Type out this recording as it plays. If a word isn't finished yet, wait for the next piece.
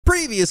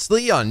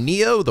Previously on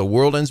Neo, The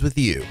World Ends With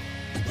You.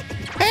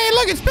 Hey,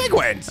 look, it's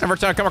penguins. Ever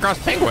come across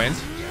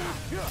penguins?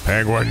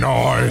 Penguin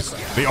noise,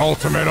 the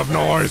ultimate of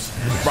noise.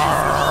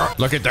 Brrr.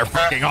 Look at their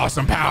fucking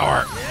awesome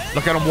power.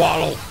 Look at them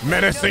waddle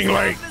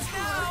menacingly.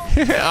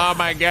 Oh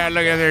my God,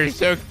 look at them, they're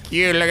so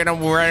cute. Look at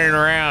them running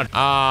around.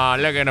 Oh,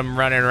 look at them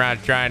running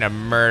around trying to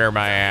murder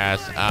my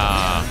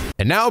ass.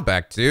 And now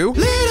back to...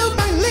 Little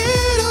by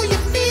little, you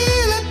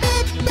feel a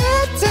bit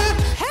better.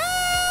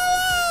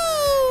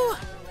 Hello!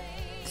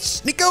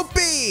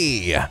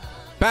 NicoB!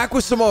 Back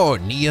with some more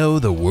Neo,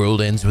 The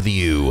World Ends With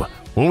You.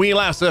 When we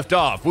last left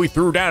off, we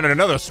threw down in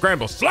another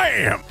scramble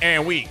slam,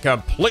 and we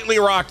completely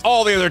rocked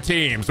all the other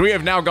teams. We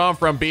have now gone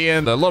from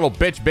being the little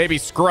bitch baby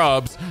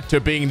scrubs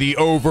to being the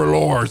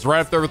overlords,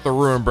 right up there with the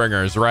Ruin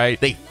Bringers, right?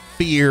 They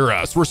fear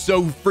us. We're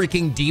so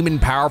freaking demon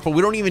powerful.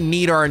 We don't even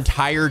need our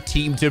entire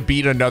team to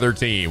beat another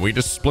team. We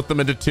just split them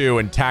into two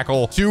and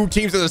tackle two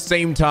teams at the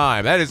same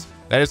time. That is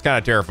kind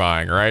of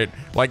terrifying, right?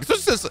 Like,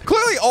 it's just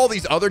clearly all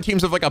these other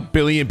teams have like 1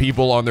 billion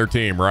people on their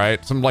team,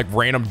 right? Some like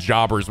random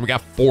jobbers. We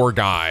got 4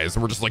 guys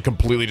and we're just like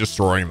completely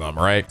destroying them,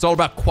 right? It's all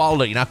about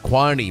quality, not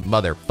quantity,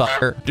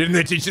 motherfucker. Didn't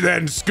they teach you that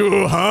in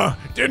school, huh?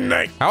 Didn't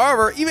they?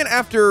 However, even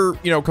after,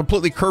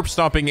 completely curb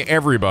stomping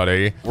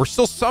everybody, we're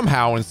still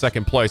somehow in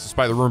second place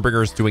despite the Ruin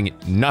Bringers doing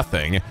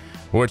nothing,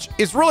 which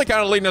is really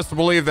kind of leading us to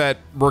believe that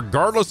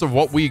regardless of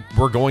what we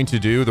were going to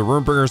do, the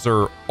Ruin Bringers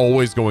are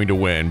always going to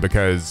win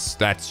because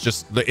that's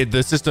just,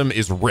 the system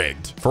is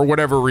rigged for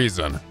whatever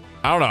reason.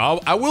 I don't know.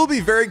 I will be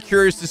very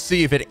curious to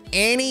see if at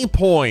any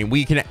point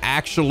we can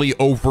actually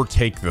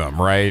overtake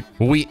them, right?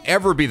 Will we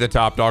ever be the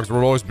top dogs?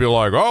 We'll always be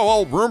like, oh,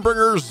 well, Ruin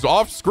Bringers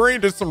off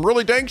screen did some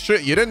really dang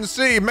shit you didn't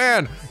see.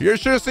 Man, you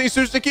should have seen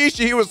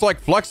Tsukishi. He was like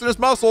flexing his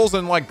muscles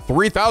and like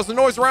 3,000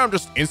 noise around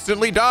just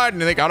instantly died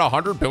and they got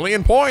 100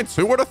 billion points.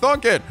 Who would have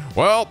thunk it?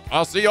 Well,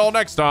 I'll see y'all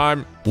next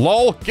time.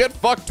 Lol, get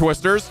fucked,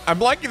 Twisters. I'm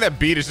liking that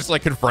Beat is just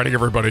like confronting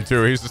everybody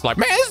too. He's just like,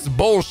 man, this is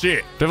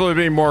bullshit. Definitely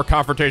being more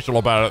confrontational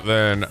about it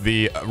than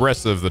the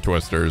rest of the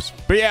Twisters.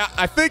 But yeah,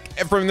 I think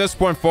from this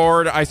point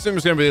forward, I assume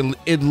it's gonna be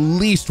at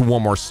least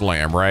one more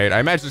slam, right?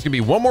 I imagine it's gonna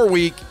be one more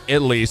week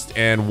at least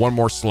and one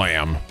more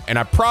slam. And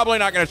I'm probably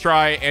not gonna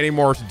try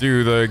anymore to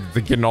do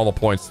the getting all the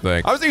points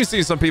thing. I was even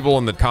seeing some people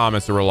in the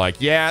comments that were like,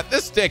 yeah,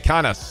 this stick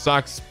kind of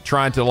sucks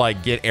trying to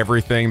like get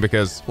everything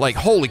because like,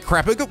 holy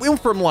crap, it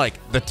went from like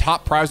the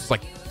top prize was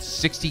like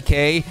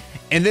 60K,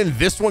 and then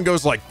this one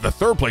goes like the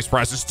third place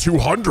prize is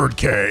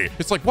 200K.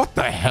 It's like, what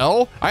the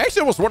hell? I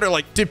actually almost wonder,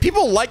 like, did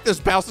people like this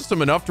battle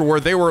system enough to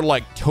where they were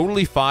like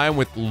totally fine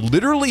with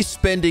literally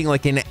spending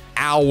like an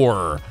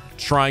hour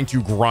trying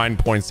to grind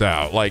points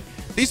out? Like,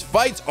 these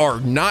fights are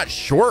not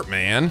short,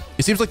 man.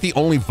 It seems like the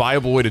only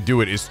viable way to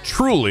do it is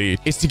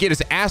to get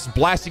as ass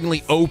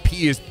blastingly OP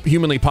as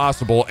humanly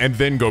possible and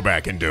then go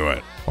back and do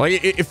it.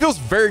 Like, it feels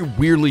very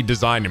weirdly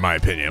designed in my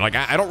opinion. Like,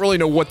 I don't really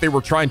know what they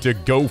were trying to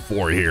go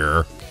for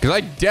here. Because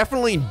I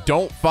definitely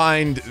don't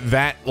find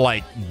that,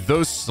 like,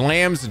 those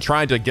slams and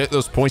trying to get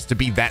those points to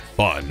be that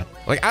fun.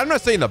 Like, I'm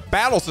not saying the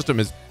battle system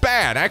is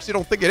bad. I actually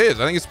don't think it is.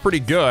 I think it's pretty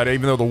good,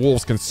 even though the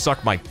wolves can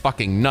suck my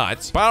fucking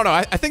nuts. But I don't know.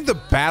 I think the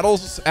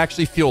battles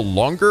actually feel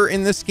longer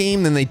in this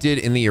game than they did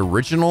in the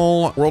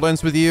original World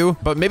Ends With You.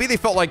 But maybe they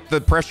felt like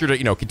the pressure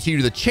to,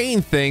 continue the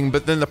chain thing.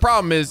 But then the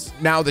problem is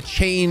now the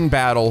chain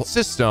battle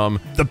system,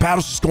 the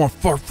battle's just going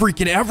for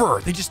freaking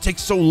ever. They just take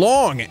so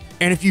long.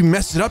 And if you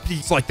mess it up,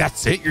 it's like,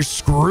 that's it, you're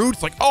screwed.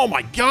 It's like, oh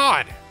my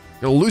God.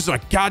 You'll lose my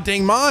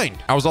goddamn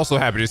mind. I was also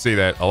happy to see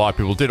that a lot of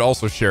people did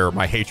also share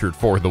my hatred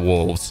for the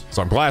wolves.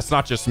 So I'm glad it's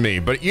not just me,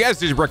 but you guys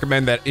did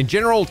recommend that in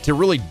general to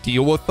really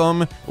deal with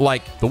them.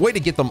 Like, the way to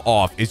get them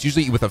off is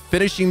usually with a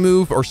finishing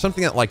move or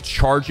something that like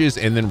charges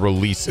and then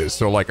releases.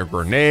 So like a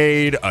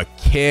grenade, a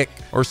kick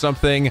or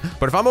something.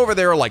 But if I'm over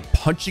there like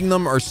punching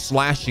them or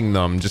slashing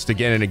them just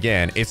again and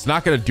again, it's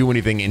not going to do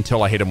anything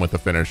until I hit them with the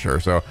finisher.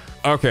 So,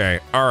 okay.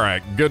 All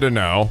right. Good to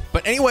know.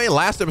 But anyway,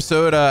 last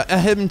episode,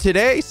 h.a.n.d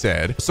today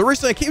said, so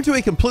recently I came to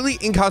a completely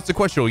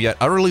inconsequential yet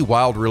utterly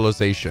wild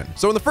realization.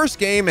 So in the first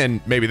game, and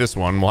maybe this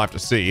one, we'll have to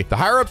see, the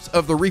higher-ups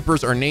of the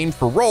Reapers are named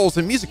for roles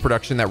in music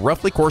production that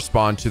roughly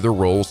correspond to their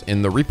roles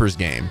in the Reapers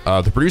game.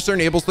 The producer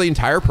enables the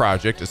entire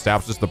project,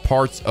 establishes the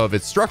parts of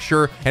its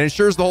structure, and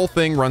ensures the whole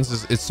thing runs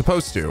as it's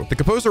supposed to. The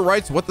composer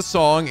writes what the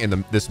song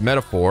in this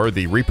metaphor,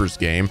 the Reapers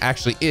game,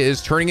 actually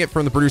is, turning it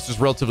from the producer's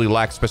relatively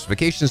lax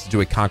specifications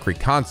into a concrete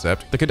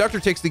concept. The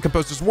conductor takes the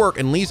composer's work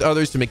and leaves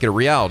others to make it a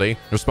reality,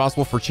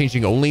 responsible for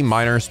changing only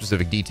minor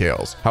specific details.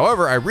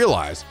 However, I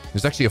realize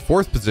there's actually a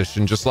fourth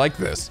position just like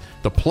this.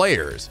 The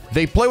players.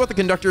 They play what the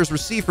conductor has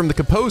received from the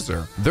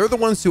composer. They're the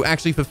ones who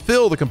actually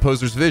fulfill the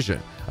composer's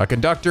vision. A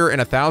conductor and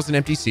 1,000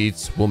 empty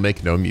seats will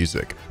make no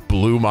music.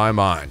 Blew my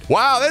mind.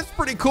 Wow, that's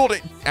pretty cool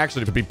to...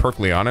 Actually, to be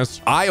perfectly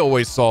honest, I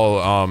always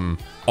saw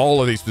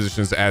all of these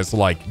positions as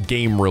like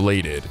game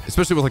related,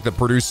 especially with like the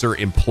producer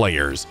and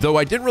players. Though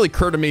it didn't really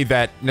occur to me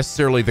that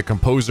necessarily the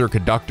composer,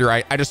 conductor,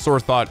 I just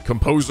sort of thought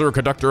composer,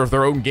 conductor of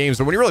their own games.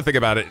 But when you really think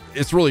about it,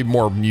 it's really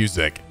more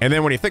music. And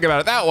then when you think about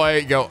it that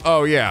way, you go,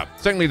 oh yeah,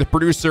 technically the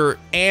producer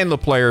and the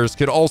players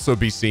could also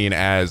be seen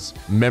as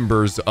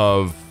members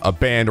of a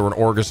band or an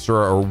orchestra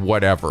or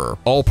whatever,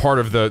 all part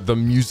of the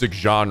music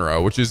genre,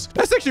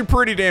 that's actually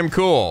pretty damn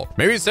cool.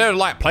 Maybe instead of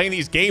like playing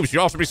these games, you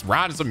also be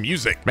writing some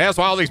music. Man, that's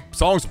why all these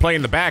songs play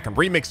in the back and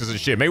remixes and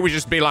shit. Maybe we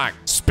just be like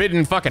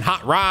spitting fucking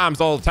hot rhymes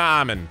all the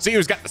time and see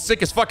who's got the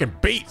sickest fucking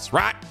beats,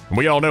 right? And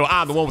we all know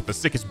I'm the one with the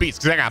sickest beats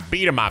because I got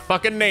beat in my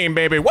fucking name,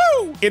 baby.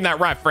 Woo! Isn't that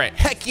right, Fred?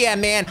 Heck yeah,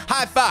 man.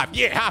 High five.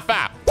 Yeah, high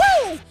five.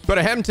 Woo! But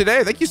h.a.n.d.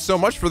 today, thank you so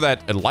much for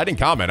that enlightening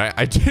comment.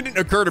 I didn't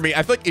occur to me.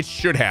 I feel like it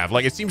should have.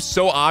 Like, it seems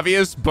so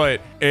obvious,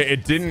 but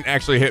it didn't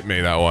actually hit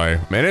me that way.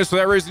 Man, it's for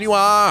that reason you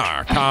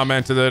are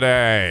comment of the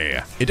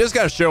day. It does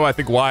gotta show, I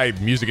think, why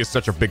music is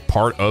such a big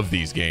part of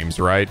these games,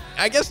 right?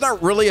 I guess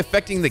not really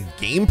affecting the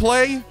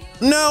gameplay.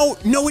 No,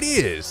 it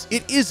is.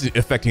 It is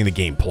affecting the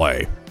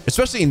gameplay.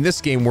 Especially in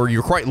this game where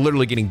you're quite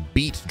literally getting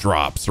beat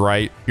drops,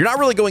 right? You're not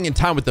really going in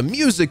time with the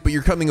music, but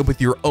you're coming up with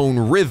your own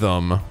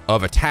rhythm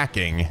of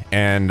attacking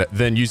and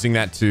then using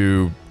that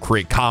to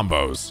create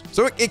combos.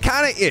 So it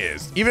kind of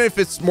is, even if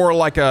it's more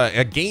like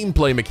a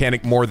gameplay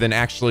mechanic more than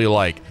actually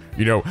like,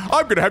 you know,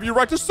 I'm gonna have you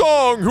write a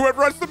song.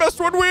 Whoever writes the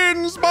best one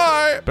wins.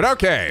 Bye. But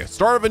okay,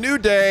 start of a new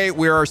day.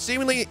 We are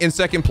seemingly in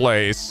second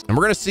place, and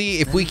we're gonna see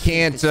if we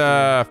can't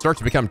start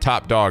to become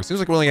top dog.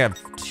 Seems like we only have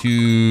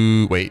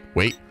two. Wait.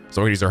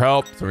 Somebody needs our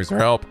help.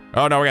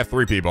 Oh no, we got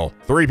three people.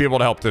 Three people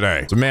to help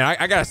today. So man,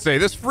 I gotta say,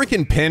 this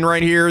freaking pin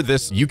right here,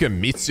 this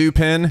Yukamitsu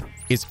pin,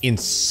 is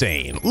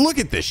insane. Look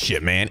at this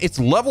shit, man. It's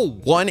level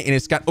 1 and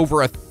it's got over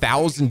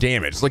 1,000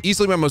 damage. It's like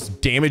easily my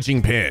most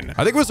damaging pin.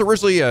 I think it was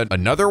originally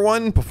another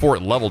one before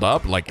it leveled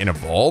up, like, and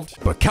evolved.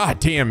 But god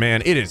damn,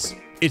 man, it's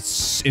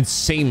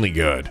insanely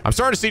good. I'm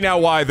starting to see now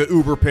why the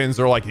Uber pins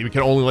are like, we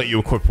can only let you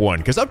equip one.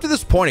 Because up to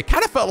this point, it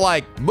kind of felt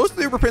like most of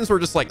the Uber pins were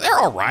just like, they're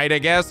all right, I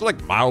guess. They're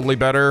like mildly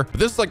better. But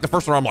this is like the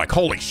first one I'm like,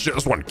 holy shit,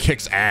 this one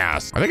kicks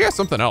ass. I think I have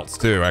something else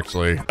too,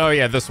 actually. Oh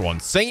yeah, this one.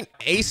 St.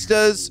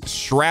 Asta's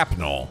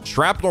Shrapnel.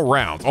 Shrapnel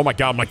rounds. Oh my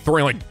god, I'm like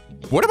throwing like,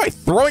 what am I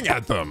throwing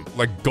at them?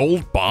 Like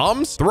gold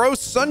bombs? Throw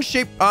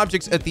sun-shaped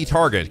objects at the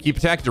target. Keep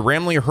attacking to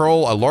randomly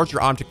hurl a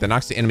larger object that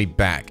knocks the enemy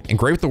back.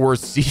 Engrave with the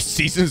words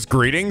season's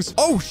greetings.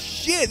 Oh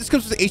shit, this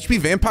comes with HP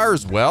vampire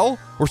as well?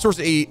 Restores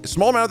a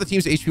small amount of the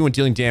team's HP when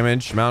dealing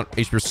damage. Amount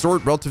HP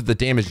restored relative to the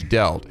damage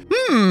dealt.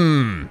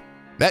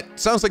 That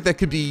sounds like that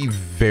could be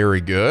very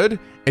good.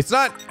 It's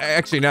not,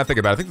 actually, now think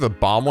about it. I think the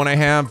bomb one I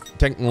have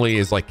technically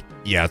is like,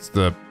 yeah, it's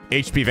the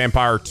HP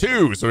vampire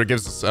 2, so it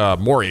gives us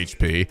more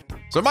HP.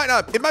 So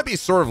it might be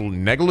sort of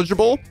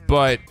negligible,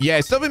 but yeah,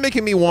 it's definitely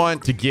making me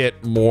want to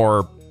get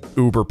more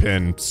Uber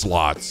pin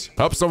slots.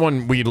 Hope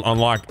someone we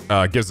unlock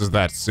gives us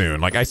that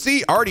soon. Like I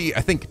see already,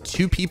 I think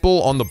 2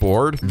 people on the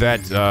board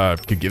that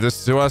could give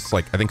this to us.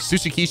 Like I think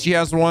Tsuchikishi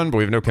has one, but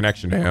we have no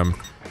connection to him.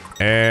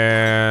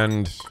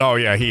 And oh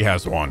yeah, he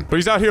has one, but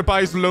he's out here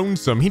by his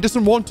lonesome. He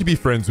doesn't want to be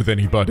friends with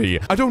anybody.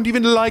 I don't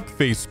even like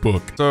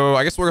Facebook. So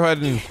I guess we'll go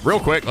ahead and real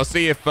quick, let's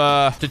see if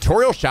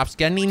tutorial shop's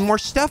got any more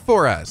stuff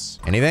for us.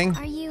 Anything?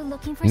 Are you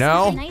looking for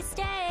No. a nice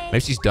day? Maybe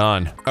she's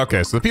done.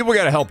 Okay, so the people we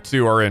gotta help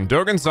too are in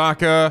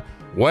Dogenzaka,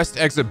 West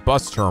Exit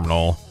Bus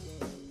Terminal,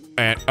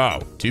 and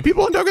oh, 2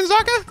 people in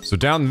Dogenzaka? So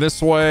down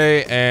this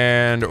way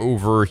and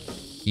over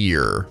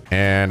here.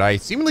 And I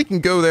seemingly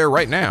can go there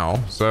right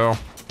now. So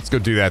let's go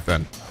do that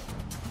then.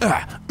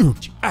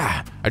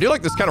 I do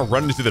like this kind of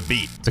run into the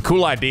beat. It's a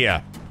cool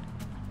idea.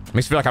 Makes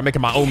me feel like I'm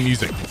making my own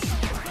music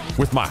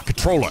with my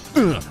controller.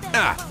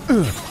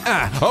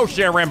 Oh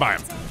shit, I ran by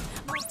him.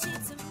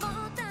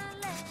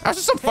 That's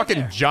just some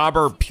fucking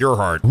jobber pure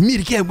heart.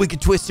 Meet again,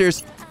 Wicked Twisters.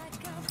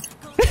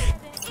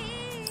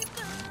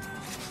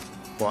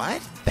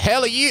 What? The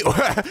hell are you?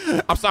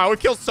 I'm sorry, we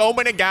killed so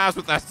many guys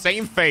with the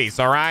same face,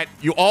 all right?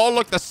 You all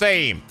look the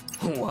same.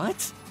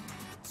 What?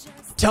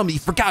 Tell me you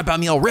forgot about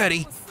me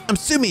already. I'm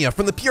Sumiya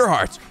from the Pure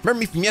Hearts. Remember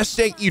me from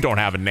yesterday? You don't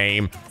have a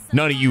name.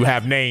 None of you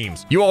have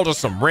names. You all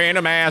just some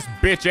random ass,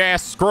 bitch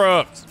ass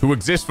scrubs who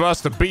exist for us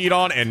to beat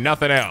on and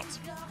nothing else.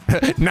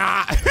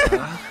 Nah.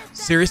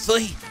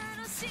 Seriously?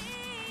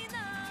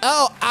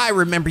 Oh, I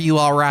remember you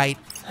all right.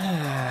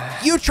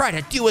 You tried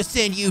to do us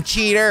in, you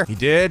cheater. He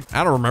did?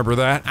 I don't remember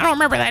that. I don't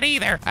remember that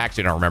either. I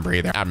actually don't remember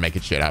either. I'm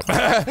making shit up.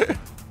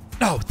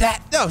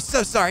 Oh,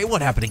 so sorry. It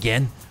won't happen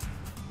again.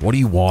 What do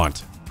you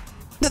want?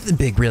 Nothing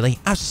big, really.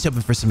 I was just hoping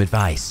for some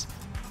advice.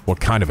 What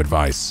kind of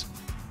advice?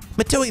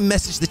 Matoi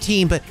messaged the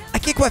team, but I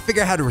can't quite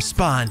figure out how to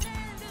respond.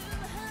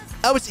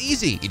 Oh, it's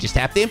easy. You just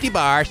tap the empty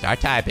bar,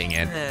 start typing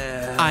in.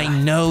 I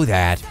know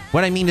that.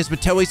 What I mean is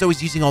Matoi's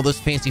always using all those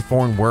fancy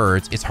foreign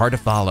words. It's hard to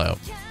follow.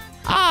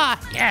 Ah,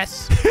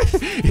 yes.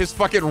 His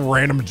fucking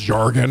random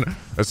jargon.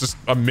 It's just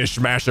a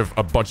mishmash of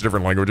a bunch of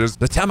different languages.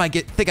 The time I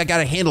think I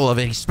got a handle of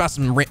it, he spouts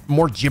some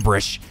more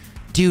gibberish.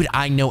 Dude,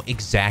 I know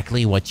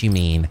exactly what you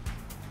mean.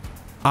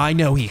 I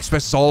know he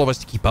expects all of us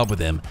to keep up with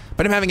him,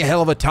 but I'm having a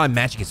hell of a time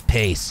matching his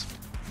pace.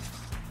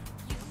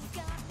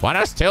 Why not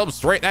just tell them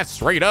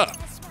straight up?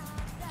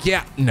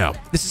 Yeah, no,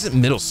 this isn't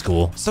middle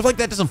school. Stuff like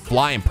that doesn't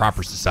fly in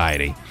proper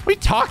society. What are you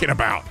talking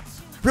about?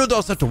 Real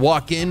adults have to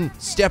walk in,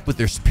 step with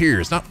their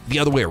superiors, not the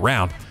other way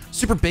around.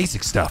 Super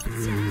basic stuff.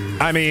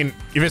 I mean,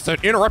 if it's an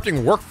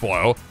interrupting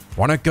workflow,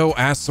 Why not go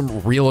ask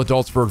some real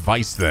adults for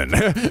advice then?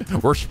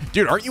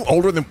 dude, aren't you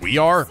older than we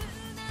are?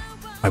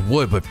 I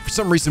would, but for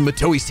some reason,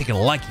 Matoi's taking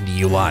a liking to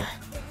you a lot.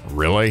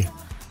 Really?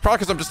 Probably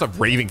because I'm just a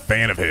raving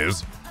fan of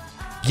his.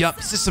 Yup,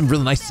 he says some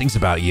really nice things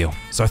about you,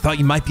 so I thought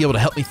you might be able to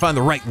help me find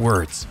the right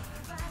words.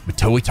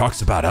 Matoi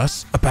talks about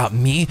us, about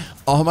me.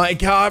 Oh my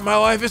god, my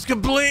life is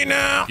complete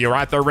now. You're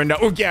right there, Rindo.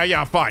 Oh,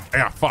 yeah, fine.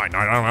 Yeah, fine.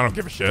 I don't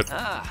give a shit.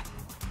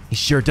 He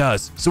sure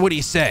does. So what do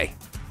you say?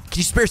 Can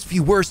you spare us a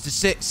few words to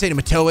say to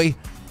Matoi?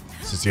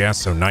 Since he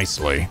asked so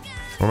nicely.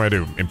 What am I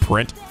do?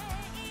 Imprint?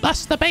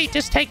 Thus the bait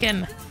is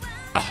taken.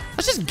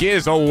 Let's just get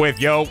this over with,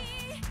 yo.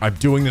 I'm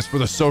doing this for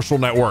the social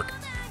network.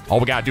 All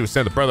we gotta do is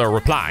send the brother a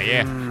reply,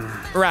 yeah?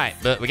 Right,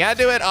 but we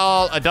gotta do it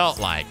all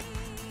adult-like.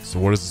 So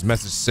what does this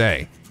message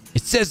say?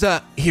 It says,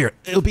 here,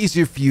 it'll be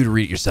easier for you to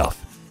read it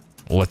yourself.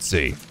 Let's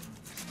see.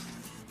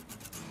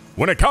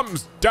 When it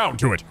comes down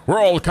to it, we're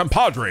all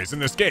compadres in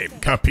this game,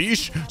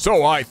 capiche?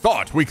 So I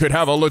thought we could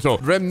have a little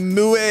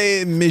remue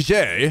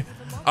mege.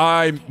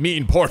 I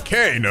mean,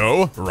 porque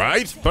no,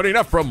 right? But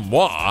enough from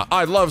moi.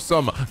 I'd love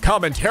some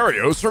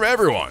commentarios from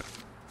everyone.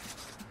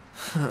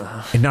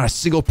 And not a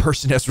single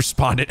person has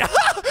responded. Look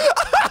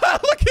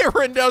at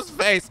Rindo's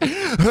face.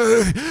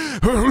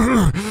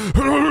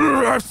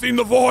 I've seen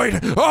the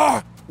void.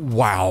 Ah!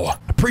 Wow.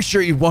 I'm pretty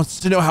sure he wants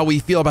to know how we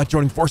feel about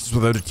joining forces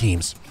with other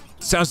teams.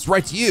 Sounds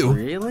right to you.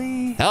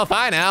 Really? Hell if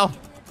I know.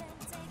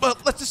 Well,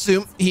 let's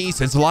assume he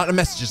sends a lot of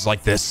messages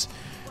like this.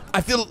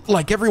 I feel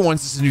like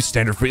everyone's is a new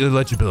standard for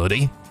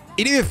illegibility.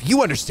 And even if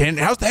you understand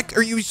it, how the heck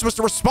are you supposed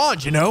to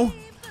respond, you know?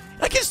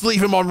 I can't just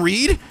leave him on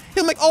read.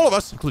 He'll make all of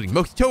us, including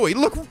Mokitoi,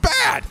 look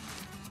bad.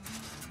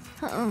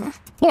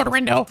 Lord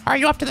Rindo, are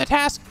you up to the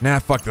task? Nah,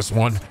 fuck this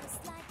one.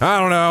 I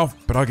don't know,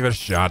 but I'll give it a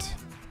shot.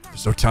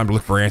 There's no time to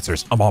look for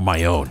answers. I'm on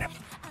my own.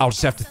 I'll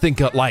just have to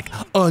think of, like,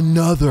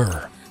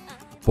 another.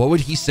 What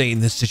would he say in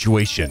this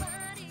situation?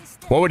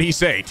 What would he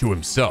say to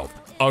himself?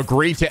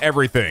 Agree to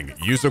everything.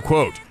 Use a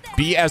quote.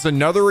 Be as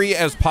anothery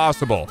as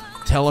possible.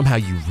 Tell him how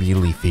you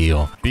really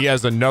feel. Be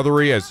as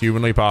anothery as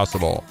humanly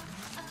possible.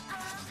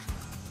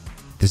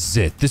 This is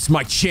it. This is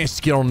my chance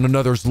to get on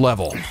another's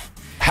level.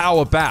 How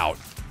about...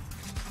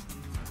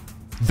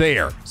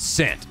 There.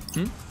 Sent.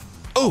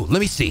 Oh,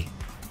 let me see.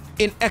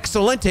 An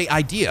excelente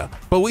idea,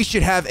 but we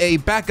should have a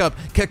backup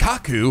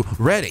Kakaku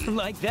ready.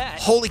 Like that.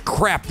 Holy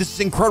crap, this is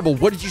incredible.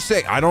 What did you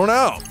say? I don't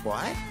know.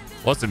 What?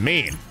 What's it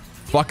mean?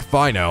 Fuck if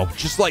I know.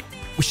 Just like,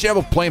 we should have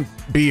a plan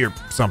B or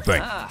something.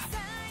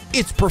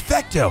 It's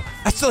perfecto.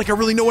 I feel like I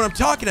really know what I'm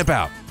talking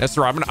about. That's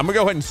right. I'm gonna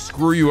go ahead and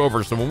screw you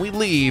over, so when we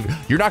leave,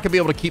 you're not gonna be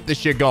able to keep this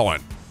shit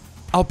going.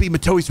 I'll be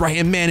Matoi's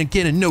right-hand man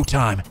again in no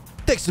time.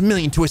 Thanks a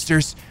million,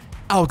 Twisters.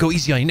 I'll go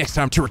easy on you next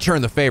time to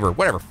return the favor.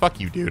 Whatever, fuck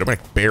you, dude. I'm gonna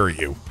bury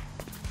you.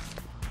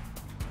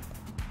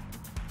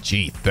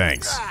 Gee,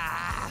 thanks.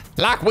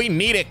 Like we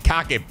need it,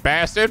 cocky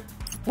bastard.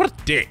 What a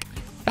dick.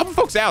 Helping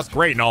folks out is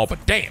great and all,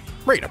 but damn,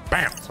 ready to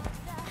bounce.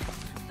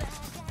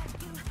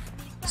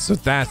 So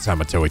that's how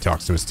Matoi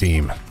talks to his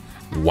team.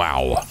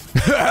 Wow.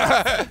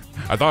 I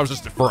thought it was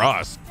just for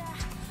us.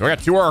 We got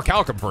 2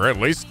 Orichalcum for at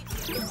least.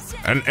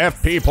 And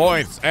FP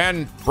points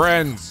and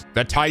friends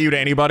that tie you to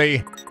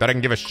anybody that I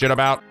can give a shit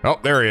about. Oh,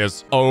 there he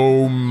is.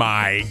 Oh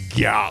my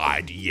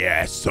god,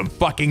 yes, some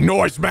fucking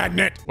noise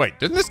magnet. Wait,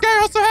 didn't this guy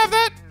also have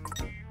that?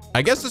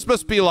 I guess this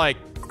must be like,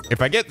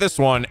 if I get this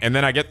one and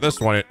then I get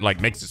this one, it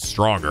like makes it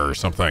stronger or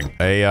something.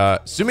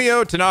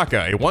 Sumio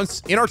Tanaka, a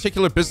once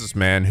inarticulate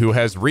businessman who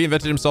has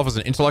reinvented himself as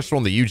an intellectual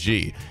in the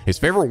UG. His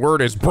favorite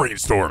word is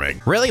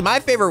brainstorming. Really,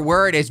 my favorite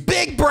word is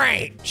big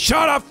brain.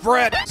 Shut up,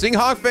 Fred! Seeing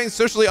Hongfeng's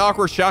socially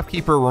awkward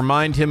shopkeeper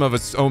remind him of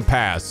his own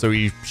past, so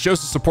he shows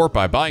his support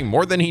by buying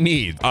more than he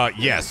needs.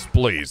 Yes,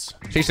 please.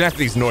 Chasing after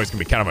these noise can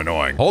be kind of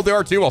annoying. Hold the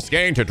R2 while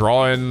scanning to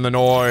draw in the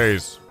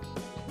noise.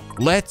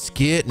 Let's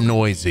get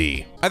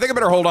noisy. I think I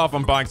better hold off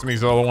on buying some of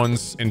these other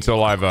ones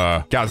until I've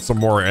got some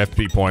more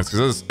FP points,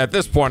 because at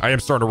this point, I am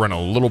starting to run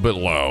a little bit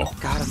low.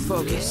 Gotta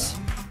focus.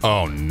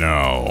 Oh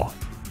no.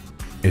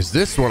 Is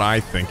this what I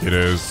think it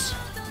is?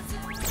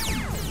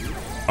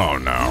 Oh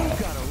no.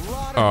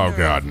 Oh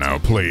god, no.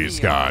 Please,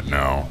 God,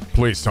 no.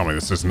 Please tell me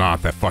this is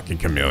not that fucking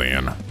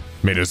chameleon.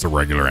 Made as a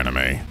regular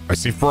enemy. I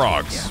see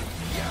frogs.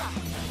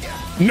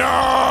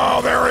 No,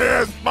 there he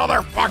is,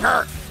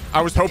 motherfucker!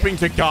 I was hoping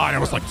to God, I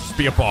was like, just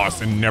be a boss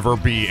and never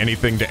be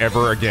anything to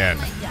ever again.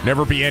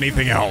 Never be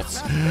anything else.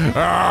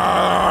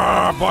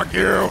 Ah, fuck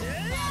you.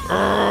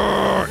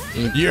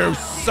 You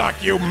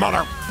suck, you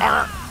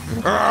motherfucker.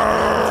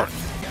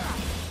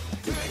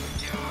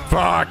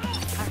 Fuck.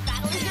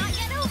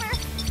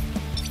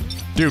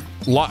 Dude,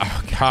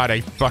 oh God,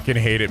 I fucking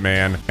hate it,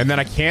 man. And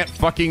then I can't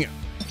fucking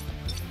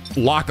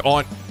lock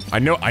on. I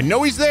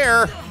know he's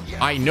there.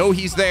 I know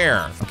he's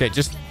there. Okay,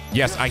 just,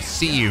 yes, I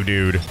see you,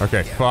 dude.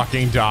 Okay,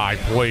 fucking die,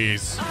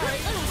 please.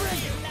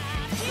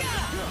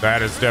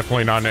 That is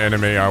definitely not an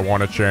enemy I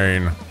want to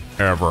chain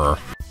ever.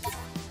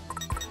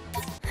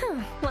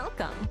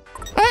 Welcome.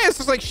 Hey, this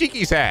is like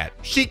Shiki's hat.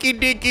 Shiki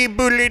dicky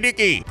boodly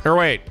dicky. Or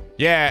wait.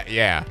 Yeah,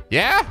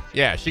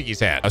 Shiki's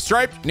hat. A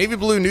striped navy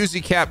blue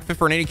newsy cap fit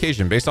for any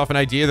occasion based off an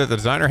idea that the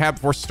designer had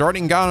before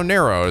starting Gano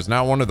Nero is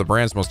now one of the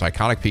brand's most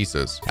iconic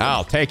pieces.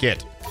 I'll take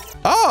it.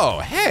 Oh,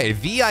 hey,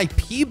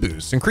 VIP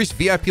boost. Increase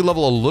VIP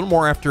level a little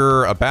more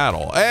after a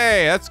battle.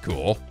 Hey, that's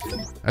cool.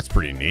 That's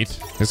pretty neat.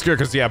 It's good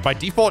because, yeah, by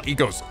default, it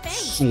goes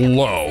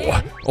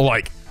slow.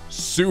 Like,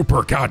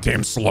 super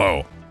goddamn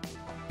slow.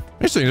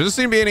 Interesting, there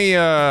doesn't seem to be any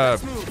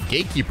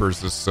gatekeepers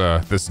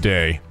this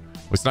day.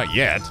 At least not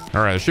yet.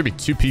 All right, there should be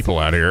 2 people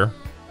out here.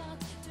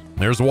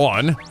 There's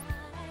one.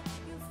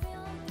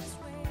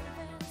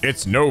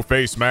 It's No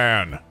Face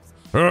Man.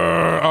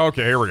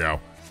 Okay, here we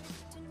go.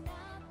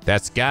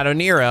 That's Gano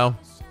Nero.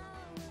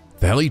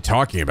 The hell are you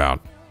talking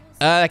about?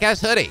 That guy's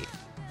hoodie.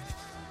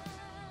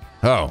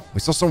 Oh,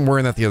 we saw someone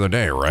wearing that the other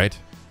day, right?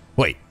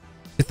 Wait,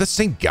 it's the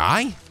same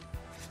guy?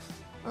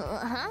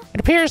 It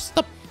appears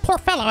the poor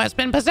fellow has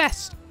been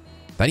possessed.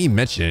 Now you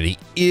mention it,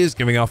 he is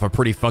giving off a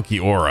pretty funky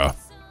aura.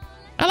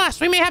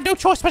 Alas, we may have no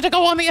choice but to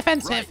go on the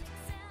offensive. Right.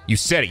 You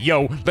said it,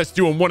 yo. Let's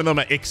do one of them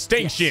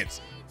extinctions. Yes.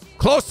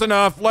 Close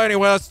enough. Well,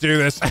 anyway, let's do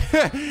this.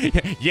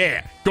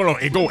 Yeah, go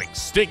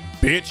extinct,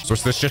 bitch.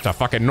 Switch this shit to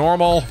fucking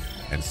normal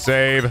and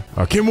save.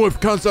 I came away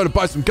from Kansai to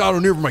buy some Gano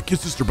Nero for my kid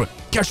sister, but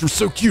Cash was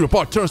so cute. I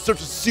bought a ton of stuff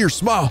just to see her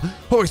smile.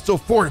 Oh, I still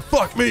for it.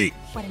 Fuck me.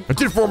 I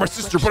did it for my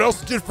sister, but I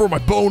also did it for my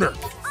boner.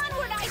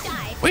 Onward I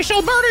die. We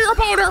shall murder your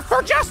boner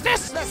for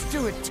justice. Let's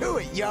do it to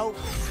it, yo.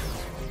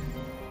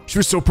 She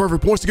was so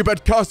perfect. Once to get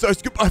back to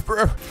Kansai, goodbye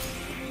forever.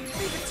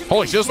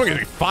 Holy shit, this one gonna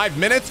be 5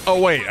 minutes?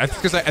 Oh wait, it's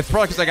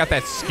probably because I got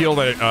that skill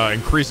that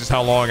increases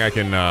how long I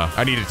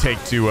need to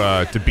take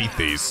to beat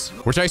these.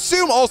 Which I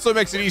assume also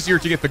makes it easier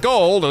to get the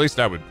gold, at least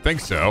I would think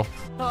so.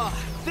 Oh,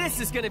 this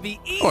is gonna be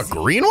easy. Oh, a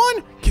green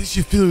one? Gives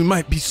you a feeling we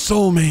might be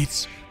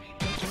soulmates.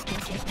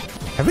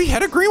 Have we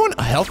had a green one?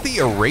 A healthy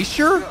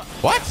erasure?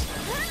 What?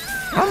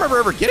 I don't remember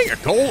ever getting a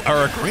gold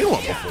or a green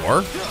one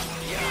before.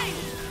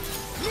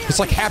 It's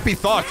like happy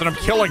thoughts and I'm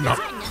killing them.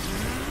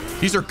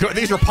 These are good.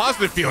 These are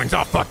positive feelings.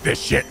 Oh, fuck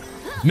this shit.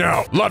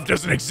 No, love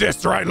doesn't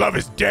exist, all right? Love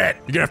is dead.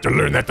 You're gonna have to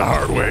learn that the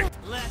hard way.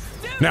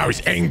 Now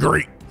he's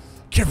angry.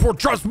 Can't afford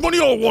to trust money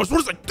all at once.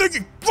 What is I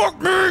thinking? Fuck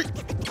me!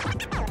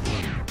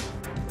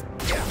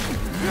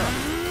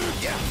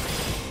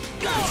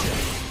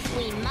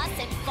 We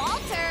mustn't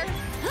falter.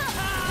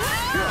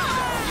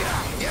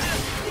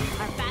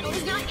 Our battle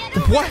is not yet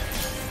over. What?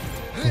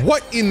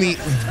 What in the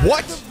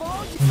what?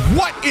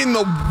 What in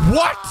the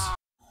what?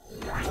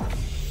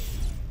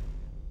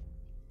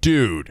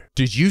 Dude,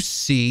 did you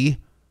see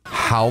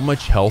how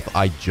much health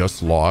I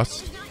just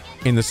lost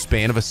in the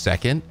span of a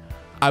second?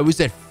 I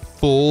was at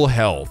full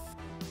health.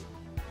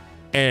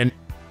 And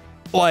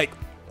like,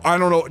 I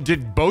don't know,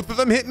 did both of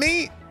them hit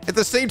me at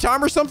the same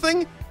time or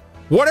something?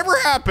 Whatever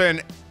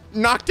happened,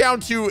 knocked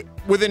down to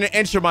within an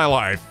inch of my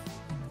life.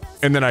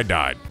 And then I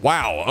died.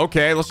 Wow,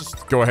 okay, let's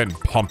just go ahead and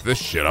pump this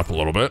shit up a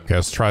little bit. Okay,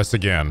 let's try this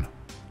again.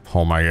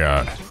 Oh my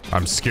God,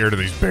 I'm scared of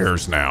these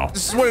bears now.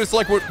 This is what it's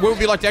like, what it would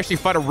be like to actually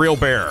fight a real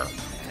bear.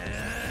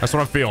 That's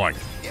what I'm feeling.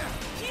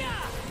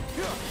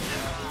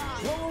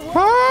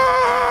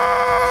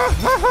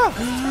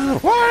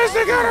 Why is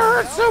it gonna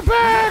hurt so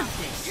bad?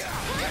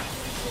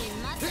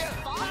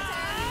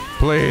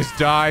 Please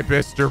die,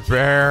 Mr.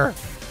 Bear.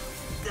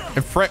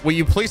 And Fred, will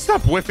you please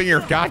stop whiffing your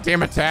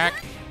goddamn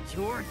attack?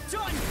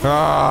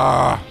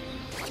 Ah.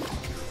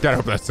 Gotta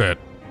hope that's it.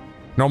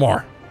 No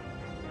more.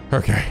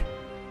 Okay.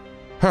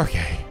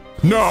 Okay.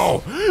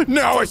 No!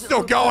 No, it's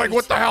still going!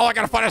 What the hell? I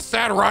gotta find a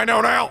sad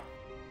rhino now!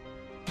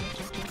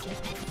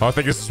 Oh, I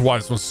think this is why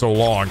this one's so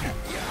long.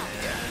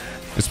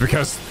 It's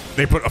because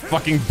they put a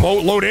fucking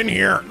boatload in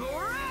here.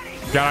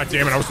 God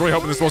damn it, I was really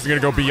hoping this wasn't gonna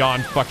go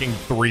beyond fucking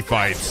 3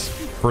 fights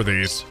for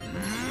these.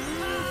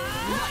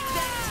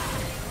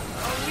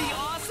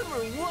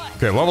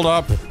 Okay, leveled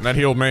up, and that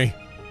healed me.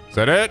 Is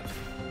that it?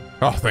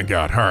 Oh, thank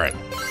God, all right.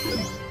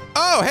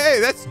 Oh, hey,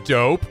 that's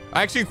dope.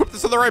 I actually equipped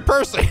this on the right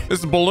person.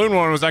 This balloon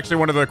one was actually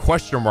one of the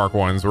question mark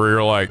ones where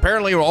you're like,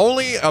 apparently it will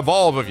only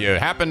evolve if you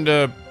happen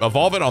to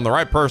evolve it on the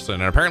right person.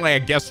 And apparently I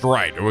guessed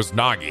right. It was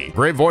Nagi.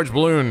 Great Voyage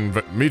Balloon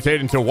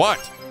mutated into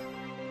what?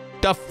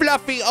 The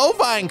fluffy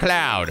ovine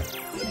cloud.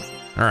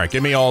 All right,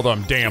 give me all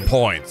them damn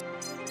points.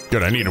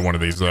 Good, I needed one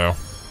of these though.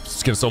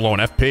 Just getting so low on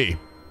FP.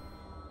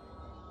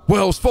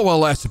 Well, it was fun while it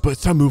lasted, but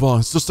it's time to move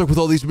on. Still stuck with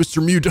all these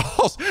Mr. Mew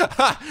dolls.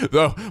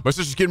 Though, my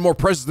sister's getting more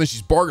presents than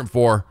she's bargained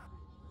for.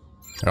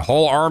 A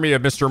whole army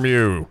of Mr.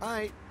 Mew.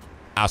 I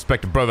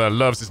expect a brother that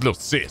loves his little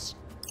sis.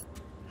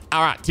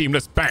 All right, team,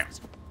 let's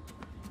bounce.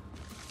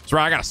 That's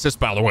right, I got a sis,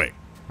 by the way.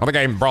 I think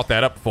I even brought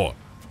that up before.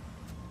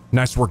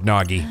 Nice work,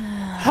 Nagi.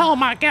 Oh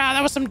my God,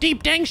 that was some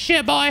deep dang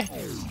shit, boy.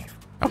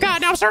 Oh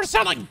God, now I'm starting to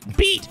sound like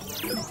beat.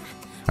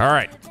 All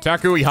right,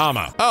 Taku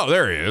Ihama. Oh,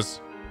 there he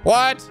is.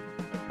 What?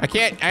 I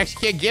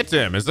actually can't get to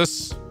him. Is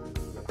this?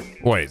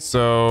 Wait,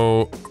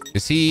 so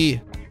is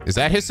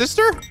that his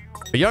sister?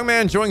 A young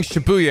man joined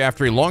Shibuya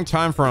after a long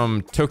time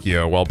from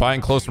Tokyo. While buying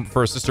clothes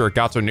for his sister at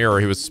Gato Nero,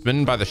 he was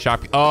smitten by the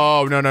shop.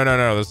 Oh, no.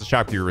 That's the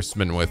shopkeeper he was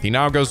smitten with. He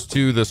now goes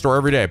to the store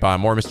every day,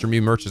 buying more Mr.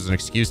 Mew merch as an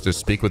excuse to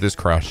speak with his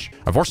crush.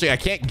 Unfortunately, I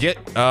can't get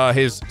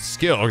his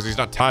skill because he's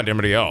not tied to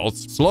anybody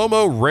else.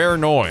 Slow-mo rare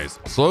noise.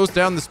 Slows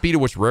down the speed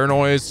at which rare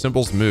noise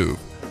symbols move.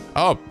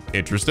 Oh,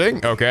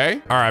 interesting.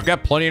 Okay. All right, I've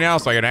got plenty now,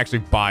 so I can actually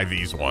buy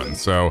these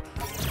ones. So,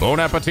 bon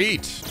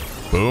appetit.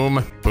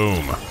 Boom,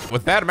 boom.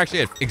 With that, I'm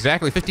actually at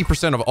exactly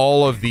 50% of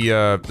all of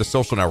the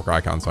social network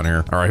icons on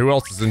here. All right, who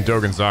else is in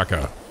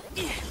Dogenzaka?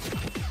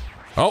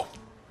 Oh.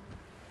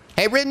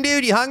 Hey, Ridden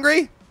Dude, you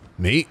hungry?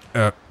 Me?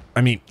 I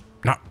mean,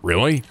 not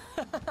really.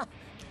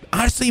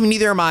 Honestly,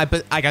 neither am I,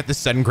 but I got this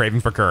sudden craving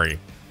for curry.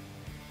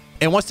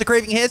 And once the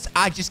craving hits,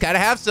 I just gotta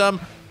have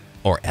some.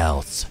 Or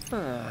else.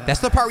 That's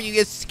the part where you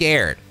get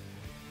scared.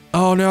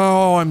 Oh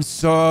no, I'm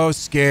so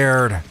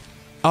scared.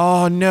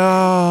 Oh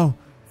no.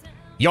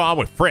 Yo, I'm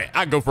with Fred.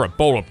 I go for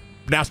a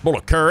nice bowl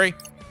of curry.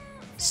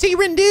 See,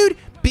 Rin Dude,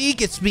 B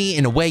gets me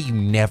in a way you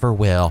never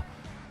will.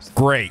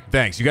 Great,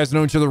 thanks. You guys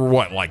know each other for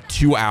what, like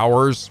 2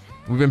 hours?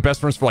 We've been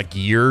best friends for like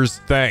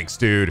years. Thanks,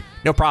 dude.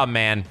 No problem,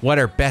 man. What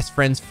are best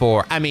friends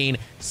for? I mean,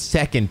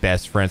 second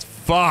best friends.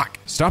 Fuck.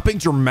 Stop being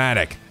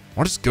dramatic.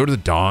 Want to just go to the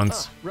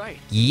Dons? Right.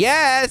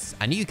 Yes,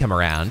 I knew you'd come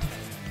around.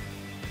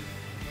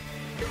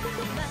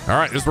 All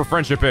right, this is where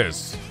friendship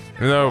is.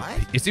 Even though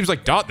it seems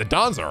like the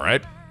Don's all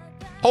right.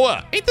 Hold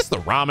up, ain't this the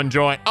ramen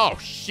joint? Oh,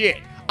 shit.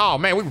 Oh,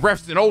 man, we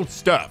referencing old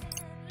stuff.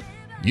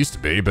 Used to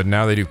be, but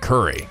now they do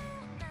curry.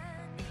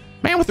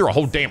 Man, we threw a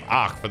whole damn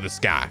arc for this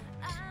guy.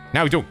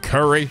 Now he's doing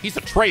curry. He's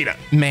a traitor.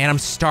 Man, I'm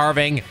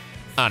starving.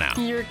 Oh, no.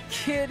 You're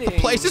kidding. The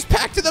place is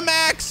packed to the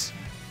max.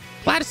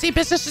 Glad to see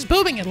business is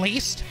booming at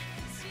least.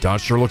 Don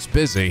sure looks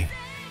busy.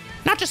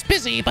 Not just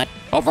busy, but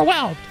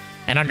overwhelmed.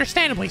 And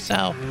understandably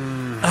so.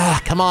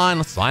 Come on,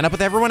 let's line up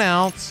with everyone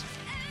else.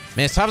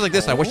 Man, it's times like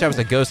this, I wish I was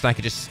a ghost and I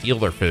could just steal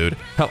their food.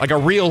 Like a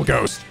real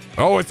ghost.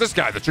 Oh, it's this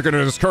guy. The chicken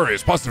in his curry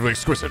is positively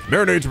exquisite,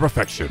 marinated to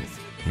perfection.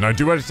 And I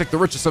do I detect the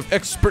richness of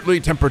expertly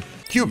tempered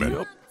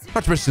cumin.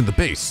 Not to mention the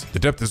base. The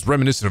depth is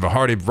reminiscent of a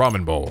hearty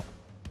ramen bowl.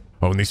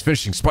 Oh, and these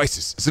finishing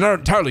spices. It's an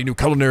entirely new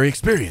culinary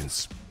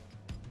experience.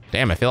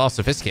 Damn, I feel all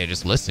sophisticated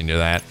just listening to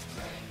that.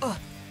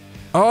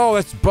 Oh,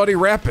 that's Buddy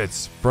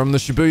Rapids from the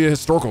Shibuya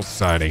Historical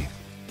Society.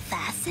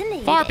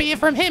 Fascinating. Far be it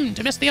from him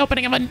to miss the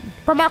opening of a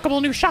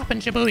remarkable new shop in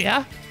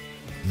Shibuya.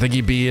 Think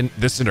he'd be in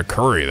this in a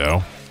curry,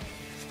 though.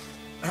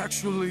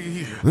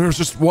 Actually, there's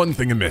just one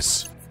thing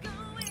amiss.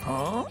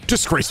 Huh?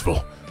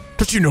 Disgraceful.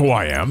 Don't you know who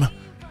I am?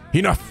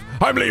 Enough.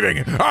 I'm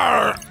leaving.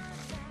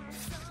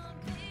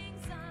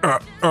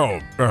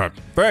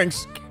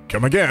 Thanks.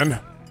 Come again.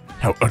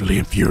 How utterly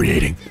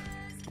infuriating.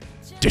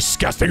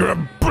 Disgusting.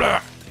 Blah.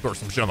 Throw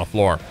some shit on the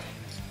floor.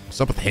 What's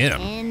up with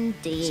him?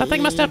 Indeed.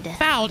 Something must have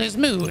fouled his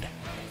mood.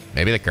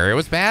 Maybe the curry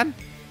was bad?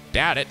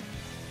 Doubt it.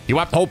 He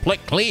wiped the whole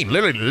plate clean,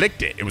 literally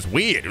licked it. It was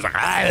weird. It was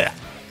like,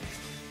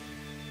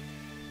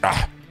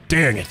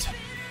 Dang it.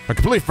 I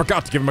completely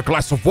forgot to give him a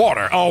glass of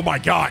water. Oh my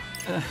god.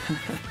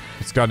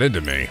 It's gotten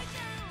into me.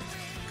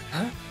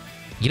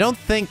 You don't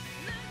think,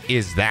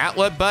 is that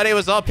what Buddy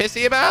was all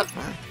pissy about?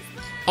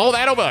 Oh,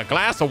 that over a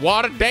glass of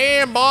water?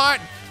 Damn, boy.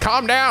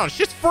 Calm down.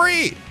 Shit's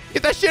free.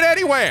 Get that shit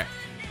anywhere.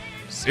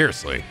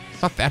 Seriously,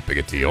 it's not that big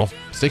a deal.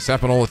 Mistakes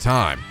happen all the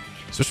time.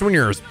 Especially when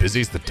you're as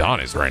busy as the Don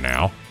is right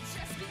now.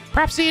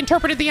 Perhaps he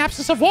interpreted the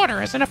absence of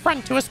water as an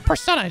affront to his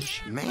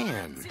personage.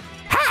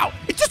 How?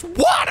 It's just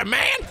water,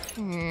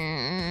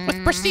 man.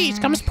 With prestige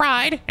comes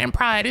pride, and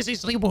pride is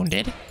easily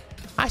wounded.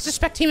 I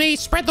suspect he may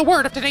spread the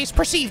word of today's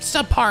perceived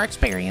subpar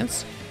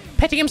experience,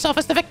 pitting himself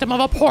as the victim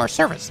of a poor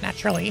service,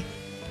 naturally.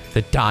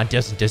 The Don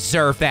doesn't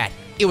deserve that.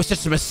 It was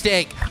just a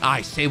mistake.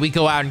 I say we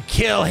go out and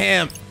kill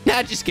him.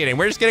 Nah, just kidding.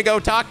 We're just gonna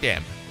go talk to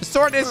him.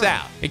 Sort this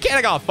out. It can't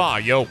have gone far,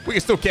 yo. We can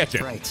still catch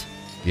him. Right.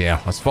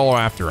 Yeah, let's follow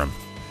after him.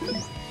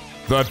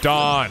 The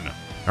Don.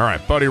 All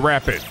right, Buddy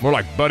Rapid. More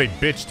like Buddy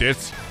Bitch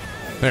Tits.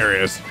 There he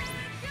is.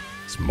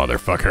 This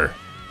motherfucker.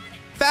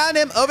 Found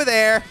him over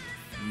there.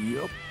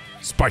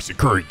 Spicy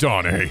curry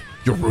Don, eh?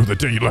 You'll rue the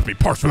day you left me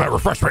parched for that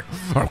refreshment.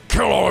 I'll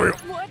kill all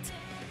of you. What's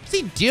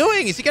he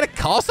doing? Is he gonna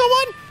call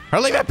someone? Or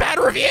leave a bad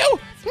review?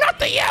 Not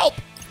the Yelp.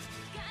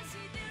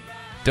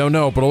 Don't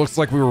know, but it looks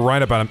like we were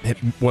right about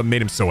him, what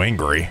made him so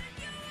angry.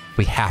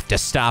 We have to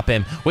stop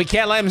him. We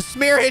can't let him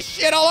smear his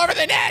shit all over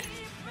the net.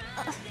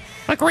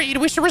 Agreed,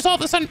 we should resolve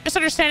this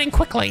misunderstanding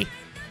quickly.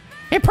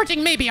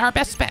 Imprinting may be our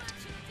best bet.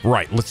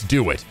 Right, let's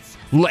do it.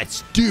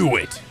 Let's do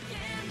it.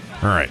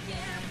 All right.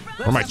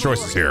 What are my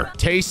choices here?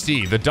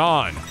 Tasty, the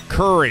Don,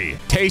 curry,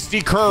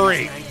 tasty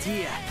curry.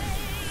 Idea.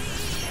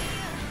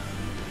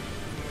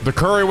 The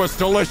curry was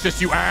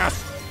delicious, you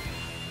ass.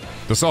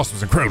 The sauce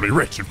was incredibly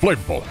rich and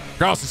flavorful.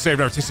 I honestly say I've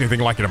never tasted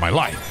anything like it in my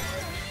life.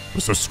 It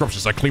was so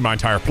scrumptious I cleaned my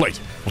entire plate.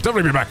 We'll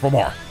definitely be back for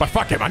more. But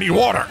fuck him, I need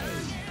water.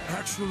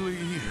 Actually...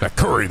 That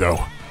curry,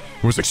 though,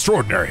 it was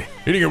extraordinary.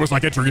 Eating it was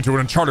like entering into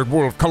an uncharted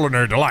world of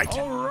culinary delight.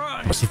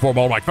 I must inform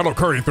all my fellow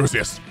curry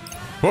enthusiasts.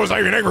 What was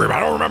I even angry about?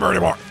 I don't remember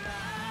anymore.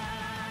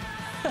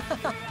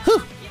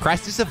 Whew,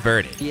 crisis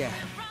averted. Yeah.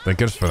 Thank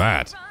goodness for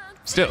that.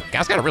 Still,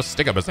 guy's got a real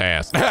stick up his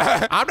ass.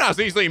 I'm not as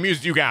easily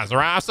amused as you guys, all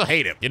right? I still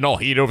hate him. Getting all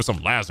heated over some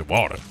lousy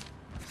water.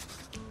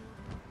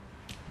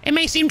 It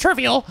may seem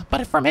trivial,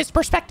 but from his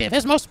perspective,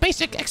 his most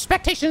basic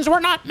expectations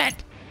were not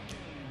met.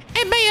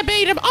 It may have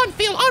made him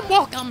feel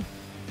unwelcome,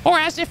 or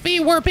as if he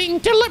were being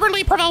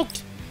deliberately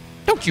provoked.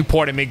 Don't you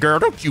point at me, girl.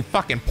 Don't you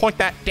fucking point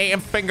that damn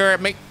finger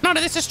at me. None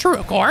of this is true,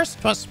 of course.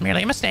 It was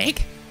merely a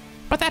mistake.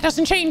 But that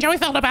doesn't change how he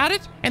felt about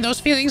it, and those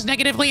feelings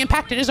negatively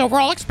impacted his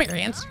overall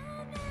experience.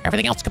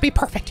 Everything else could be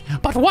perfect,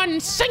 but one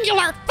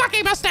singular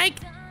fucking mistake,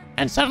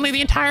 and suddenly the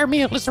entire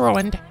meal is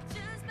ruined.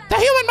 The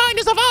human mind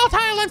is a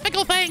volatile and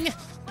fickle thing.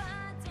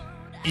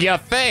 You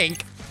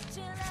think?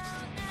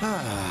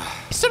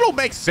 Still don't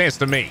make sense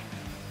to me.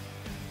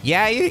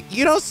 Yeah,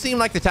 you don't seem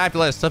like the type to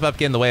let a slip up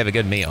get in the way of a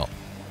good meal.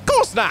 Of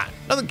course not.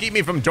 Nothing keep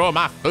me from enjoying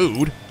my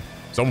food.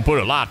 Someone put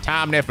a lot of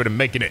time and effort in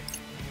making it.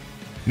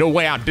 No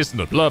way I'm dissing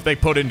the love they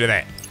put into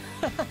that.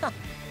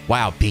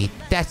 Wow, Pete,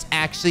 that's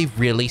actually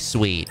really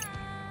sweet.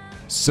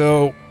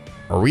 So,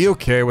 are we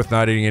okay with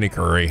not eating any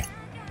curry?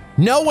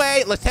 No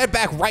way. Let's head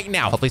back right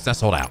now. Hopefully it's not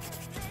sold out.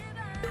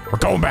 We're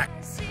going back.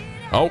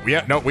 Oh,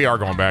 yeah, no, we are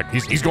going back.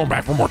 He's going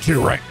back for more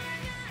too, right?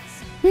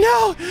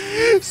 No!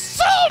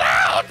 Sold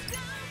out!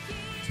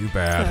 Too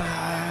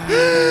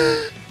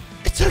bad.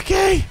 It's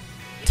okay.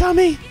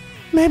 Tommy,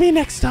 maybe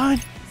next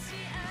time.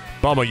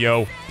 Bummer,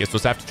 yo. Guess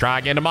we'll have to try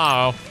again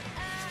tomorrow.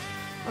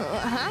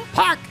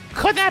 Hark!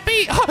 Could that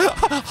be?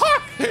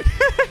 Hark!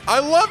 I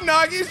love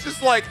Nagi's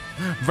just like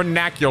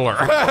vernacular.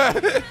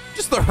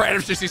 Just the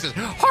random shit he says.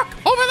 Hark!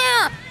 Over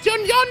there!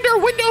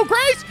 Yonder window,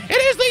 Grace! It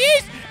is the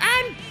east,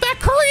 and that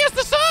curry is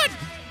the sun!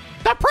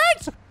 The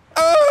prince!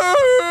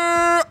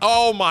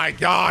 Oh my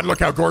God, look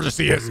how gorgeous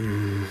he is.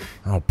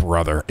 Oh,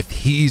 brother. If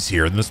he's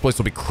here, then this place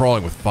will be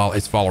crawling with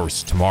his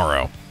followers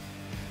tomorrow.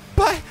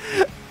 But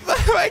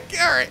my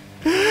carrot,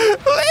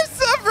 leave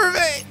some for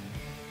me.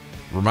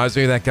 Reminds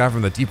me of that guy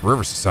from the Deep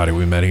River Society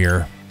we met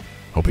here.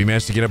 Hope he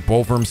managed to get a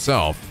bowl for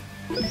himself.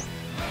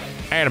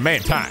 Anime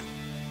time.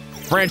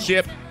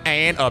 Friendship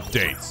and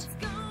updates.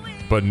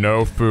 But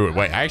no food.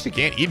 Wait, I actually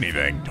can't eat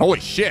anything. Holy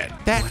shit.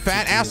 That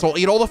fat asshole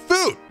ate all the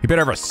food. He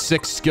better have a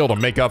sick skill to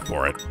make up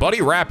for it.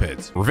 Buddy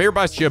Rapids, revered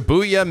by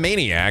Shibuya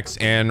maniacs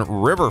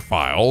and river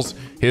files,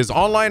 his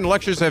online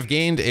lectures have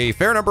gained a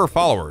fair number of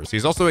followers.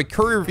 He's also a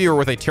curry reviewer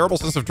with a terrible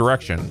sense of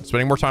direction,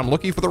 spending more time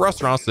looking for the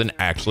restaurants than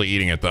actually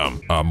eating at them.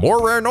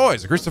 More rare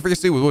noise. Increase the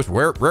frequency with which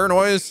rare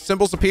noise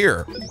symbols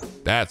appear.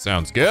 That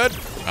sounds good.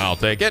 I'll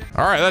take it.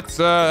 All right,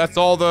 that's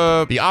all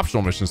the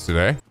optional missions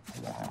today.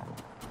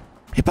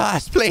 Hey,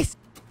 boss, please.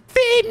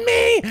 Feed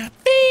me!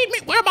 Feed me!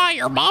 What am I,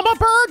 your mama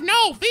bird?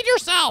 No, feed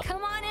yourself!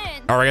 Come on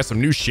in. All right, I got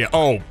some new shit.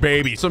 Oh,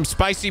 baby. Some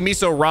spicy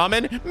miso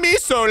ramen.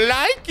 Miso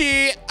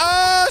likey.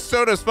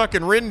 So does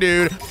fucking Rin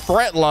dude.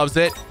 Brett loves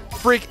it.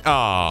 Freak.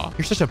 Aw,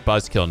 you're such a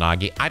buzzkill,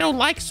 Nagi. I don't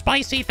like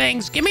spicy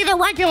things. Give me the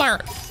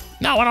regular.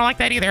 No, I don't like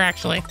that either,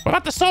 actually. What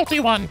about the salty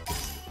one?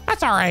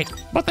 That's all right.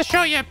 But to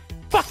show you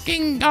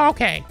fucking...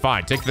 Okay.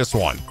 Fine, take this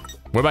one.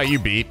 What about you,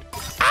 Beat?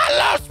 I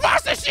love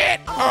spicy shit!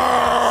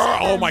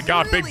 Oh my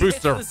God, big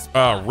boost to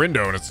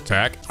Rindo in its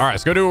attack. All right,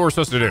 let's go do what we're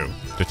supposed to do.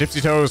 To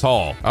Tipsy Toes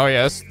Hall. Oh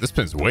yeah, this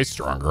pin's way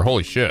stronger.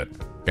 Holy shit.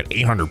 Got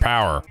 800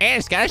 power. And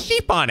it's got a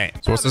sheep on it.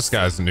 So what's this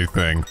guy's new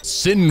thing?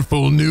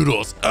 Sinful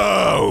noodles.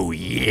 Oh,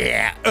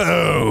 yeah.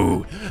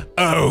 Oh,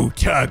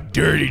 talk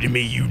dirty to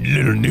me, you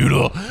little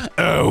noodle.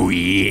 Oh,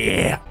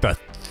 yeah. The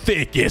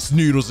thickest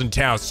noodles in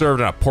town, served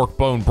in a pork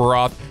bone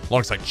broth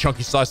alongside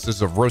chunky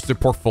slices of roasted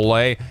pork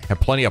fillet and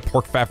plenty of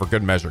pork fat for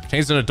good measure.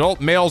 Contains an adult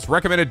male's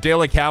recommended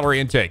daily calorie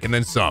intake and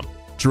then some.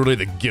 Truly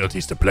the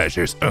guiltiest of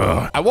pleasures.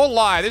 Ugh. I won't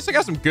lie, this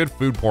got some good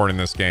food porn in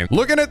this game.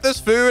 Looking at this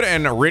food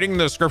and reading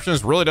the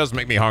descriptions really does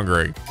make me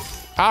hungry.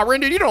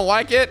 Rin, dude, you don't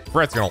like it?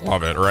 Brett's gonna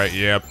love it, right?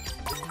 Yep.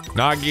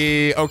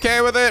 Nagi,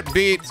 okay with it?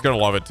 Beat's gonna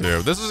love it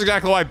too. This is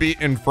exactly why Beat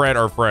and Fred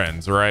are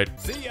friends, right?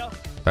 See ya.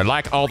 They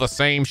like all the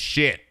same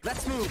shit.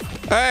 Let's move.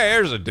 Hey,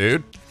 here's a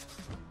dude.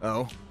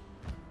 Oh.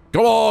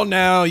 Come on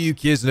now, you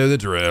kids know the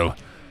drill.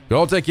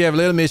 Go take care of a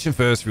little mission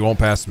first if you won't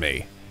pass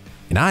me.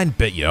 And I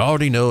bet you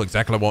already know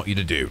exactly what I want you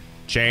to do.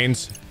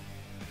 Chains.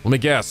 Let me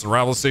guess,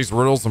 surround the 6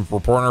 riddles and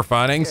report our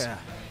findings? Yeah.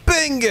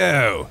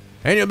 Bingo!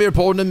 And you'll be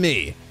reporting to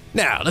me.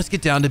 Now, let's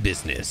get down to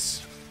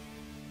business.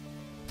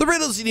 The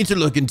riddles you need to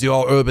look into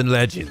are urban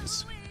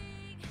legends.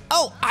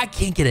 Oh, I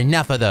can't get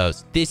enough of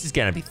those. This is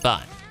gonna be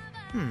fun.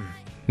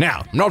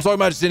 Now, I'm not talking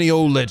about just any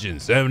old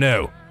legends. Oh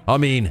no. I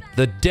mean,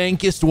 the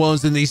dankest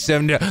ones in these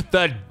 7 days.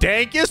 The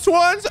dankest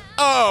ones?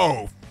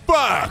 Oh,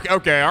 fuck.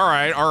 Okay, all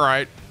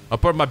right. I'll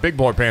put my big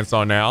boy pants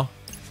on now.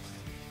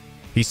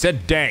 He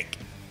said dank.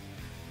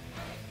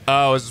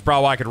 Oh, this is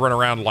probably why I could run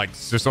around like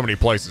there's so many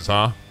places,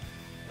 huh?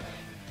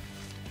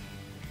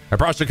 I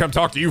probably should come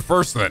talk to you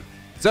first then.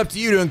 It's up to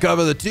you to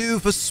uncover the 2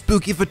 for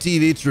spooky for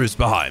TV truths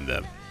behind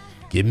them.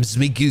 Gives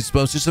me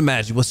goosebumps just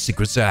imagine what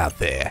secrets are out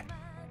there.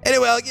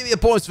 Anyway, I'll give you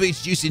points for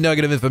each juicy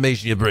nugget of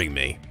information you bring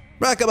me.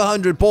 Rack up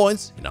 100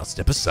 points, and I'll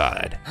step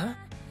aside.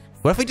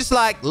 What if we just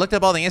looked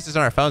up all the answers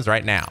on our phones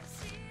right now?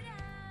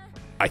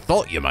 I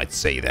thought you might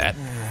say that.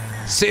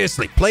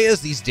 Seriously, players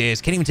these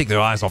days can't even take their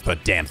eyes off their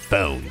damn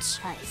phones.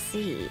 I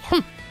see.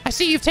 I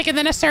see you've taken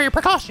the necessary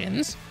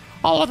precautions.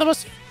 All of the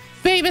most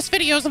famous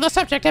videos on the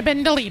subject have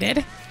been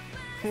deleted.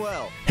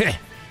 Well,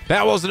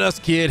 That wasn't us,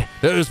 kid.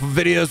 Those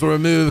videos were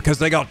removed because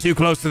they got too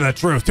close to the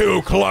truth.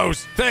 Too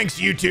close. Thanks,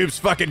 YouTube's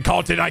fucking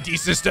content ID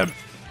system.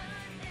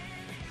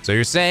 So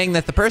you're saying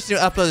that the person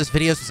who uploaded those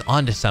videos was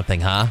onto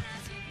something, huh?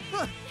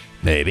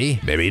 Maybe,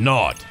 maybe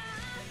not.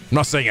 I'm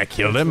not saying I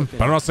killed him,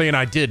 but I'm not saying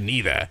I didn't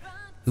either.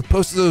 Who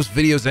posted those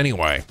videos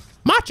anyway?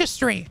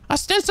 Machistry,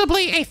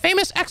 ostensibly a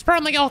famous expert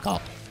on the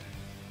occult.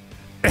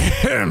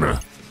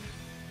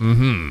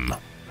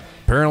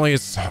 Apparently,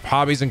 his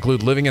hobbies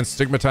include living in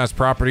stigmatized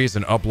properties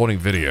and uploading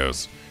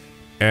videos.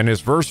 And his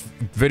first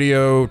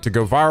video to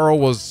go viral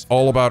was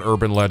all about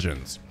urban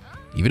legends.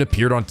 He even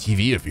appeared on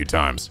TV a few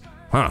times.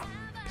 Huh,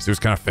 because he was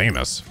kind of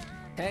famous.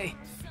 hey,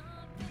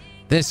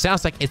 This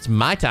sounds like it's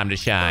my time to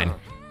shine.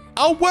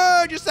 Oh,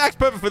 word, your sack's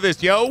perfect for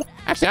this, yo.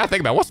 Actually, I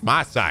think about what's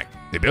my sack?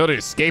 The ability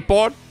to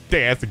skateboard?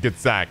 Damn, that's a good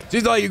sack.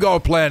 Seems like you got a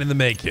plan in the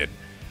making.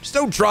 Just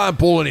don't try and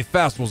pull any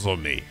fast ones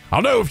on me.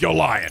 I'll know if you're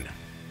lying.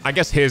 I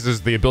guess his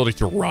is the ability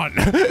to run.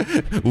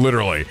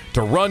 Literally,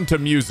 to run to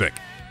music.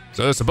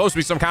 So there's supposed to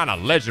be some kind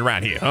of legend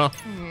around here, huh?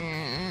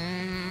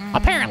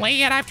 Apparently,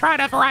 yet I've tried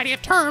a variety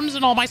of terms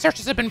and all my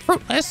searches have been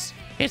fruitless.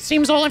 It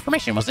seems all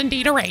information was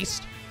indeed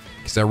erased.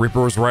 Guess that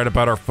Reaper was right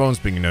about our phones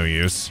being no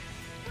use.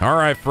 All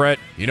right, Fret,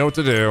 you know what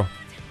to do.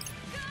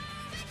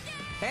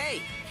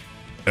 hey.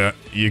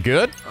 You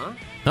good?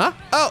 Huh?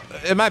 Oh,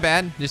 my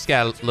bad. Just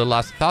got a little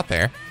lost of thought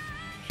there.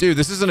 Dude,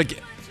 this isn't a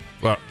game.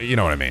 Well, you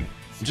know what I mean.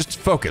 Just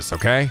focus,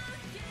 okay?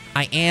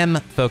 I am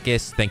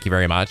focused. Thank you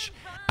very much.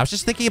 I was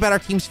just thinking about our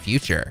team's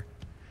future.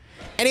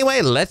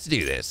 Anyway, let's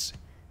do this.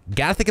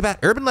 Gotta think about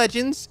urban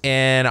legends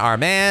and our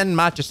man,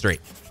 Matcha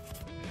Street.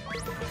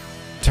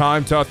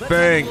 Time to Let's have a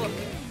think. look.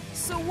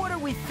 So what are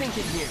we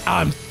thinking here?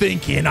 I'm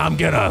thinking I'm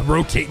gonna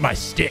rotate my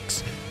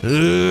sticks.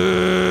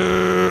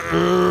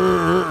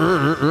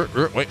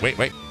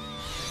 Wait.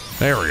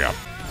 There we go.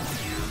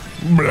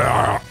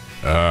 Blah.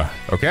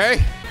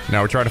 Okay.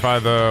 Now we're trying to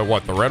find the,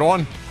 what, the red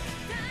one?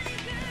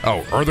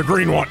 Oh, or the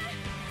green one.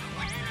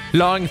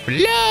 Long for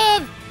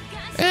love.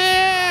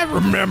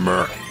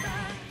 Remember.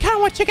 Kinda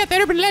want to check out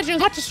that urban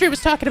legend Machistry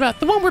was talking about.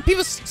 The one where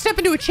people step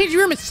into a changing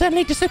room and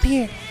suddenly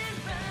disappear.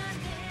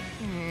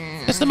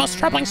 This is the most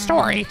troubling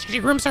story.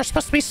 Changing rooms are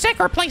supposed to be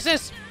sacred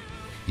places.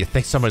 You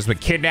think someone's been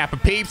kidnapping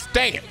peeps?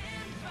 Dang it.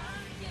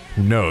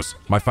 Who knows?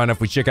 Might find out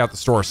if we check out the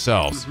store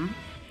ourselves.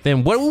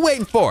 Then what are we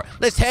waiting for?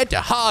 Let's head to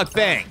Hog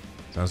Fang.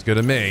 Sounds good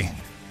to me.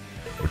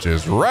 Which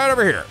is right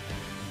over here.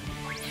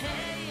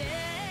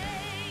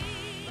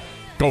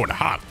 Going to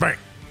hot thing.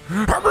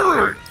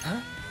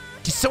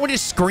 Did someone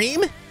just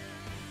scream?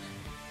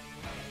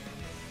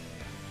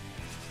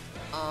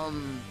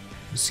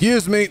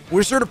 Excuse me,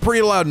 we heard a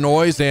pretty loud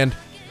noise and...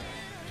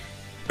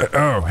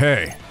 oh,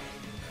 hey.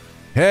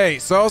 Hey,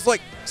 so I was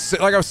like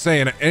I was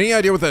saying, any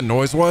idea what that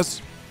noise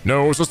was?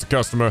 No, it was just a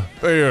customer.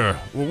 They,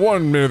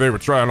 one minute they were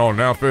trying on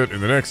an outfit,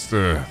 and the next,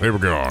 they were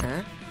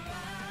gone.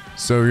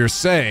 So you're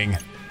saying...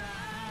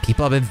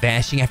 People have been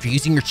vanishing after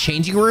using your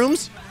changing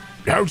rooms?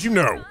 How'd you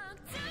know?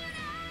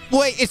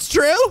 Wait, it's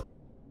true?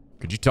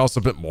 Could you tell us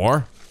a bit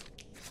more?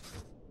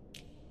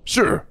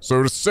 Sure.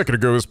 So just a second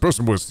ago, this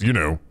person was,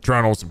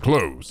 trying on some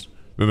clothes.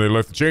 Then they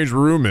left the change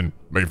room and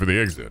made for the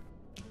exit.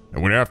 I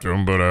went after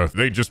them, but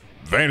they just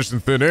vanished in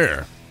thin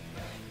air.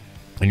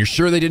 And you're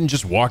sure they didn't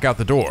just walk out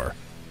the door?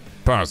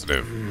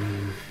 Positive.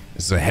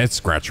 This is a head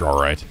scratcher, all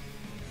right.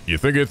 You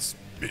think it's...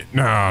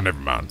 Nah, never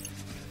mind.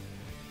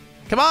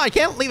 Come on, you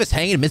can't leave us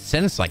hanging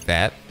mid-sentence like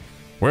that.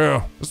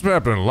 Well, this has been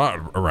happening a lot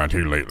around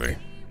here lately.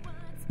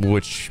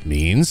 Which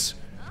means...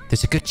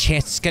 There's a good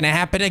chance it's gonna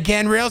happen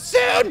again real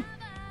soon.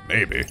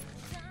 Maybe.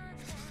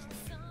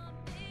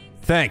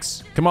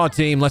 Thanks. Come on,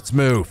 team, let's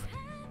move.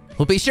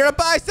 We'll be sure to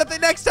buy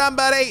something next time,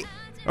 buddy.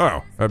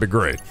 Oh, that'd be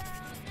great.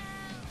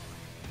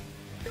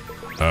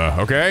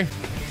 Okay.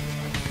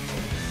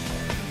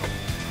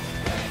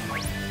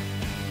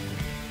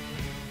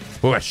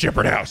 Well, that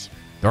Shepherd House.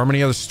 There aren't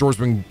many other stores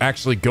we can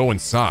actually go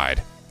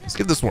inside. Let's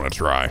give this one a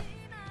try.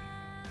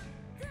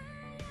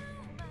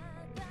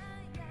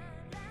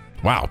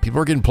 Wow, people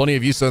are getting plenty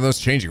of use out of those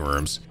changing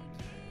rooms.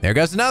 There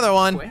goes another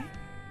one. Wait.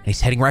 He's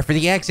heading right for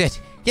the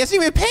exit. He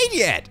hasn't even paid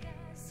yet.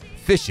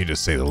 Fishy to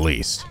say the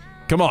least.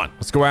 Come on,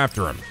 let's go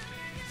after him.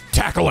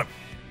 Tackle him.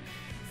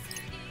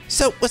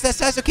 So, was that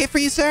size okay for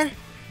you, sir?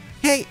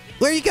 Hey,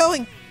 where are you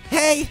going?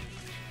 Hey.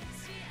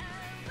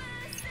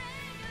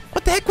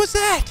 What the heck was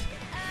that?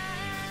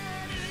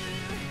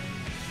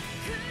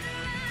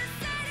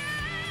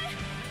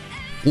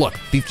 Look,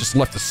 thief just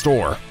left the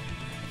store.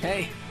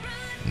 Hey,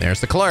 And there's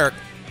the clerk.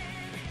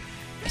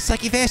 It's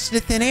like he vanished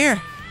into thin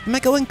air. Am I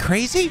going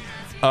crazy?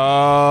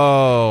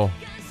 Oh.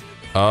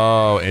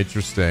 Oh,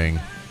 interesting.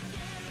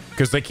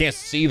 Because they can't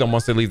see them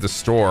once they leave the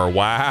store.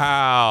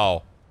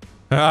 Wow.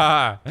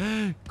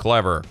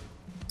 Clever.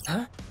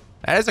 Huh?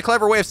 That is a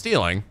clever way of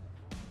stealing.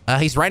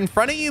 He's right in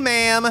front of you,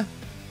 ma'am.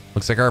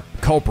 Looks like our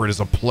culprit is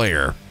a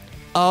player.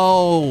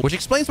 Oh, which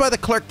explains why the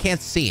clerk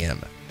can't see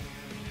him.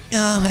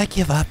 Oh, I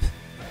give up.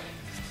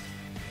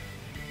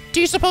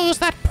 Do you suppose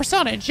that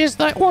personage is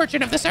the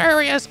origin of this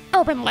area's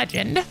urban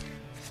legend?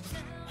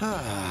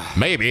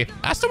 Maybe.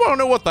 I still want to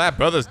know what that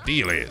brother's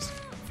deal is.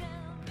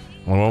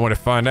 Well, one way to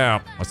find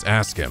out. Let's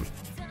ask him.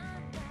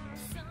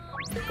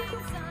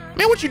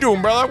 Man, what you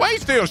doing, brother? Why you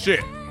steal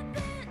shit?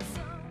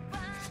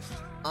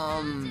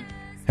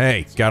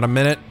 Hey, got a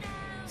minute?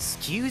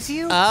 Excuse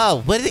you?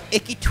 Oh, what do the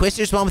icky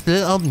twisters want with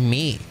little old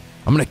me?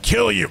 I'm gonna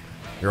kill you.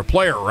 You're a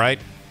player, right?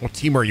 What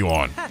team are you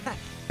on?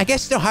 I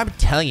guess no harm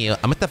telling you,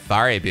 I'm with the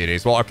Fari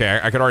Beauties. Well, okay,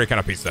 I could already kind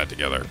of piece that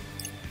together.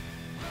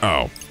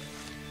 Oh.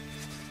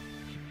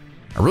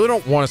 I really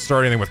don't want to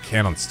start anything with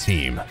h.a.n.d's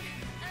team. I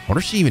wonder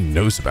if she even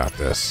knows about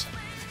this.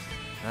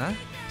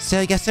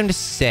 So you got something to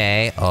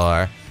say,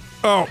 or...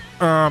 Oh,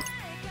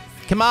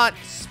 Come on,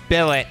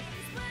 spill it.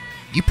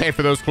 you pay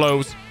for those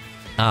clothes?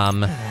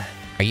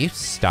 Are you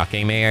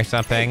stalking me or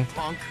something?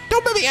 Punk.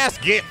 Don't make me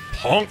ask it,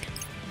 punk.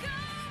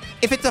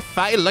 If it's a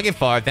fight you're looking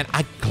for, then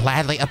I'd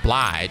gladly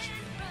oblige.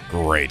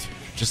 Great.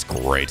 Just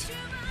great.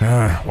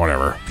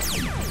 Whatever.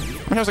 How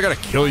many times I gotta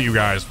kill you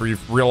guys for you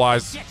to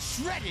realize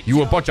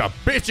you a bunch of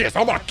bitches?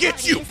 I'm gonna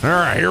get you. All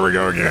right, here we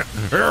go again.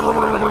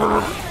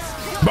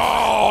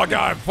 Oh,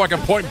 God, fucking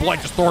point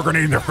blank, just throw a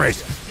grenade in their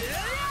face.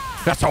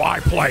 That's how I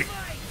play.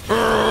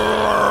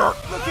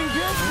 Looking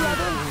good,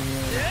 brother.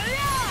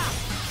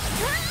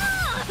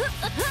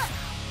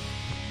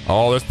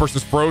 Oh, this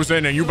person's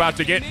frozen and you about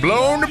to get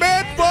blown to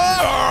bed.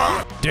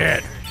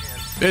 Dead.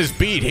 This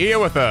beat here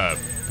with a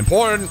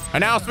important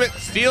announcement.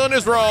 Stealing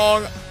is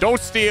wrong. Don't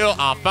steal.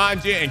 I'll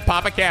find you and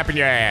pop a cap in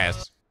your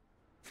ass.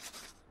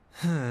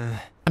 I'm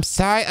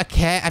sorry,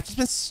 okay? I've just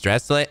been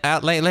stressed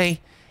out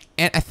lately,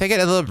 and I figured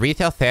a little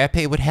retail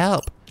therapy would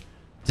help.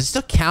 Does it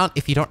still count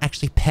if you don't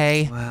actually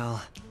pay?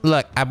 Well,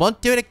 Look, I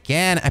won't do it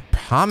again, I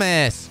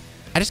promise.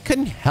 I just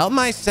couldn't help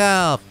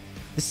myself.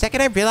 The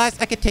second I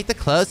realized I could take the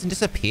clothes and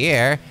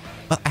disappear,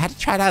 well, I had to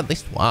try it out at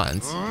least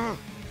once.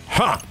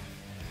 Huh.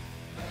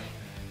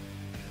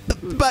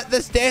 But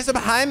the stairs are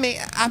behind me.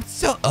 I'm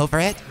so over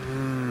it.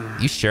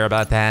 You sure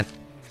about that?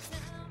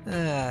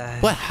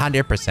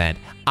 100%.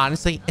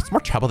 Honestly, it's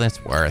more trouble than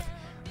it's worth.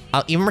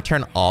 I'll even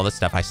return all the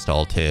stuff I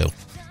stole too.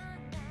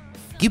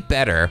 You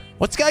better.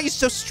 What's got you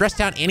so stressed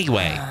out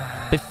anyway?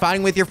 Been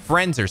fighting with your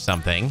friends or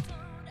something?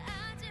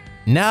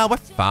 No, we're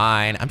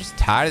fine. I'm just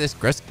tired of this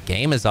gross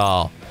game is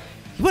all.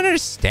 You wouldn't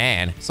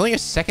understand. It's only your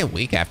second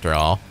week after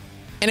all.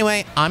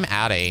 Anyway, I'm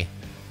outie.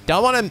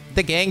 Don't want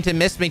the gang to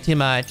miss me too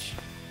much.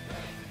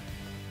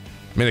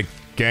 I mean, the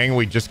gang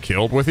we just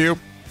killed with you?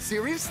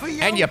 seriously,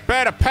 yo? And you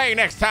better pay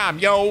next time,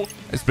 yo.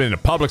 It's been a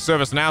public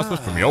service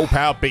announcement from your old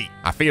pal B.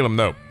 I feel him,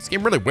 though. This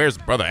game really wears a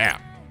brother out.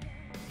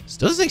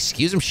 Still doesn't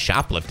excuse him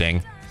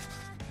shoplifting.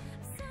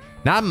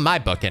 Not in my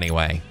book,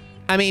 anyway.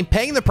 I mean,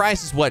 paying the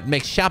price is what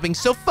makes shopping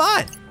so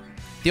fun.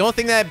 The only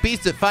thing that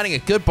beats it finding a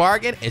good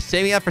bargain is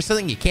saving up for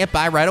something you can't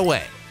buy right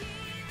away.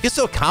 You feel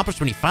so accomplished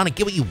when you finally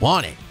get what you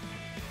wanted.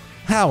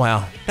 Oh well,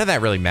 none of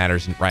that really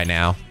matters right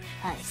now.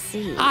 I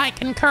see. I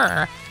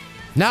concur.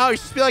 No, you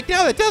should be like,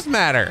 no, that does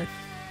matter.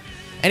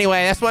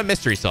 Anyway, that's one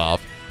mystery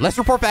solved. Let's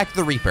report back to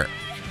the Reaper.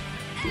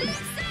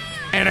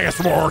 And I got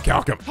some more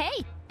Calcum.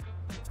 Hey,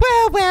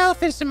 Well,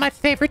 this is my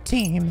favorite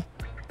team.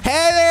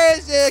 Hey there,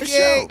 Zuki.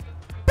 show.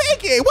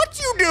 Pinky, what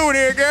you doing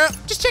here, girl?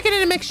 Just checking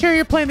in to make sure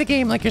you're playing the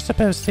game like you're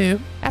supposed to.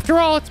 After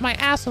all, it's my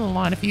ass on the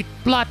line if you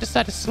lot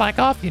decide to slack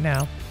off, you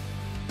know.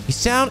 You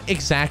sound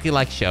exactly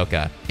like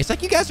Shoka. It's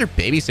like you guys are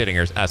babysitting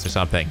us or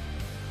something.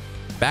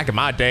 Back in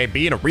my day,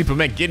 being a Reaper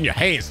meant getting your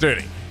hands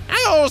dirty. I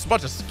got a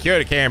bunch of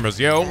security cameras,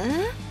 yo.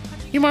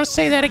 You want to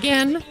say that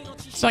again?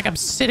 It's like I'm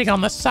sitting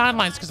on the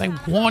sidelines because I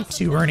want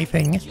to or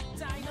anything.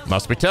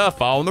 Must be tough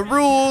following the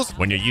rules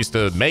when you're used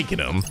to making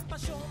them.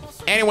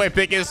 Anyway,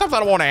 Picky, there's something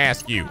I want to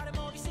ask you.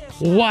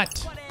 What?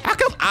 How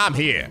come I'm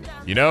here?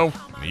 You know,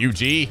 the UG?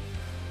 Did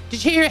you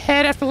hit your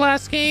head after the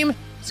last game?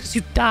 It's because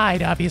you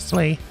died,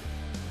 obviously.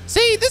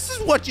 See, this is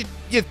what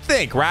you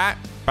think, right?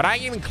 But I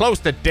ain't even close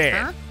to dead.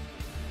 Huh?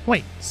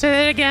 Wait, say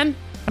that again?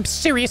 I'm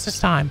serious this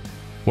time.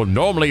 Well,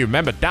 normally you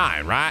remember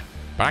dying, right?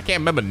 But I can't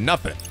remember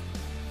nothing.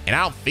 And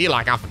I don't feel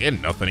like I'm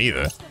forgetting nothing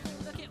either.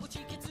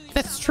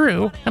 That's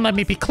true, and let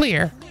me be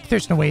clear. If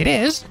there's no way it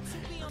is,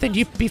 then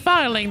you'd be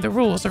violating the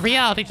rules of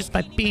reality just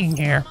by being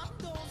here.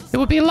 It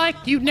would be like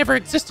you never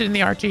existed in the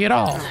RG at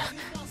all.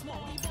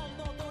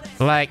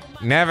 Like,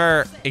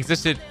 never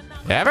existed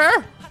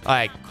ever?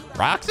 Like,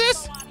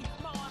 Roxas?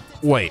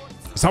 Wait,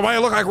 is that why I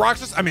look like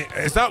Roxas? I mean,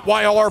 is that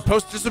why all our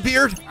posts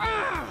disappeared?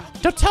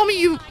 Don't tell me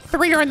you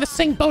three are in the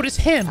same boat as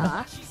him.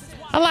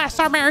 Alas,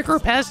 our merry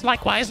group has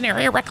likewise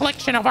nary a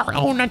recollection of our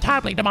own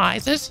untimely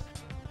demises.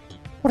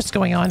 What is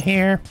going on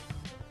here?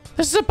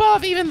 This is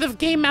above even the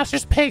game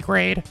master's pay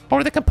grade.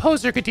 Only the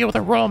composer could deal with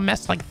a royal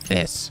mess like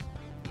this.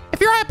 If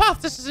your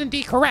hypothesis is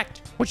indeed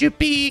correct, would you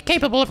be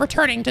capable of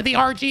returning to the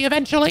RG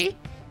eventually?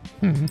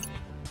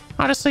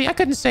 Honestly, I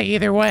couldn't say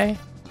either way.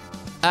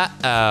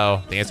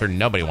 Uh-oh. The answer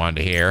nobody wanted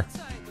to hear.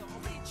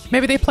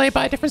 Maybe they play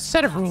by a different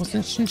set of rules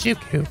in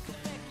Shinjuku.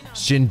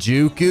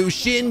 Shinjuku.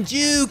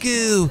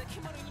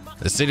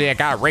 The city that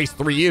got erased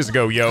 3 years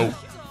ago, yo.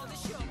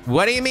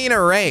 What do you mean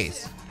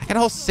erase? How can a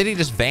whole city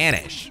just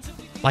vanish?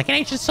 Like an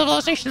ancient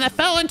civilization that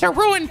fell into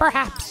ruin,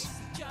 perhaps.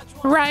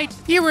 Right,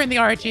 you were in the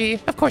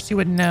RG. Of course you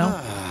wouldn't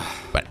know.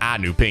 But I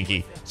knew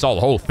Pinky. Saw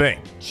the whole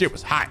thing. Shit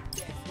was hype.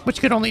 Which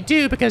you could only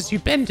do because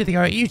you've been to the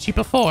RG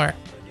before.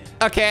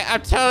 Okay,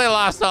 I'm totally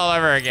lost all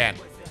over again.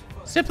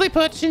 Simply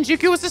put,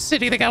 Shinjuku was a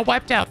city that got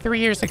wiped out 3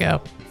 years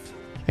ago.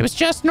 It was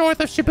just north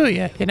of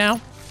Shibuya, you know?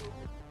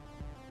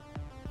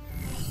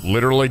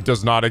 Literally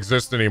does not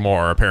exist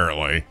anymore,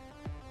 apparently.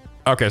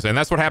 Okay, so and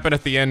that's what happened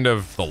at the end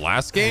of the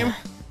last game?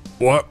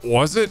 What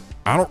was it?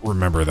 I don't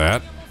remember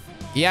that.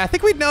 Yeah, I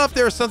think we'd know if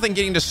there was something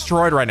getting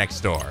destroyed right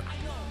next door.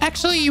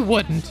 Actually, you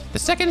wouldn't. The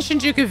second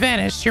Shinjuku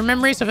vanished, your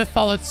memories of it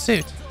followed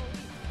suit.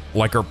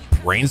 Like our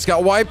brains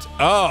got wiped?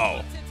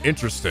 Oh,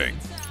 interesting.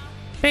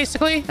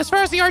 Basically, as far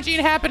as the RG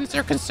inhabitants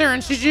are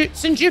concerned,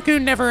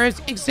 Shinjuku never has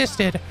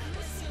existed.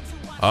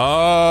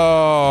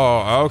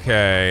 Oh,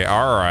 okay.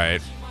 All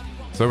right.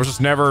 So it was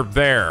just never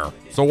there.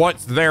 So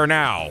what's there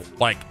now?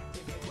 Like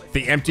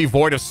the empty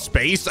void of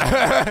space? So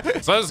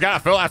it's gotta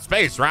fill that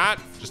space, right?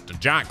 Just a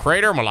giant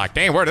crater. And we're like,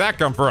 dang, where did that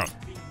come from?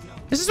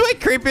 This is way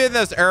creepier than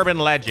those urban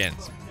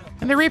legends.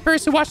 And the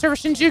Reapers who watched over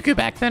Shinjuku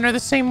back then are the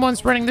same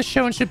ones running the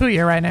show in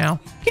Shibuya right now.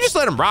 You just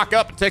let them rock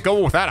up and take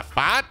over without a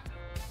fight?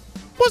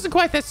 Wasn't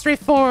quite that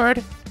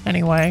straightforward.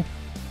 Anyway,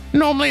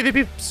 normally there'd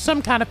be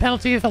some kind of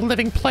penalty if a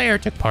living player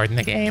took part in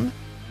the game.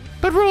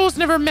 But rules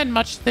never meant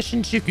much to the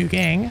Shinjuku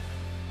gang.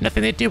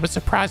 Nothing they did would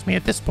surprise me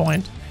at this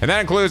point. And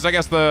that includes, I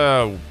guess,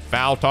 the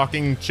foul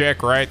talking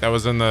chick, right? That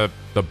was in the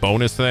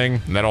bonus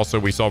thing. And that also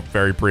we saw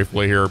very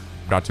briefly here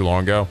not too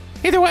long ago.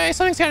 Either way,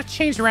 something's got to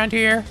change around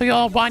here. We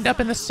all wind up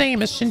in the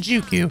same as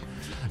Shinjuku.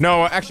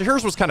 No, actually,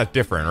 hers was kind of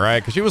different, right?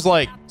 Because she was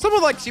like,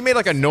 she made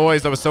like a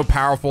noise that was so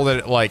powerful that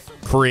it like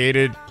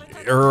created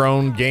her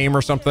own game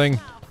or something.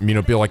 I mean,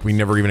 it'd be like we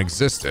never even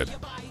existed.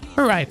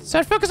 All right, so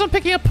I'd focus on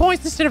picking up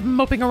points instead of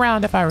moping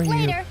around if I were you.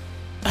 Later.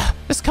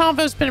 This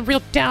convo's been a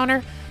real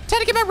downer. Time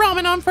to get my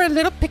ramen on for a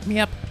little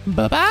pick-me-up.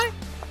 Bye-bye.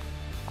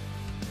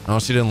 Oh,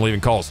 she didn't even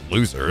call us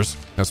losers.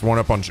 That's one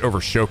up on over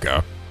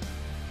Shoka.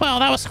 Well,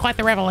 that was quite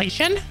the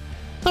revelation.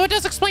 Though it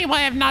does explain why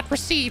I have not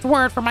received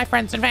word from my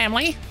friends and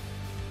family.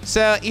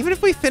 So even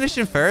if we finish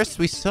him first,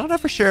 we still not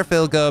for sure if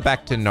it'll go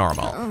back to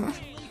normal.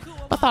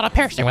 The thought of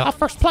perishing without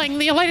first playing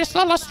the latest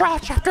Straw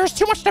chapter is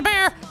too much to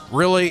bear.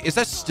 Really? Is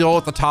that still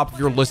at the top of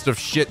your list of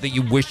shit that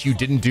you wish you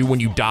didn't do when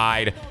you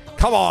died?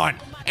 Come on,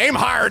 aim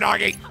higher,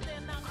 doggy.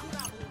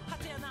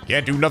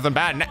 Can't do nothing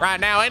bad right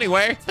now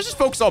anyway. Let's just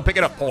focus on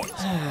picking up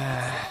points.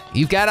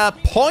 You got a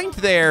point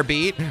there,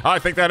 Beat. I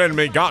think that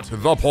enemy got to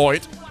the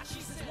point.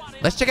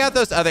 Let's check out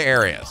those other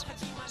areas.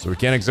 So we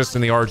can't exist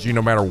in the RG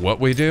no matter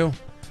what we do?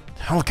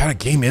 Hell, what kind of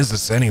game is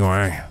this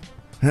anyway?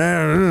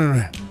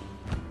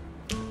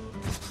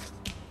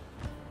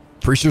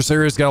 Pretty sure this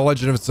area's got a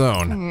legend of its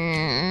own.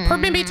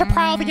 Permit me to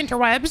prowl the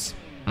interwebs.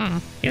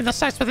 Even the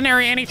sites with an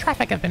area any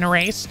traffic have been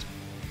erased.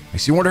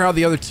 Makes you wonder how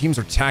the other teams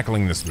are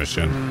tackling this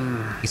mission.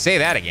 You say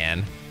that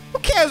again. Who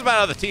cares about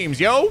other teams,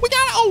 yo? We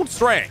got our own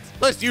strengths.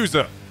 Let's use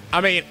them.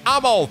 I mean,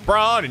 I'm all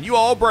brawn and you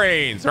all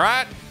brains,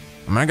 right?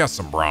 I mean, I got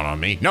some brawn on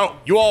me. No,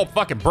 you all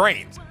fucking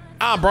brains.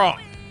 I'm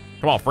brawn.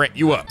 Come on, Fred,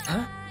 you up.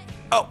 Huh?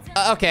 Oh,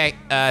 okay.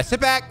 Sit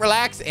back,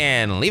 relax,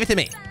 and leave it to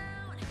me.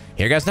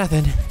 Here goes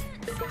nothing.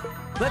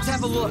 Let's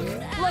have a look.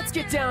 Let's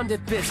get down to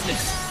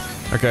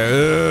business.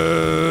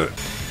 Okay.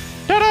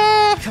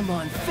 Ta-da! Come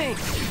on, think.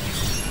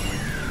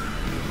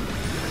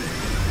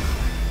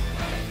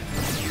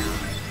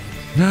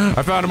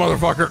 I found a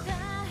motherfucker.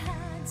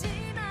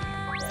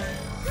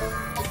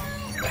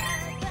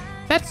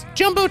 That's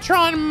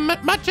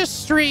Jumbotron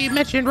Magistry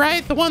mentioned,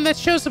 right? The one that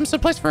shows them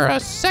someplace for a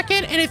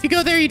second, and if you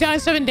go there, you die in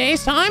 7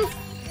 days' time?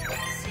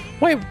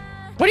 Wait,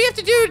 what do you have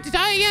to do to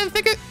die again?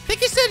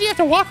 Think you said you have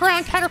to walk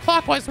around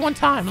counterclockwise one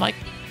time. Like,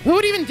 who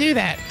would even do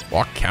that?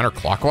 Walk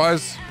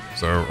counterclockwise?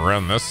 So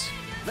around this?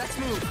 Let's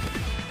move.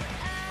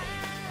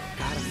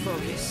 Gotta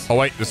focus. Oh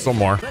wait, there's some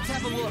more. Let's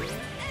have a look.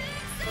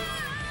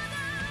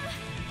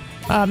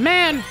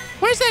 Man,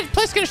 where's that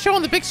place gonna show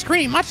on the big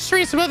screen? Magistry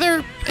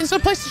and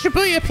some place in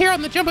Shibuya appear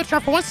on the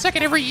Jumbotron for 1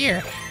 second every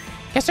year.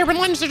 Guess urban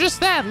legends are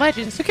just that,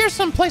 legends. Who cares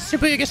some place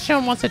Shibuya gets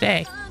shown once a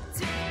day?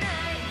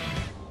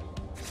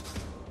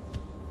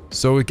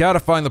 So we gotta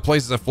find the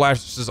places that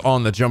flashes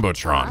on the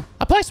Jumbotron.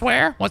 A place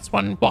where, once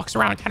one walks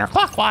around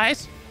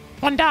counterclockwise,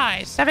 one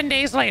dies 7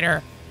 days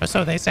later, or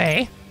so they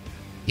say.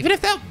 Even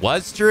if that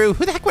was true,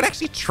 who the heck would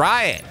actually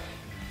try it?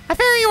 I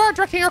fear you are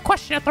directing your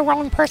question at the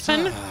wrong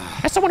person.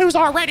 As someone who's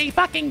already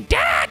fucking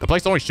dead! The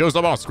place only shows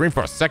up on screen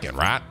for a second,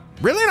 right?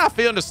 Really not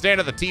feeling to stand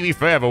at the TV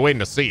forever waiting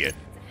to see it.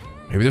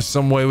 Maybe there's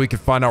some way we can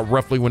find out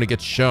roughly when it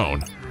gets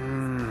shown.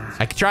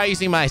 I could try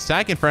using my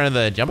psych in front of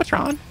the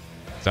Jumbotron.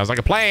 Sounds like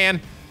a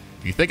plan.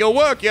 You think it'll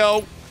work,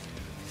 yo?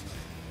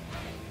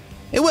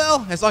 It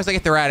will, as long as I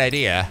get the right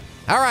idea.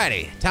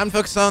 Alrighty, time to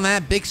focus on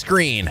that big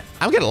screen.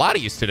 I'm getting a lot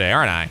of use today,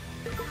 aren't I?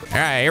 All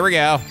right, here we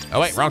go. Oh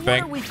wait, wrong What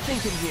thing. are we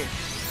thinking here?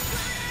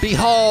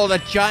 Behold, a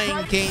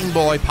giant Game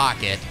Boy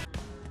Pocket.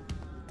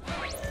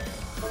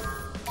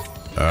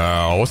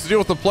 What's the deal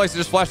with the place that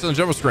just flashed on the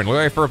jumbo screen? Look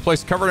like for a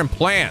place covered in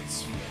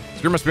plants.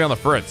 Screw must be on the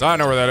fritz. I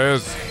know where that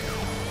is.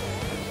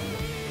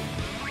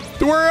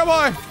 Where am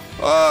I?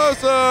 Oh,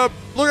 it's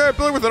look at a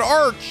building with an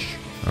arch.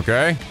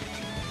 Okay.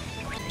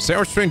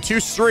 Sandwiched between two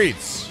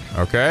streets.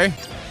 Okay.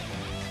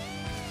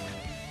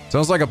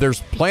 Sounds like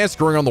there's plants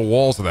growing on the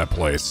walls of that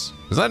place.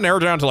 Does that narrow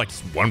down to like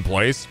just one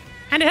place?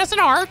 And it has an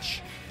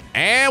arch.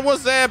 And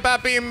was that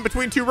about being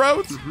between two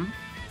roads?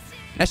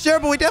 Now, sure,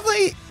 but we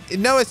definitely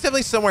know it's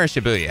definitely somewhere in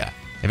Shibuya.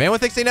 If anyone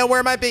thinks they know where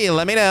it might be,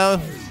 let me know.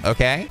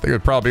 Okay. I think it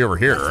would probably be over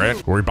here, right?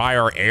 Where we buy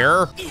our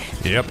air?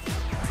 Yep.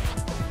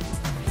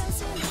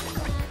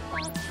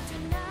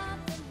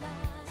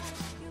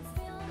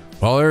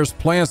 Well, there's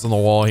plants on the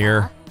wall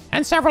here.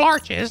 And several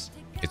arches.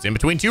 It's in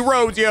between two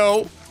roads,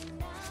 yo.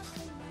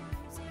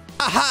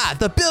 Aha!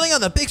 The building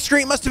on the big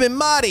street must have been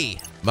Marty.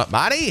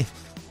 Marty?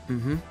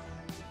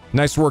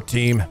 Nice work,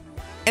 team.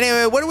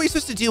 Anyway, what are we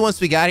supposed to do once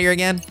we got here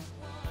again?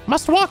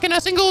 Must walk in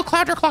a single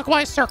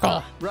counterclockwise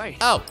circle. Right.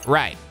 Oh,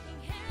 right.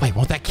 Wait,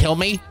 won't that kill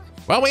me?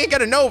 Well, we ain't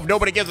gonna know if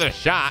nobody gives it a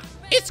shot.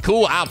 It's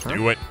cool, I'll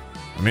do it.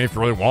 I mean, if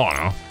you really want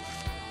to.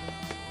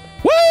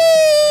 Woo!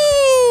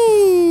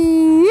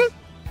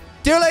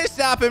 Too late to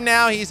stop him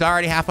now. He's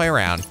already halfway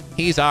around.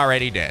 He's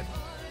already dead.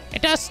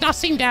 It does not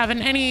seem to have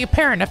any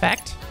apparent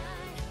effect.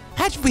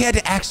 Imagine if we had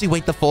to actually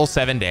wait the full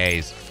 7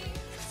 days.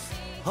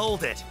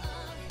 Hold it.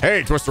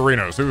 Hey,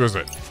 Twistarinos, who is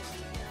it?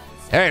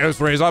 Hey,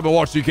 Twistarinos, I've been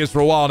watching you kids for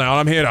a while now, and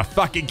I'm here to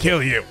fucking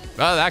kill you.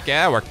 Oh,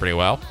 that worked pretty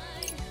well.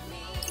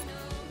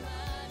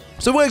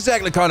 So what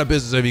exactly kind of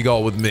business have you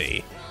got with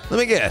me? Let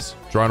me guess.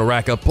 Trying to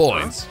rack up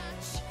points.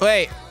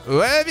 Wait,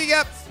 what have you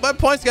got? What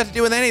points got to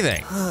do with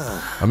anything?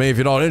 I mean, if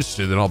you're not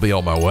interested, then I'll be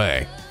on my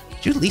way.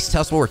 Could you at least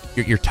tell us what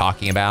you're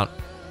talking about?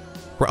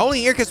 We're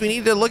only here because we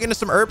need to look into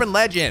some urban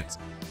legends.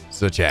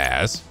 Such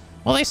as?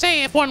 Well, they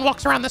say if one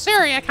walks around this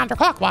area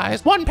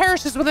counterclockwise, one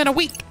perishes within a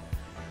week.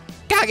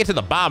 Gotta get to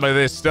the bottom of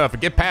this stuff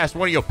and get past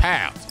one of your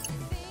pals.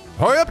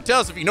 Hurry up and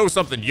tell us if you know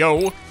something,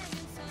 yo.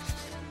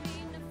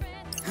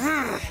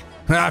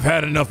 I've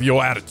had enough of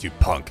your attitude,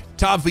 punk.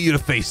 Time for you to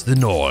face the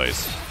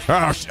noise.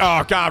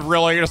 Oh God,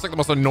 really? You're just like the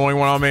most annoying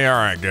one on me? All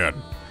right, good.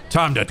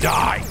 Time to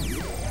die.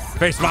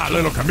 Face my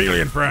little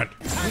chameleon friend.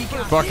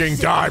 Fucking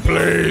die,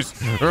 please.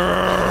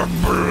 Time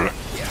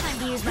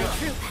to use my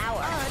true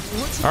power.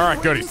 All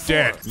right, good, he's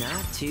dead.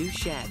 Not too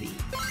shabby.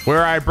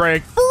 Where I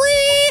break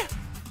free.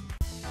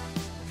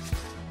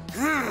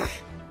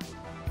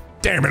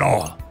 Damn it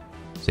all.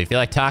 So you feel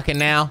like talking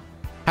now?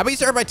 How about you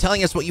start by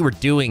telling us what you were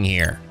doing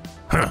here?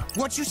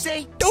 What you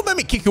say? Don't let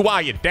me kick you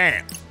while you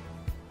dance.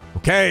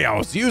 Okay, I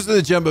was using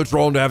the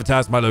Jumbotron to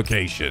advertise my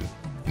location.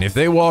 And if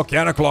they walk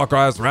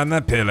counterclockwise around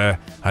that pillar,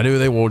 I knew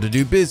they wanted to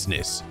do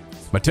business.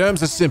 My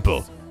terms are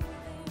simple.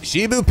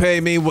 Shibu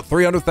pay me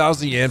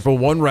 300,000 yen for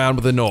one round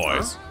with a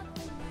noise.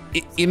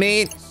 You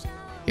mean?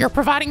 You're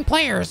providing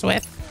players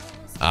with.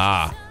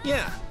 Ah,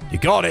 Yeah. you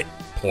got it.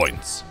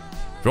 Points.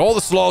 For all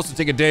the sloths to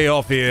take a day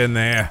off here and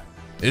there,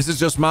 this is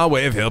just my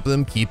way of helping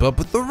them keep up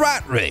with the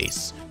rat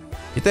race.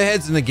 Get their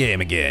heads in the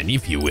game again,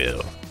 if you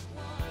will.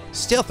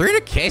 Still,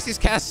 300K is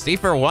kind of steep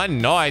for one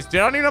noise. Dude,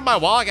 I don't even know if my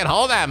wallet can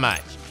hold that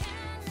much.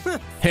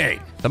 Hey,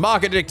 the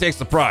market dictates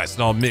the price,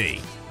 not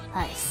me.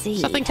 I see.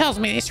 Something tells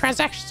me these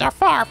transactions are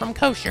far from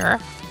kosher.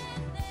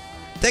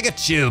 Take a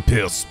chill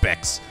pill,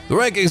 Specs. The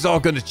rankings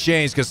aren't going to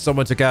change because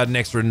someone took out an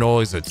extra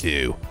noise or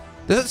two.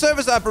 The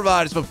service I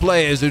provide is for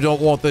players who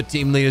don't want their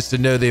team leaders to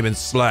know they've been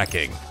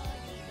slacking.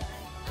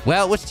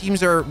 Well, which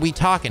teams are we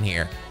talking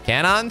here?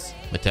 Cannons?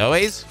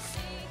 Matoes?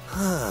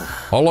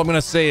 All I'm going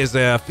to say is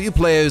there are a few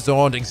players who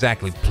aren't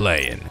exactly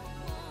playing.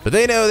 But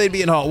they know they'd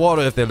be in hot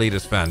water if their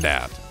leaders found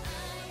out.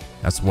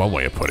 That's one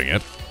way of putting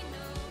it.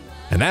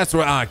 And that's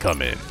where I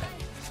come in.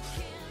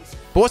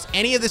 But what's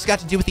any of this got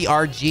to do with the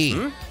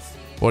RG?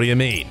 What do you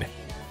mean?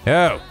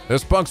 Oh,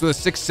 those punks with a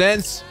sixth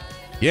sense?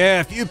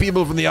 Yeah, a few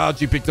people from the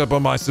RG picked up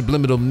on my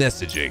subliminal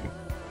messaging.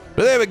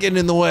 But they were getting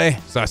in the way,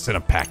 so I sent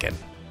them packing.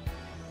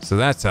 So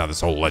that's how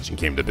this whole legend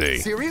came to be.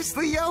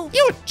 Seriously, yo?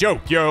 You a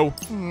joke, yo.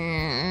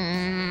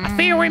 I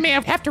fear we may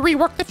have to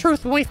rework the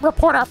truth when we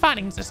report our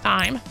findings this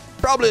time.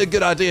 Probably a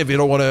good idea if you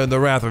don't want to earn the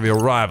wrath of your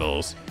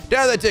rivals.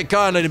 Doubt they take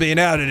kindly to being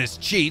outed as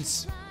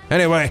cheats.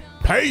 Anyway,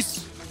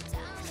 peace.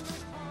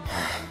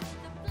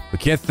 We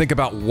can't think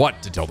about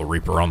what to tell the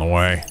Reaper on the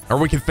way. Or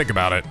we can think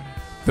about it.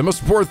 The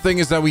most important thing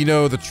is that we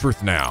know the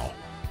truth now.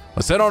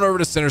 Let's head on over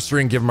to Center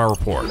Street and give him our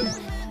report.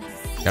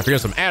 Have to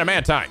get some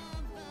adamantine.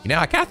 You know,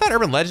 I kind of thought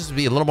urban legends would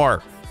be a little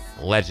more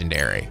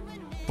legendary.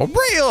 For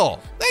real!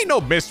 They ain't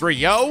no mystery,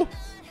 yo!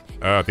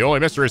 The only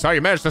mystery is how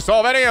you managed to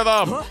solve any of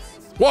them!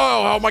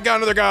 Whoa, oh my god,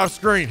 another guy off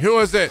screen. Who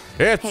is it?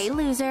 It's... Hey,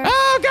 loser.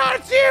 Oh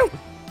God, it's you!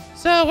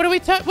 So what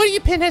are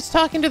you pinheads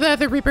talking to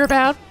the Reaper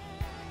about?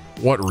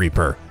 What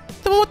Reaper?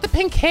 The one with the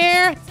pink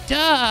hair?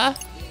 Duh.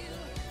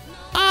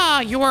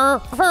 Ah, you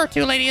were referred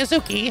to Lady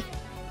Azuki.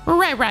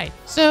 Right.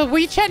 So were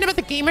you chatting about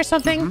the game or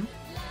something?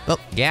 Well,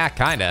 yeah,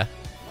 kinda.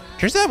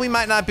 Turns out we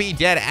might not be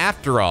dead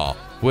after all.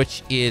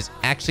 which is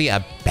actually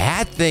a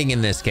bad thing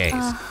in this case.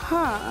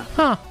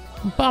 Huh.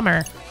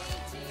 Bummer.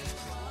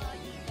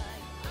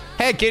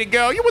 Hey, kitty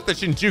girl, you with the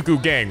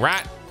Shinjuku gang,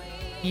 right?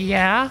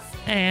 Yeah,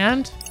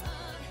 and?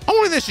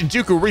 Only the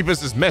Shinjuku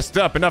Reapers is messed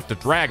up enough to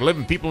drag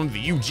living people into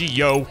the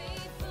UGO.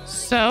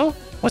 So,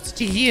 what's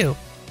to you?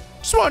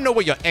 Just want to know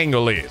what your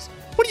angle is.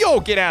 What do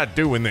y'all get out of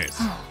doing this?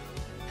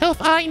 Hell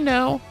if I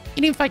know.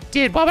 And even if I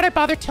did, why would I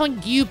bother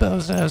telling you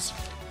bozos?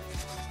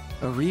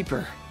 A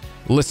Reaper.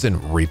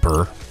 Listen,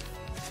 Reaper.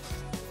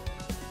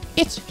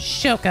 It's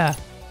Shoka.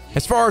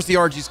 As far as the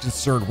RG is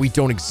concerned, we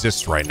don't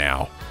exist right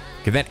now.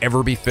 Can that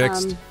ever be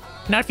fixed?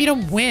 Not if you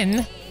don't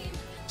win.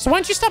 So why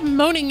don't you stop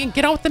moaning and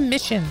get on with the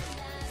mission?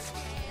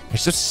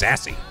 It's just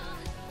sassy.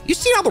 You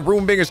see how the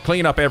Ruinbringers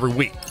clean up every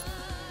week.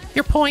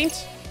 Your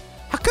point?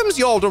 How comes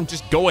y'all don't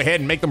just go ahead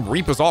and make them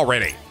Reapers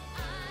already?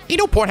 Ain't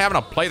no point having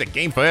to play the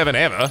game forever and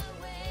ever.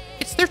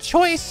 It's their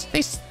choice.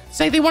 They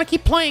say they want to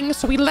keep playing,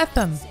 so we let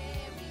them.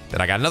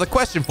 Then I got another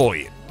question for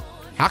you.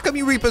 How come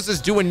you Reapers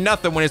is doing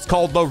nothing when it's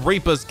called the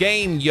Reapers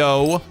game,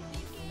 yo?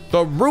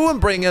 The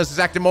Ruinbringers is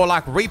acting more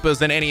like Reapers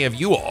than any of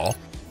you all.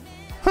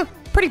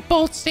 Pretty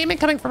bold statement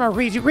coming from a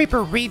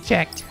Reaper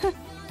reject.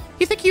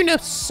 You think you know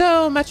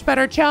so much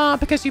better, John,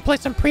 because you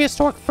played some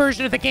prehistoric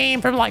version of the game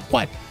from like,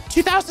 what,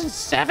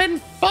 2007?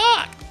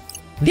 Fuck!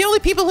 The only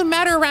people who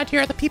matter around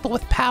here are the people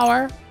with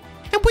power.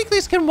 And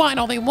weeklies can whine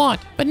all they want,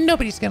 but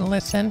nobody's gonna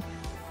listen.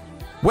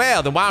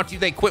 Well, then why don't you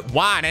they quit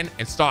whining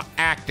and start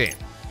acting?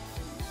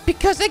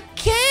 Because they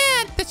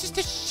can't! That's just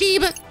a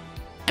Shiba...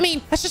 I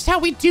mean, that's just how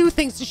we do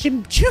things to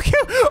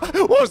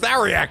Shinjuku. What was that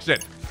reaction?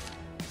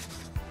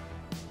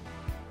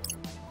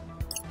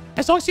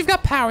 As long as you've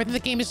got power, then the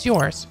game is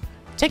yours.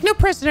 Take no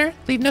prisoner,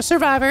 leave no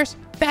survivors.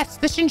 That's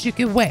the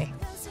Shinjuku way.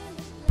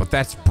 But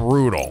that's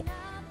brutal.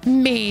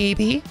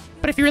 Maybe.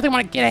 But if you really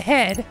want to get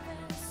ahead,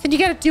 then you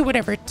gotta do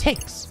whatever it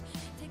takes.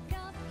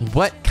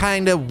 What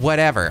kind of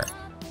whatever?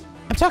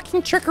 I'm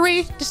talking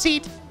trickery,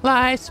 deceit,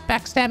 lies,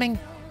 backstabbing,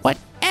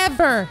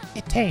 whatever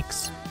it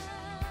takes.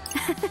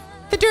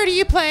 The dirtier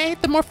you play,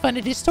 the more fun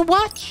it is to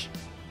watch.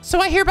 So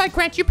I hereby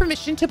grant you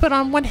permission to put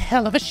on one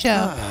hell of a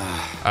show.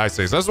 I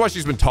see. So that's why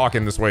she's been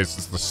talking this way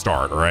since the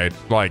start, right?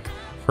 Like,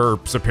 her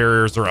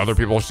superiors or other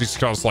people, she's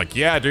just like,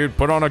 yeah, dude,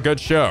 put on a good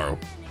show.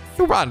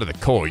 You're right to the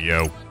core,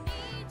 yo.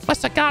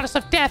 Less a goddess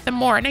of death and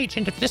more an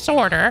agent of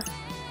disorder.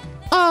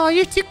 Oh,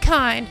 you're too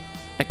kind.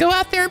 Now go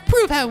out there and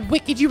prove how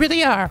wicked you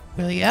really are,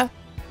 will ya?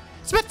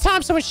 It's about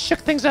time someone shook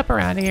things up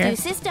around here.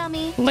 Deuces,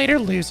 dummy. Later,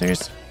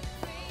 losers.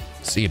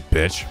 See it,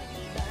 bitch.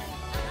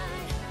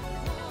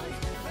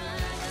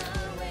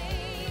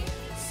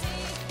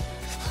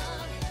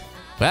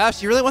 Well, if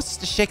she really wants us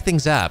to shake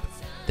things up,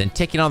 then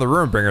taking on the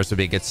Ruinbringers would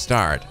be a good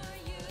start.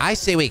 I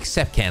say we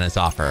accept Cannon's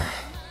offer.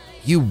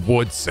 You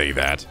would say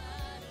that.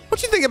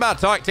 What you think about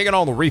taking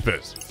on the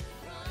Reapers?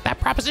 That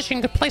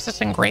proposition could place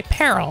us in great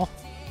peril.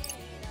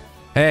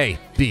 Hey,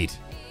 Beat,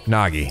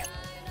 Nagi.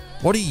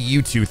 What do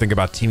you two think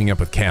about teaming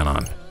up with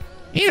Canon?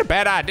 Ain't a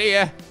bad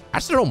idea. I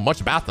just don't know much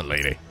about the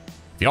lady.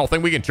 If y'all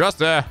think we can trust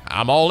her,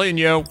 I'm all in,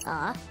 yo.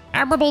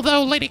 Admirable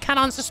though Lady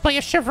Cannon's display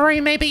of chivalry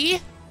may be,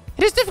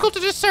 it is difficult to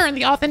discern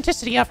the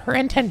authenticity of her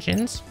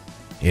intentions.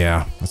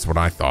 Yeah, that's what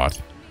I thought.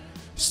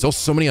 Still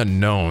so many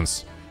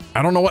unknowns.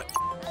 I don't know what...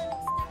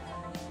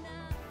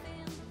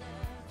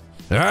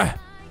 Ah!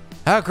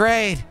 Oh,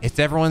 great. It's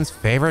everyone's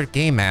favorite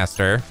game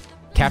master,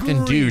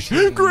 Captain Douche.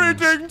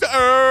 Greetings!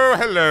 Oh,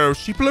 hello,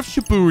 sheeple of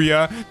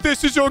Shibuya.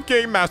 This is your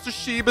Game Master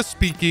Shiba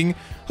speaking.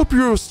 Hope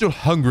you're still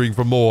hungering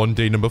for more on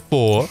day number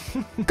 4.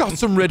 Got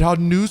some red hot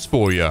news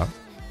for you.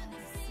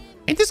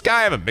 Ain't this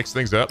guy ever mixed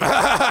things up?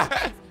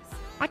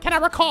 I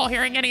cannot recall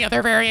hearing any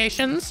other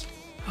variations.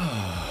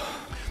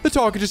 The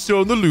target is still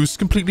on the loose,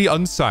 completely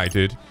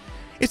unsighted.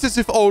 It's as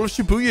if all of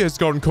Shibuya has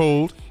gone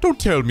cold. Don't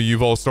tell me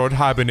you've all started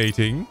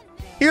hibernating.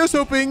 Here's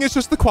hoping it's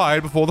just the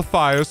quiet before the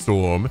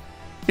firestorm.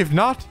 If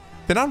not,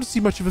 then I don't see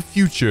much of a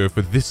future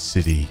for this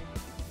city.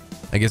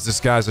 I guess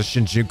this guy's a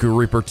Shinjuku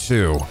Reaper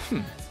too.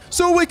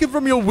 So awaken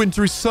from your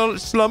wintry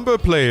slumber,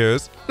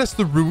 players, lest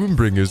the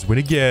Ruinbringers win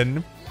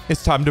again.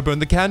 It's time to burn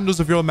the candles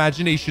of your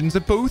imaginations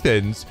at both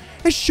ends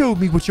and show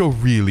me what you're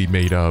really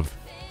made of.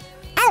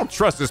 I don't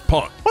trust this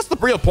punk. What's the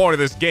real point of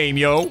this game,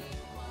 yo?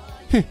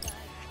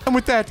 And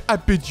with that, I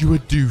bid you a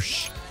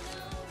douche.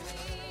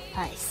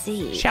 I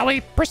see. Shall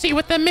we proceed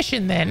with the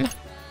mission then?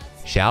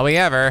 Shall we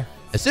ever?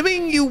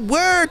 Assuming you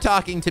were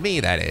talking to me,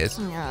 that is.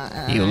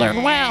 You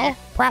learn well,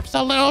 perhaps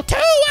a little too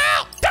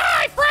well.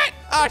 Die, Fred!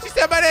 Ah, she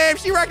said my name.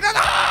 She recognized.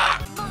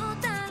 Ah!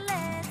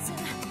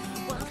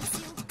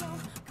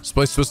 This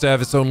place is supposed to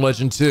have its own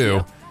legend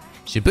too.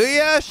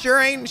 Shibuya sure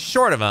ain't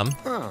short of them.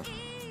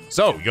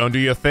 So, you gonna do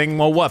your thing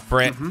or what,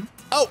 Fred?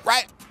 Oh,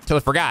 right.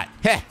 Totally forgot.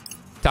 Heh.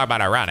 Talk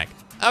about ironic.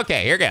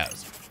 Okay, here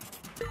goes.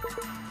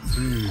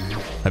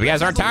 Hope you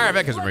guys aren't tired of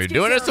it because we're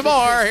doing it some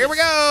more. Here we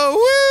go.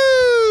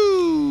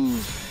 Woo!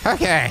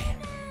 Okay.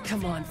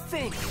 Come on,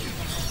 think.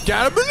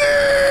 Gotta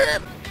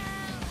believe.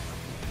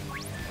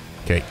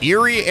 Okay,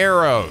 eerie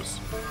arrows.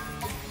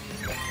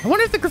 I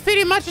wonder if the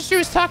graffiti Manchester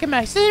was talking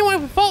about. He said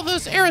anyone who follow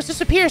those arrows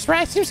disappears,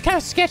 right? Seems kind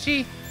of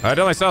sketchy.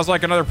 Definitely sounds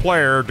like another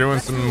player doing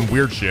some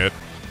weird shit.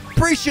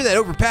 Pretty sure that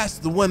overpass is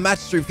the one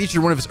Manchester featured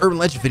in one of his urban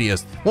legend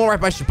videos. One right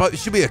by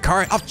Shibuya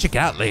Kari. I'll check it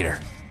out later.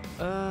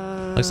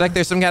 Looks like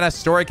there's some kind of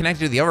story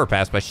connected to the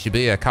overpass by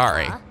Shibuya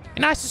Kari.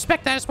 And I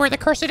suspect that is where the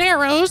cursed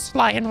arrows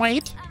lie in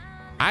wait.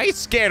 I ain't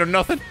scared of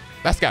nothing.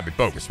 That's gotta be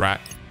bogus, right?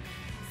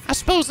 I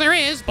suppose there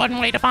is one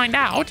way to find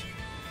out.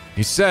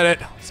 You said it.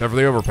 Except for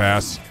the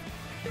overpass.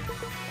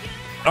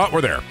 Oh,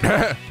 we're there.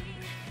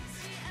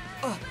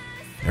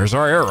 There's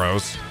our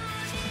arrows.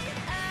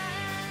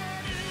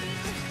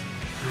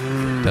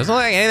 Doesn't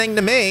look like anything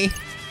to me.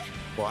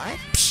 What?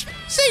 Psh,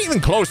 this ain't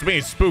even close to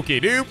being spooky,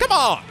 dude. Come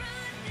on.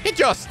 Get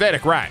your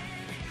aesthetic right.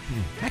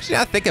 Actually,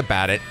 now think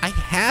about it. I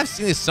have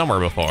seen this somewhere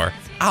before.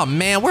 Oh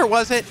man, where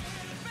was it?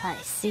 I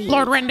see.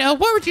 Lord Rendo,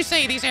 where would you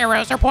say these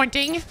arrows are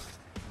pointing?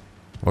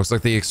 Looks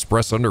like the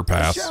express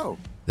underpass.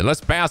 Then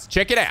let's bounce.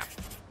 Check it out.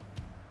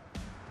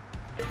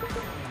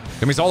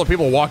 That means all the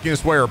people walking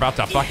this way are about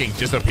to fucking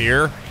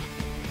disappear.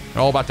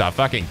 They're all about to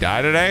fucking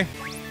die today.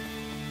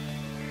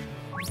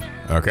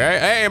 Okay.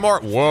 Hey,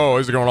 Mark. Whoa,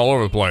 these are going all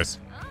over the place.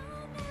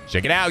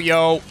 Check it out,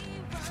 yo.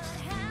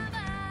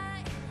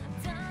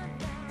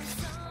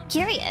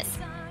 Curious.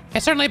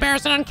 It certainly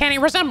bears an uncanny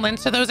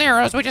resemblance to those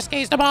arrows we just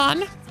gazed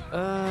upon.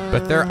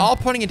 But they're all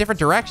pointing in different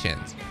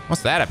directions.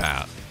 What's that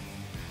about?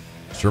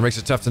 Sure makes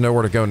it tough to know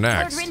where to go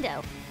next. Lord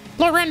Rindo.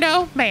 Lord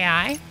Rendo, may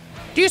I?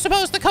 Do you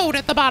suppose the code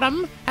at the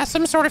bottom has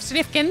some sort of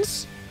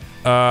significance?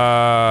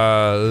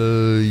 Yeah?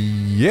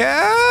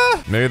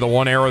 Maybe the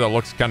one arrow that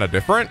looks kind of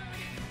different?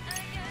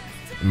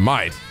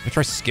 Might. Let me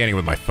try scanning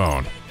with my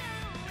phone.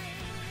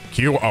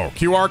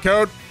 QR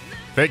code?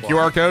 Fake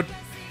QR code?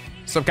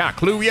 Some kind of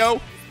clue,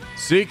 yo?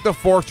 Seek the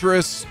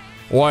fortress.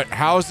 What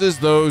houses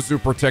those who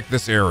protect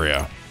this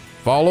area?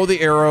 Follow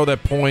the arrow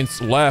that points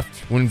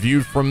left when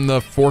viewed from the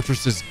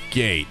fortress's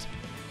gate.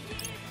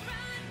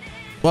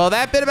 Well,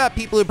 that bit about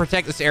people who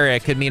protect this area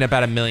could mean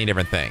about a million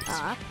different things.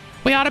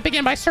 We ought to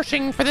begin by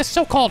searching for this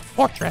so-called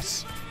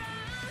fortress.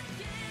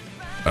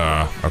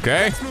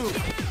 Okay.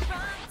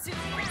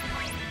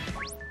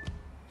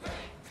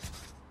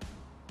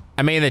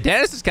 I mean, the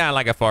dentist is kind of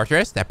like a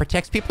fortress that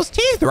protects people's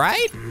teeth,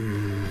 right?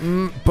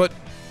 But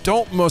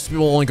don't most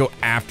people only go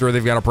after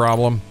they've got a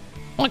problem?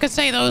 One could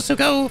say those who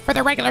go for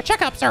their regular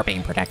checkups are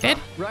being protected.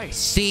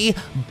 See,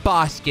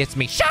 boss gets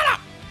me. Shut up!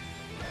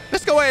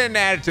 Let's go ahead and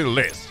add it to the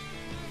list.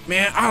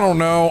 Man, I don't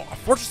know. A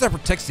fortress that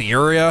protects the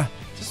area.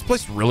 Does this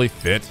place really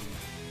fit?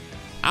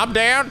 I'm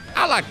down.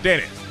 I like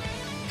dentists.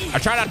 I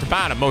try not to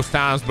buy them most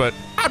times, but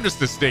I'm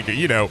just a stinker,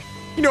 you know.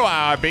 You know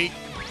how I be.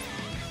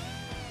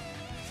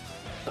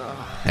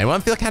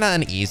 Anyone feel kind of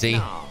uneasy?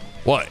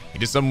 What? You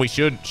did something we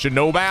should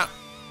know about?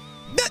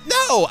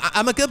 No,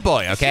 I'm a good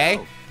boy, okay?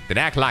 Then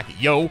act like it,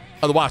 yo.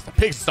 Otherwise, the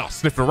pigs start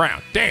sniffing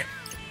around. Damn.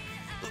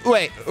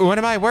 Wait, what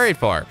am I worried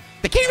for?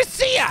 They can't even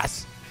see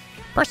us!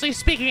 Personally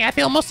speaking, I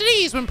feel most at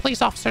ease when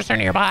police officers are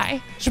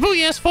nearby.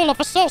 Shibuya is full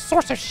of all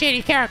sorts of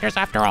shady characters,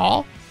 after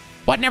all.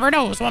 One never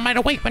knows what might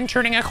await when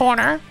turning a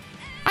corner.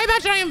 I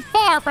imagine I am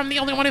far from the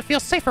only one who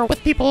feels safer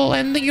with people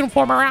in the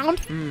uniform around.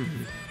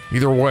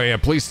 Either way, a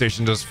police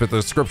station does fit the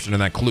description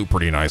in that clue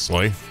pretty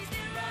nicely.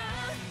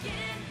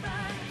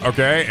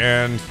 Okay,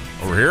 and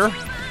over here?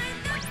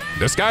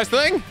 This guy's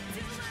thing?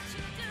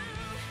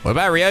 What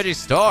about Ryoji's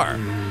store?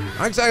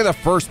 Not exactly the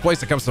first place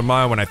that comes to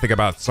mind when I think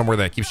about somewhere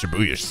that keeps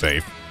Shibuya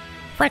safe.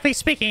 Frankly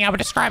speaking, I would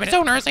describe its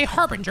owner as a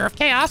harbinger of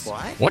chaos.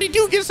 What do you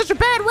do get such a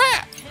bad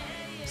rap?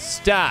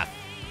 Stuff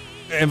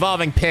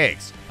involving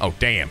pigs. Oh,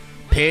 damn.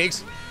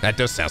 Pigs? That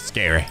does sound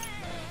scary.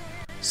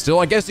 Still,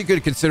 I guess you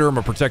could consider him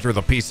a protector of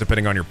the peace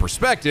depending on your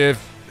perspective.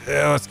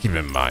 Let's keep it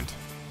in mind.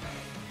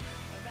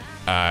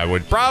 I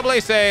would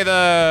probably say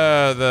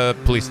the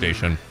police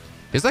station.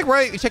 It's like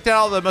where you checked out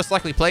all the most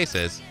likely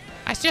places.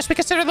 I suggest we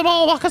consider them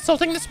all while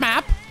consulting this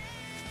map.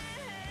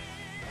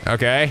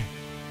 Okay.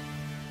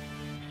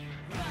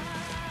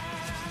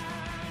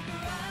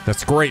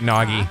 That's great,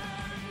 Nagi.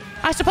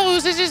 I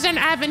suppose it isn't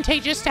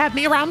advantageous to have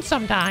me around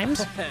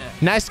sometimes.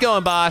 Nice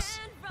going, boss.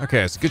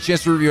 Okay, it's a good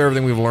chance to review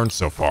everything we've learned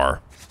so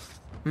far.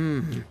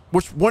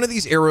 Which one of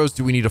these arrows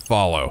do we need to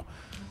follow?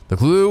 The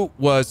clue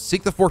was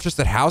seek the fortress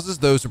that houses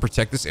those who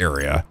protect this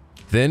area.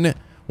 Then,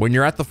 when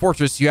you're at the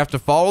fortress, you have to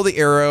follow the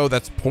arrow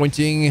that's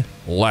pointing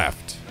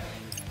left.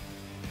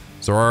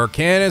 So our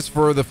candidates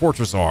for the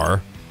fortress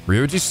are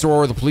Ryoji's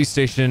store, the police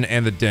station,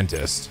 and the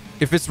dentist.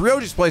 If it's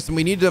Ryoji's place, then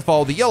we need to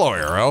follow the yellow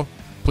arrow,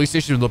 police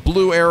station the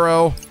blue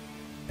arrow,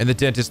 and the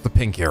dentist the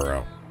pink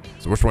arrow.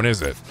 So which one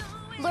is it?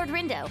 Lord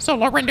Rindo. So,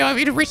 Lord Rindo, have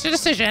you reached a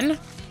decision?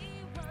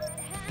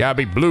 Gotta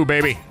be blue,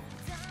 baby.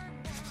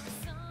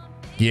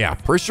 Yeah,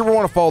 pretty sure we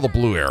want to follow the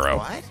blue arrow.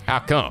 What? How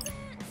come?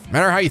 No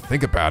matter how you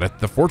think about it,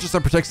 the fortress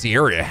that protects the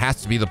area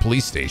has to be the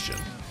police station.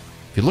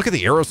 If you look at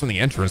the arrows from the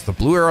entrance, the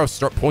blue arrow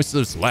points to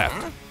its left.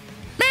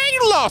 Man,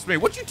 you lost me.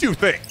 What you two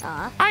think?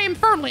 I am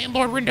firmly in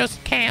Lord Rindo's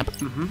camp.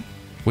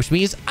 Which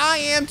means I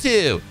am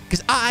too,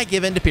 because I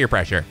give in to peer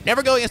pressure.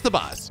 Never go against the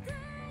boss.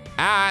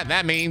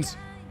 That means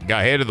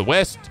Got head to the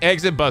west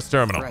exit bus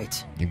terminal.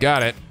 Right. You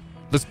got it.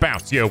 Let's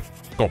bounce, yo.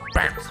 Go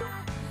bounce.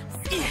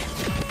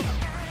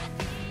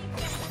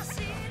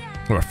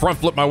 I'm gonna front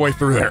flip my way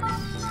through there.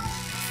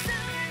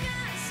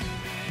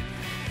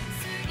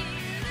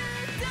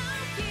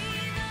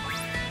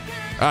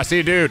 I see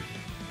you, dude.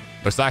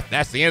 Looks like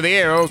that's the end of the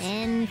arrows.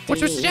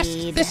 Which would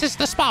suggest this is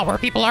the spot where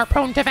people are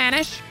prone to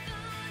vanish.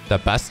 The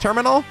bus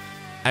terminal?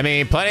 I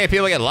mean, plenty of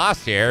people get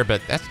lost here,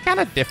 but that's kind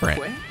of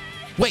different.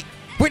 Wait,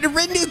 where did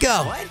Rindu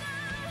go? What?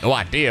 No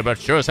idea, but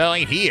sure as hell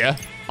ain't here.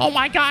 Oh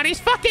my god,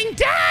 he's fucking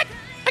dead!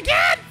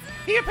 Again!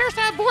 He appears to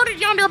have boarded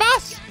yonder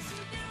bus.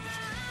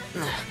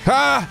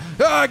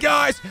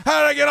 Guys,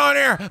 how did I get on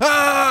here?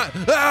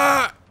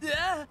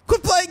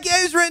 Quit playing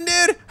games,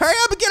 Rindu! Hurry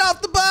up and get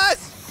off the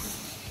bus!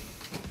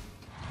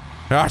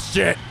 Ah,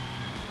 shit.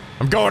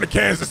 I'm going to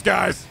Kansas,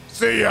 guys.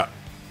 See ya.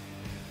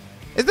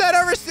 Is that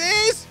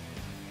overseas?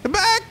 Come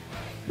back!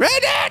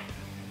 Rindu!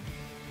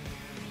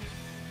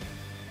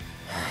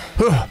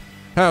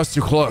 That was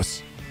too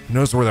close. Who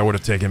knows where that would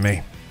have taken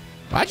me?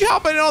 Why'd you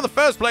hop in on the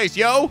first place,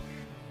 yo?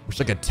 Wish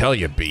I could tell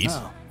you, Beat.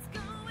 Oh.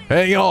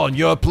 Hang on,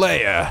 you're a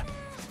player.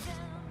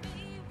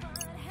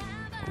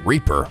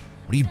 Reaper,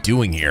 what are you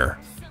doing here?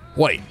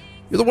 Wait,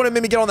 you're the one that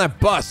made me get on that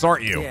bus,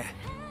 aren't you? Yeah.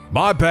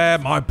 My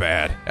bad, my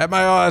bad. Had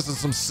my eyes on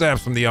some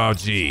saps from the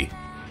RG.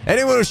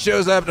 Anyone who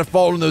shows up to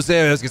fall in those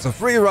areas gets a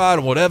free ride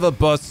on whatever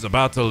bus is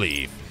about to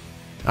leave.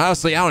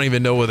 Honestly, I don't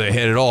even know where they're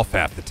headed off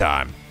half the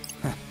time.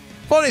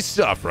 Funny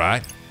stuff,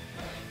 right?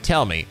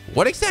 Tell me,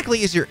 what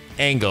exactly is your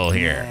angle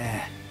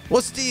here?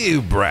 What's to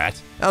you, brat?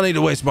 I don't need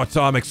to waste my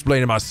time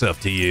explaining myself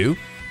to you.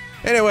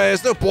 Anyway,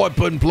 there's no point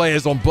putting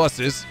players on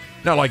buses.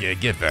 Not like you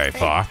get very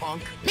far.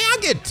 Punk. Man, I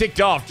get ticked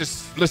off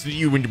just listening to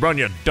you when you run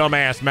your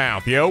dumbass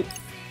mouth, yo.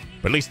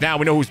 But at least now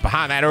we know who's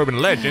behind that urban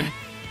legend.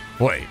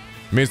 Wait,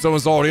 means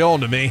someone's already on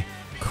to me?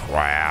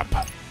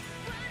 Crap.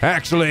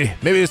 Actually,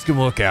 maybe this can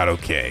work out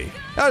okay.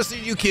 I just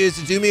need you kids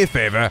to do me a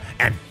favor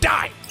and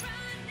die.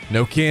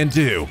 No can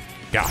do.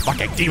 God,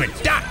 fucking demon,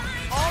 die!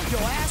 All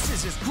your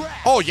asses is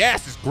grass. Oh,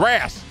 yes, it's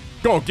grass.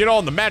 Go get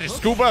on the magic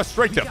school bus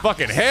straight to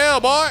fucking hell,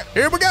 boy.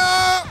 Here we go.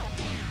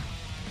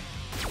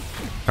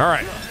 All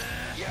right.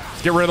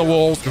 Let's get rid of the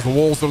wolves, because the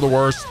wolves are the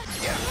worst.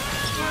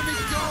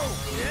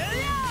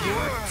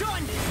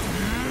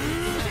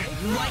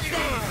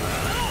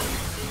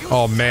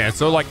 Oh, man.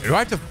 So, like, do I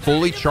have to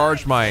fully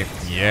charge my...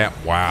 Yeah,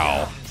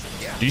 wow.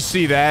 Do you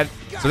see that?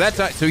 So that's...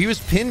 So he was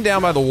pinned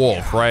down by the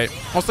wolf, right?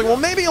 I was like, well,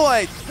 maybe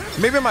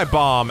my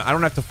bomb, I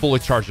don't have to fully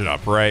charge it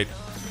up, right?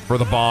 For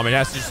the bomb, it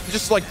has to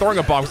just like throwing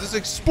a bomb, because it's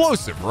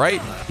explosive,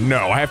 right?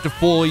 No, I have to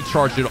fully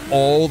charge it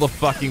all the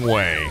fucking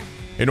way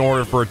in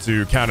order for it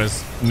to count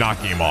as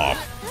knocking him off.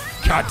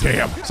 God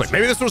damn. It's like,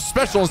 maybe this was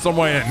special in some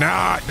way.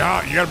 Nah,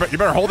 you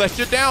better hold that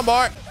shit down,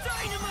 boy.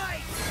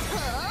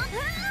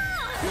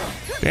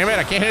 Damn it,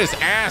 I can't hit his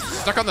ass. It's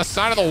stuck on the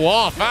side of the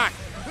wall. Fuck.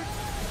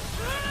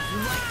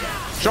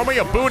 Show me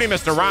your booty,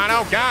 Mr.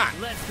 Rhino. God.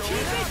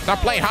 Stop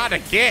playing hard to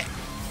get.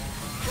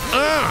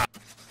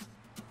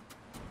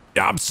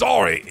 I'm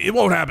sorry. It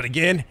won't happen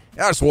again.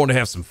 I just wanted to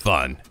have some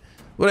fun.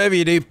 Whatever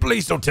you do,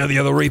 please don't tell the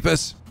other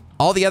Reapers.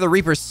 All the other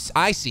Reapers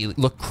I see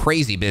look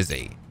crazy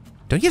busy.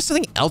 Don't you have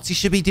something else you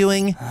should be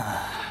doing?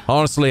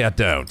 Honestly, I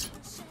don't.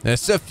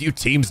 There's so few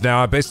teams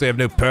now, I basically have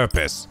no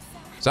purpose.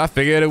 So I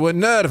figured it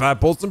wouldn't hurt if I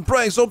pulled some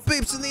pranks on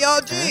peeps in the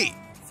RG.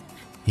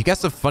 You got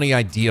some funny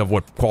idea of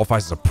what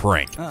qualifies as a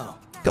prank. Oh.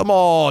 Come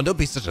on, don't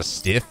be such a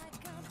stiff.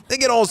 They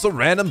get on some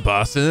random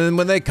bus, and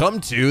when they come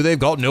to, they've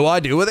got no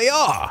idea where they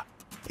are.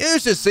 You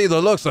should see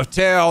the looks of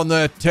terror on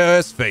their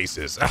terrorist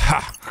faces.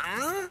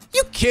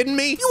 You kidding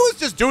me? You was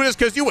just doing this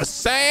because you were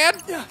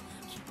sad?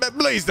 But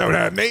please don't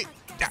hurt me.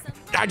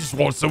 I just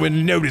want someone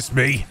to notice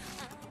me.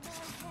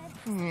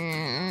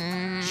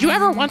 Did you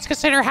ever once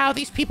consider how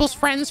these people's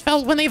friends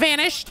felt when they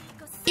vanished?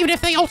 Even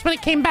if they ultimately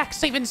came back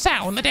safe and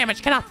sound, the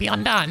damage cannot be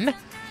undone.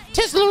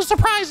 'Tis a little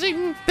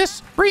surprising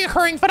this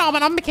reoccurring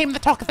phenomenon became the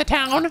talk of the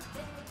town.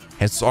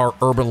 It's our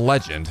urban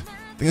legend.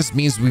 I think this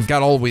means we've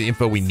got all the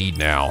info we need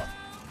now.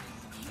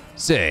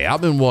 Say, I've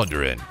been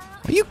wondering,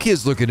 are you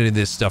kids looking into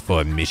this stuff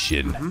for a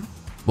mission?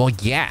 Well,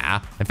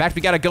 yeah. In fact,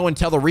 we gotta go and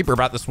tell the Reaper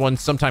about this one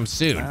sometime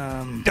soon.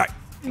 I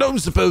don't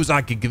suppose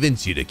I could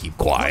convince you to keep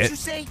quiet. What'd you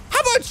say?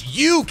 How about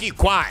you keep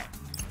quiet?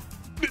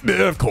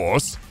 Of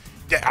course.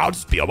 I'll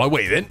just be on my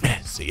way then.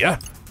 See ya.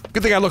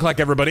 Good thing I look like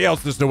everybody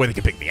else. There's no way they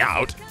can pick me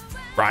out.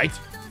 Right?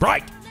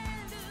 Right.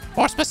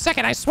 For a split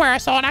second, I swear I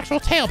saw an actual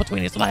tail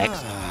between his legs.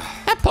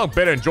 That punk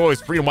better enjoy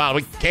his freedom while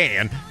we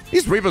can.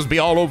 These Reapers will be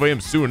all over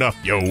him soon enough,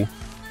 yo.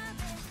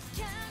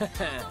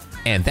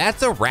 And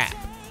that's a wrap.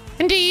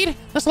 Indeed,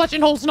 this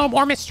legend holds no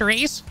more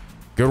mysteries.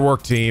 Good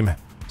work, team.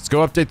 Let's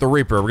go update the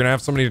Reaper. We're gonna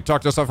have somebody to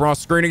talk to us off from off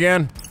screen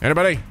again.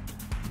 Anybody?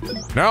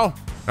 No?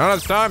 Not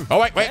this time? Oh,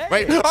 wait.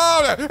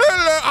 Oh,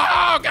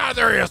 oh, God,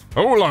 there he is.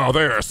 Hola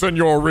there,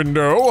 Senor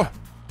Rindo.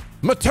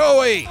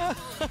 Matoi.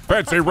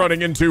 Fancy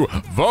running into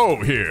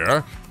Vo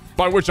here.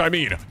 By which I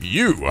mean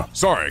you.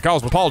 Sorry,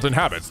 cosmopolitan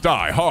habits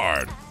die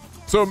hard.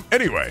 So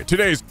anyway,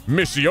 today's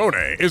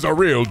missione is a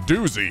real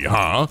doozy,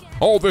 huh?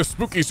 All this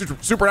spooky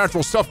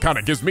supernatural stuff kind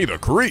of gives me the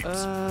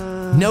creeps.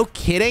 No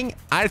kidding?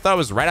 I thought it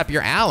was right up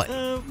your alley.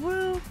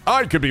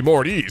 I could be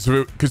more at ease if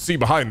it could see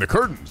behind the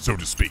curtain, so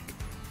to speak.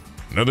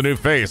 Another new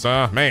face,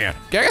 huh? Man,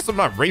 can I get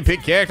some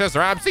repeat characters?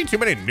 Or I've seen too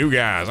many new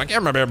guys. I can't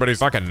remember everybody's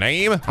fucking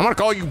name. I'm gonna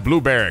call you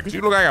Blueberry, because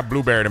you look like a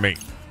blueberry to me.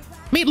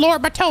 Meet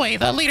Lord Matoi,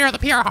 the leader of the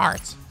Pure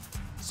Hearts.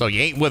 So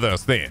you ain't with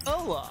us then.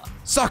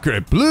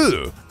 Sacre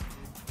bleu!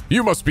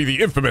 You must be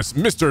the infamous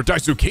Mr.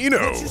 Daisukino.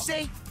 What'd you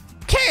say?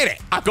 Can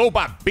it? I go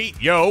by Beat,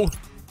 yo.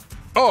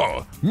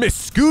 Oh,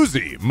 Miss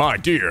Scusi, my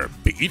dear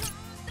Beat.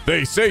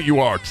 They say you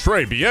are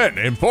très bien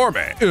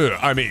informé.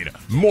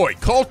 Muy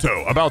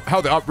culto about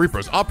how the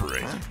Reapers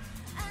operate.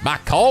 My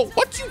call?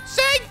 What you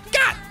say?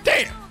 God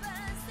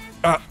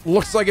damn.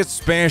 Looks like it's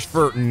Spanish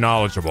for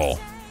knowledgeable.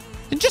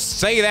 Just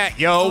say that,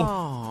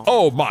 yo.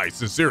 Oh, my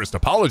sincerest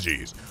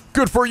apologies.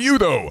 Good for you,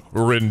 though,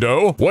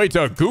 Rindo. Way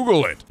to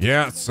Google it.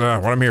 Yeah, that's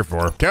what I'm here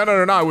for.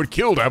 Cannon and I would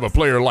kill to have a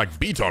player like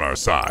Beat on our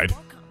side.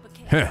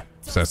 Heh,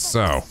 says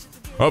so.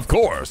 Of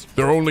course,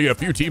 there are only a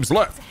few teams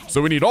left,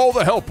 so we need all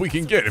the help we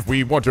can get if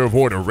we want to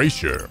avoid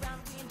erasure.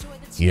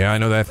 Yeah, I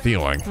know that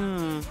feeling.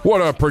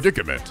 What a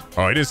predicament.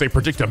 Oh, I didn't say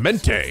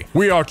predicamente.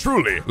 We are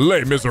truly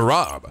les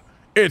miserables.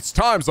 It's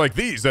times like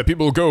these that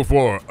people go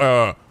for,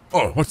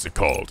 what's it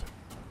called?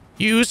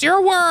 Use your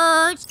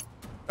words.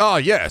 Ah,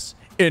 yes,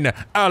 in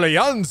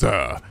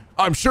Alianza.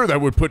 I'm sure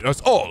that would put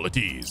us all at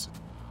ease.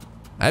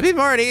 I'd be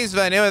more at ease if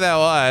I knew what that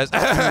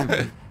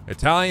was.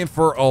 Italian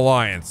for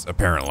alliance,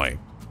 apparently.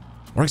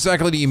 What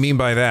exactly do you mean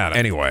by that,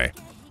 anyway?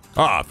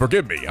 Ah,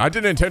 forgive me. I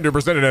didn't intend to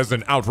present it as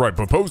an outright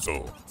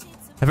proposal.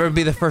 That would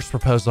be the first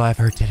proposal I've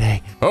heard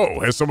today. Oh,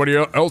 has somebody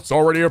else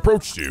already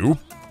approached you?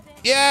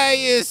 Yeah,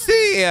 you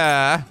see,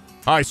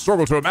 I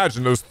struggle to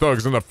imagine those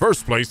thugs in the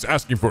first place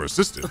asking for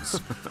assistance,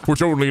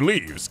 which only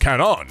leaves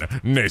Canon,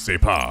 ne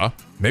sais pas.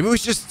 Maybe we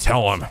should just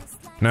tell him.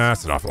 Nah,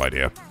 that's an awful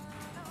idea.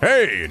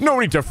 Hey, no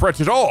need to fret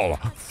at all.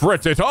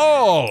 Fret at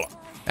all.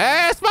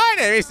 That's my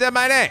name. He said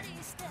my name.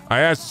 I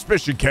had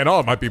suspicion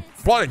Canon might be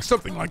plotting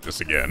something like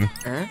this again.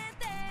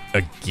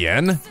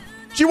 Again?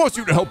 She wants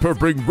you to help her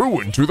bring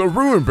ruin to the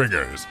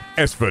Ruinbringers,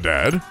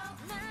 Esfadad.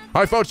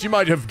 I thought she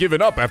might have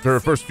given up after her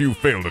first few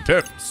failed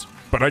attempts,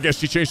 but I guess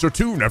she changed her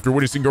tune after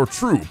witnessing your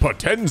true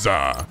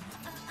potenza.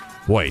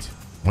 Wait,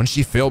 when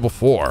she failed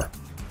before?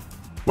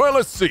 Well,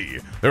 let's see.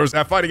 There was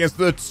that fight against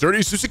the sturdy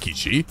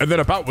Susakichi, and then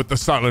a bout with the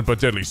silent but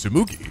deadly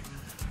Sumugi.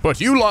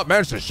 But you lot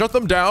managed to shut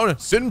them down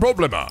sin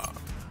problema.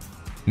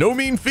 No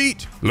mean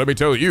feat, let me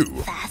tell you.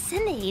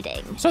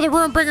 Fascinating. So the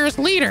Ruinbringer's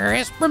leader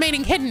is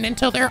remaining hidden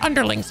until their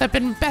underlings have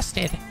been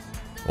bested.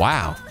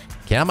 Wow.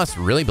 Cal must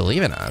really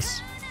believe in us.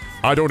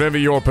 I don't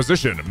envy your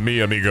position,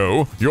 mi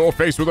amigo. You're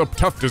faced with a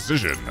tough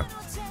decision.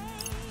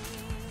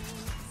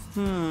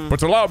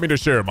 But allow me to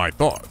share my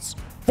thoughts.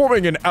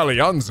 Forming an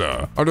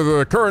alianza under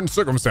the current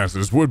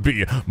circumstances would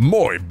be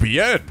muy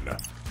bien.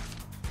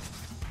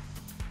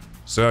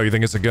 So, you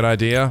think it's a good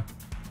idea?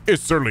 It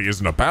certainly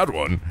isn't a bad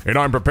one, and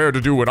I'm prepared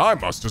to do what I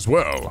must as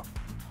well.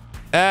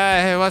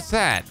 What's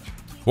that?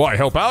 Why,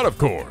 help out, of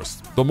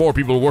course. The more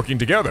people working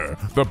together,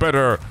 the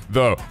better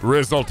the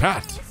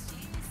resultat.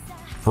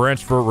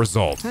 French for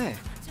result.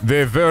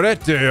 The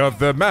verite of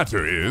the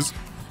matter is,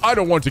 I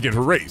don't want to get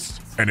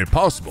erased, and if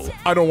possible,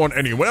 I don't want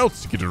anyone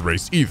else to get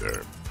erased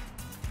either.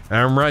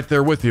 I'm right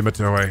there with you,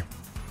 Matoi.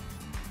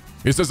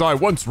 It's as I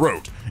once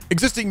wrote,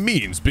 existing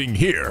means being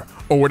here,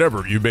 or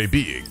whatever you may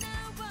being.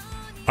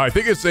 I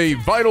think it's a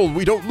vital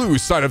we don't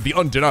lose sight of the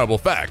undeniable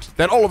fact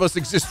that all of us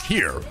exist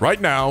here,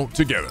 right now,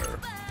 together.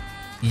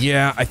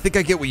 Yeah, I think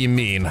I get what you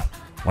mean.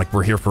 Like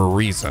we're here for a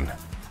reason.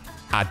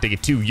 I dig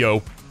it too,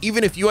 yo.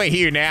 Even if you ain't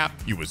here now,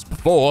 you was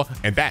before,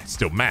 and that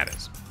still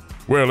matters.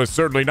 Well, it's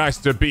certainly nice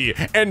to be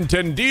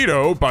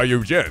entendido by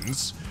you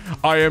gents.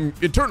 I am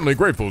eternally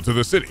grateful to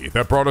the city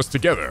that brought us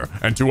together,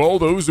 and to all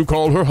those who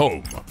call her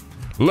home.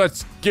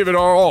 Let's give it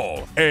our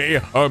all,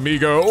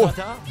 amigo?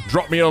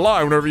 Drop me a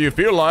line whenever you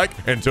feel like.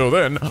 Until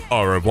then,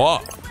 au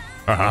revoir.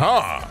 Ha ha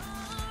ha.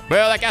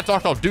 Well, that guy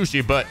talked all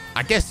douchey, but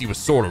I guess he was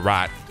sort of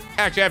right.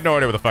 Actually, I have no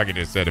idea what the fuck he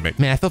just said to me.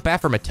 Man, I feel bad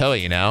for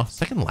Matoi, you know?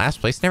 Second last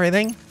place and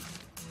everything.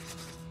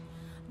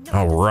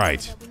 All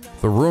right.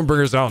 The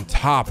Ruinbringer's out on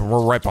top, and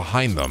we're right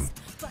behind them.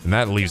 And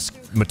that leaves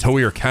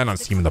Matoi or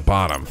Kanon's team in the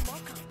bottom.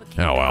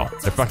 Oh well,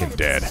 they're fucking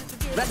dead.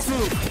 Let's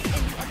move.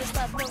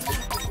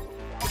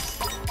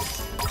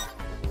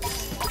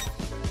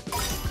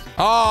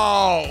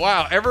 Oh,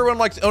 wow. Everyone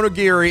likes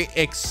onigiri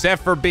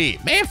except for B.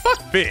 Man,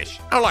 fuck fish.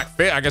 I don't like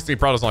fish. I guess he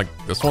probably doesn't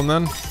like this one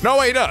then. No,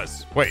 wait, he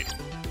does. Wait.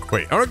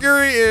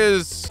 Onigiri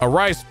is a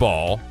rice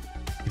ball.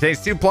 It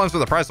takes 2 plums for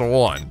the price of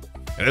 1.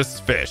 And this is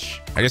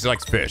fish. I guess he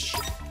likes fish.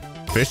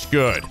 Fish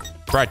good.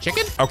 Fried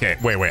chicken? Okay,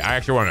 wait. I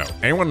actually want to know.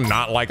 Anyone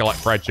not like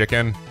fried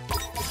chicken?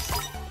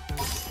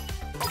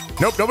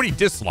 Nope, nobody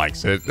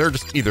dislikes it. They're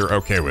just either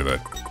okay with it.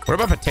 What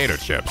about potato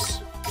chips?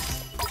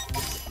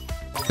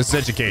 This is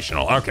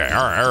educational. Okay,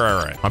 all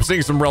right. I'm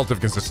seeing some relative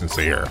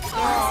consistency here.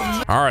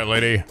 All right,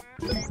 lady.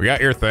 We got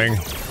your thing.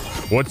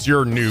 What's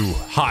your new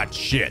hot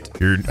shit?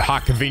 Your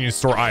hot convenience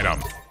store item?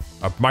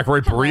 A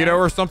microwave burrito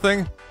or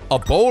something? A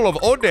bowl of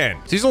oden.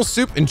 Seasonal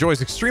soup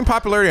enjoys extreme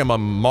popularity among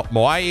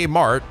Moai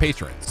Mart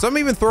patrons. Some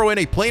even throw in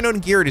a plain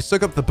onigiri to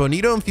soak up the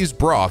bonito infused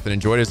broth and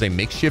enjoy it as a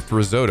makeshift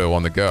risotto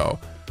on the go.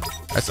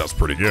 That sounds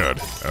pretty good.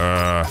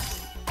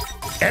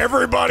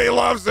 Everybody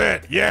loves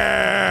it.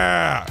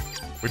 Yeah.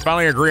 We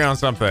finally agree on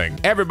something.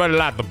 Everybody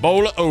likes the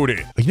bowl of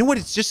oden. You know what?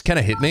 It's just kind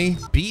of hit me.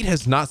 Beat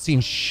has not seen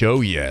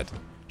Show yet.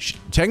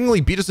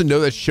 Technically, Beat doesn't know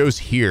that Show's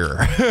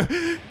here.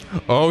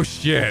 Oh,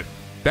 shit.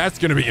 That's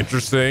going to be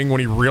interesting when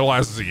he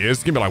realizes he is.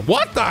 He's going to be like,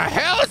 what the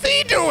hell is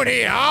he doing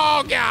here?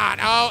 Oh, God.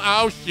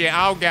 Oh, shit.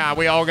 Oh, God.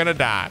 We all going to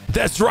die.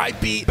 That's right,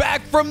 Beat.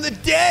 Back from the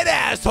dead,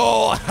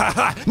 asshole.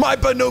 My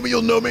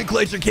binomial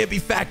nomenclature can't be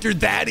factored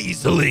that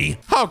easily.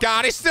 Oh,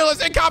 God. He's still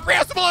as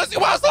incomprehensible as he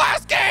was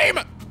last game.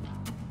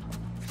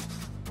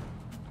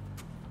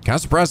 Kind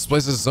of surprised this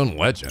place has its own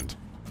legend.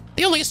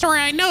 The only story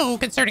I know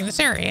concerning this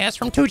area is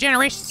from 2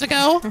 generations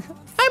ago.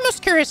 I'm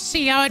most curious to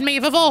see how it may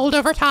have evolved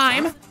over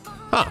time.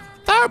 Huh.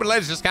 The urban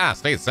legends just kind of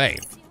stay the same.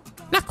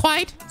 Not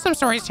quite. Some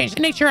stories change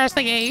in nature as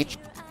they age.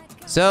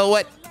 So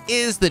what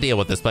is the deal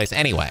with this place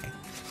anyway?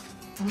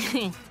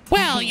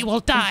 Well, you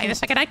will die the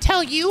second I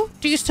tell you.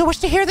 Do you still wish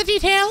to hear the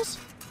details?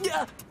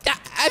 I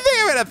think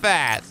I'm gonna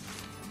pass.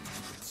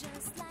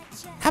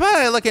 How about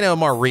I look into a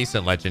more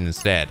recent legend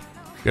instead?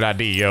 Good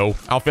idea, yo.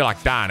 I don't feel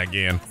like dying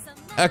again.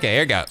 Okay,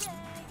 here goes.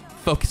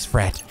 Focus,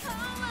 Fred.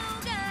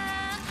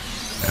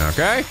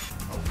 Okay.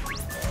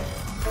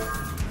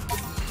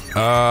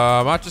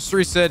 Matcha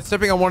 3 said,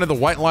 stepping on one of the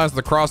white lines of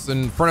the cross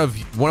in front of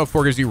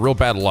 104 gives you real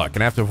bad luck,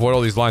 and I have to avoid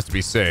all these lines to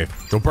be safe.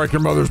 Don't break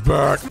your mother's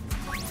back.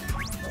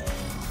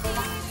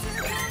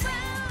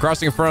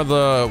 Crossing in front of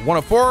the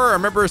 104, I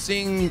remember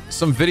seeing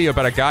some video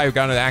about a guy who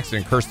got in an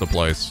accident and cursed the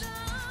place.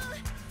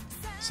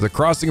 So the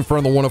crossing in front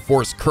of the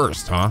 104 is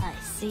cursed, huh? I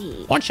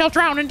see. One shall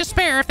drown in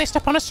despair if they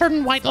step on a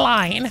certain white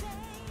line.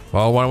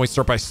 Well, why don't we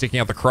start by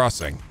sticking out the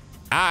crossing?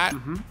 All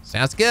right,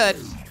 sounds good.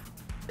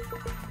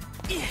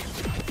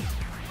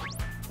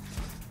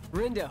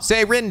 Rindo.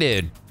 Say, Rin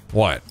dude,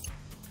 What?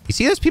 you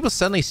see those people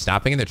suddenly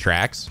stopping in their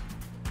tracks?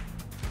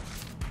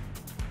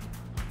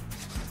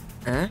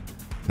 Huh?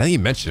 Now that you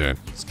mention it,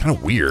 it's kind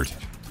of weird.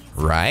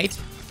 Right?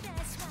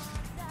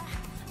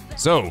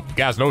 So, you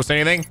guys notice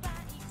anything?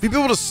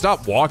 People just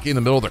stop walking in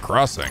the middle of the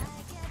crossing.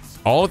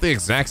 All at the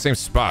exact same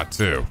spot,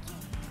 too.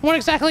 What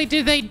exactly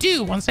did they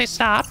do once they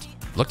stopped?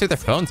 Looked at their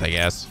phones, I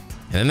guess.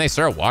 And then they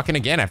started walking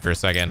again after a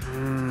second.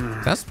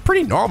 That's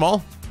pretty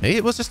normal. Maybe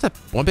it was just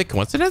one big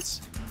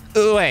coincidence?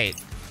 Ooh, wait.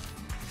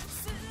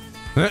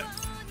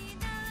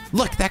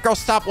 Look, that girl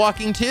stopped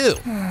walking too.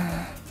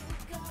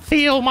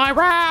 Feel my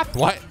wrath.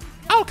 What?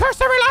 I'll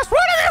curse every last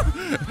one of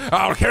you.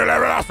 I'll kill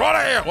every last one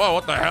of you! Whoa,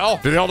 what the hell?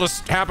 Did they all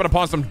just happen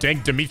upon some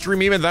dank Dimitri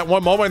meme at that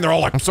one moment and they're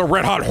all like, I'm so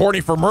red hot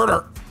horny for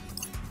murder?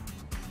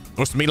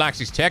 Looks to me like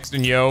she's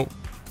texting, yo.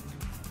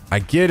 I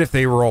get if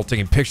they were all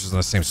taking pictures in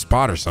the same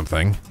spot or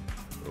something.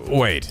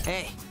 Wait.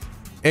 Hey.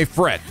 Hey,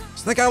 Fred,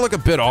 does that guy look a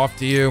bit off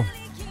to you?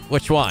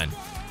 Which one?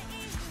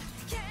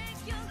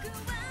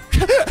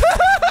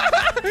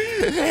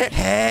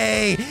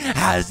 Hey,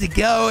 how's it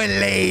going,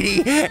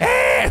 lady?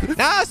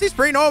 No, seems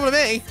pretty normal to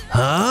me.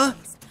 Huh?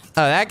 Oh,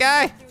 that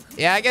guy?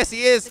 Yeah, I guess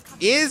he is.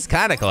 He is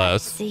kind of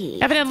close.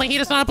 See. Evidently, he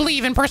does not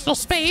believe in personal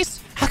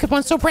space. How could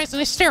one so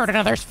brazenly stare at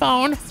another's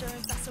phone?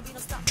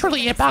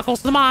 Truly, it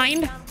boggles the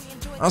mind.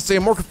 I'll say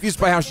I'm more confused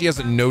by how she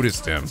hasn't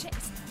noticed him.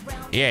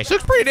 Yeah, she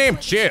looks pretty damn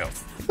chill.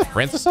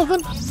 Friends or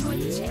something?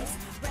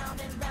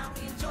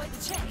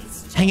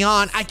 Hang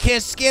on, I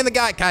can't scan the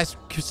guy. Guys,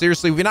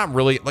 seriously, we're not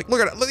really, like, look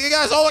at it. Look, you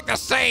guys all look the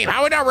same.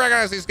 How would we not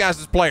recognize these guys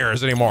as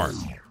players anymore?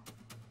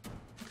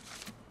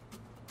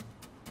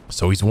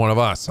 So he's one of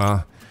us,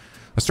 huh?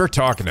 Let's start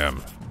talking to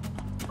him.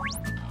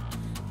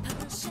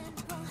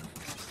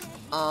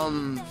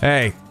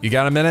 Hey, you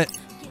got a minute?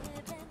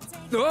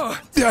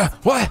 Yeah,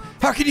 what?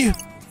 How can you?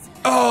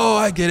 Oh,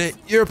 I get it.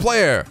 You're a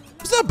player.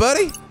 What's up,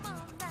 buddy?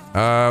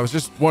 I was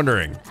just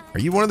wondering, are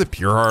you one of the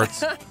pure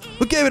hearts?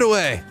 Who gave it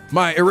away?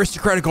 My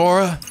aristocratic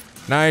aura?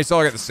 Nice,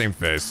 all got the same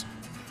face.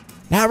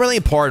 Not really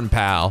important,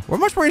 pal. We're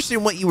much more interested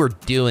in what you were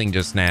doing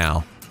just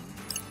now.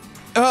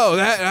 Oh,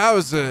 I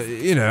was,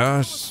 you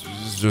know,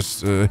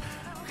 just, no,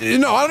 I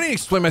don't need to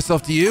explain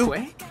myself to you.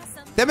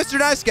 That Mr.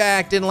 Nice Guy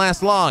act didn't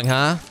last long,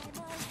 huh?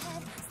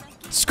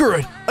 Screw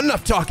it.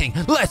 Enough talking.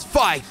 Let's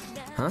fight.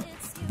 Huh?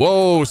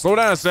 Whoa, slow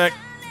down a sec.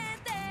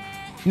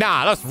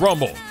 Nah, let's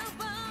rumble.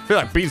 Feel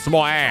like beating some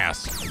more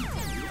ass.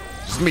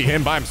 Just me,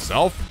 him by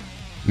himself?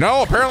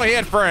 No, apparently he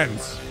had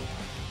friends.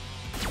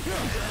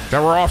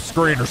 That were off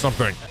screen or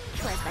something.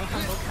 Was my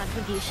humble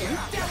contribution.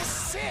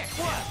 Sick.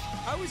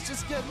 What? I was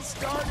just getting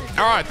started.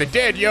 All right, they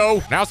did,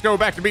 yo. Now let's go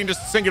back to being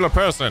just a singular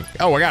person.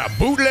 Oh, I got a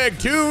bootleg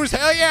tunes.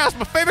 Hell yeah, it's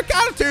my favorite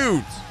kind of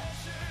tunes.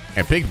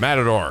 And Pink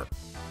Matador.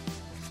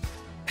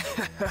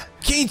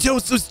 King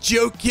Toast was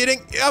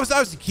kidding. I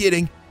was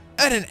kidding.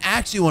 I didn't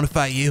actually want to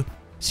fight you.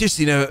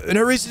 Seriously, no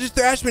reason to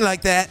thrash me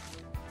like that.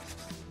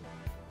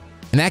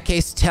 In that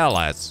case, tell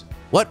us,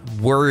 what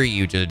were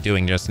you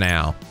doing just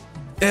now?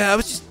 I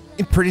was just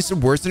imprinting some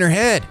words in her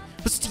head.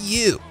 What's to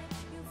you?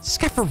 Is this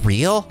guy for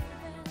real?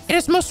 It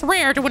is most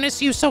rare to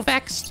witness you so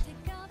vexed.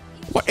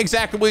 What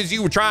exactly was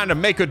you trying to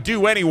make her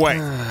do anyway?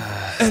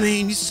 I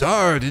mean, you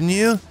saw her, didn't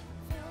you?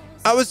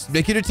 I was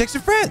making her text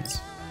her friends,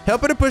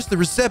 helping her push the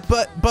reset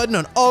button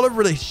on all her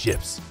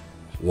relationships.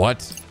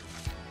 What?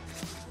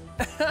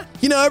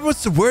 You know, everyone's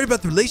so worried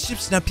about the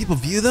relationships and how people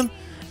view them.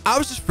 I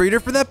was just freed her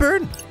from that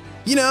burden.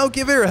 You know,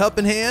 give her a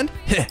helping hand.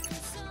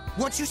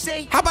 What you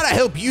say? How about I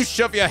help you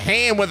shove your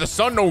hand where the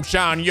sun don't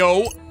shine,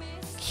 yo?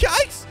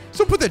 Yikes!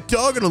 So put that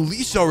dog on a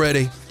leash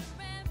already.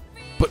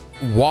 But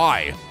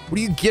why? What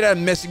do you get out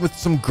of messing with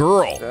some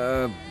girl?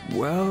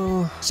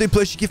 Well... Same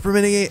place you get from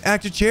any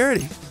act of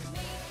charity.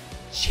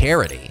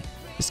 Charity?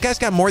 This guy's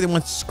got more than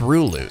one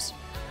screw loose.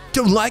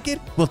 Don't like it?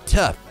 Well,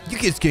 tough. You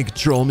kids can't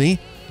control me.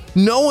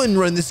 No one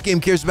running this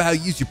game cares about how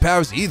you use your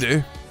powers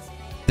either.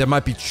 That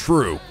might be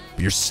true,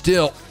 but you're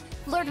still...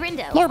 Lord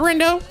Rindo. Lord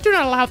Rindo, do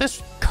not allow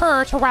this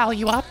cur to rile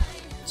you up.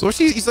 So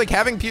he's like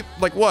having people,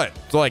 like what?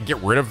 To like get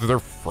rid of their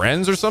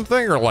friends or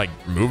something? Or like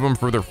move them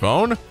for their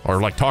phone? Or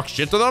like talk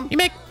shit to them? You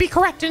may be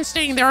correct in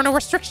stating there are no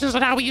restrictions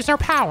on how we use our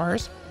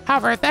powers.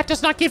 However, that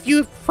does not give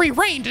you free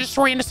reign to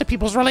destroy innocent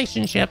people's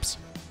relationships.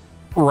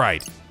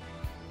 Right.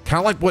 Kind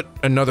of like what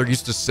another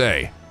used to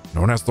say.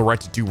 No one has the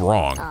right to do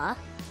wrong.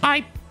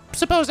 I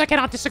suppose I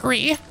cannot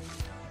disagree.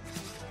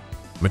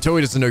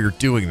 Matoi doesn't know you're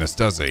doing this,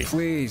 does he?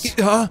 Please.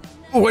 Huh?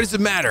 What does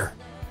it matter?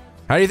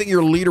 How do you think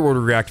your leader would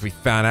react if he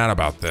found out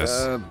about this?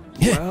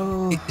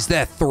 Well... Is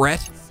that a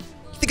threat?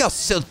 You think I'll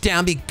settle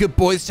down, be a good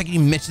boy the second you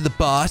mention the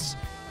boss?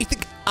 You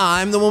think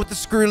I'm the one with the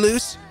screw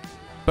loose?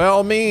 By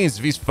all means,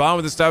 if he's fine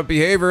with this type of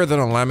behavior, then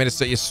allow me to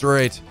set you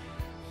straight.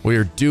 What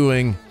you're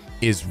doing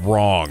is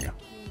wrong.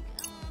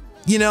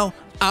 You know,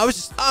 I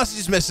was honestly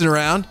just messing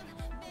around.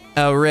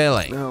 Oh,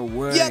 really? No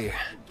way. Yep.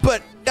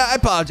 But I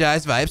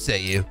apologize if I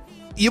upset you.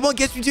 You won't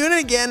catch me doing it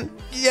again.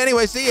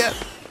 Anyway, see ya.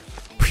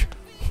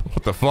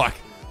 What the fuck?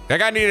 That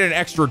guy needed an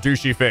extra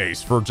douchey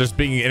face for just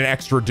being an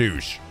extra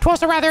douche.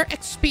 'Twas a rather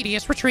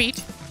expeditious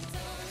retreat.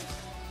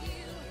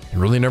 You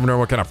really never know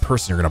what kind of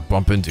person you're gonna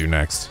bump into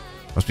next.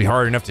 Must be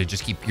hard enough to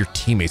just keep your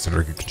teammates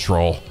under good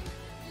control.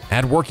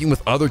 Add working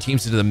with other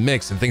teams into the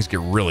mix and things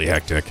get really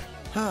hectic.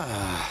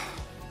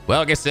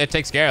 Well, I guess that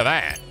takes care of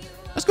that.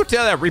 Let's go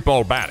tell that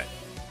Repo about it.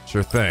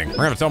 Sure thing. We're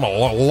gonna tell him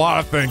a lot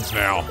of things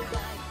now.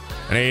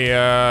 Any,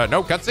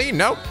 no cutscene?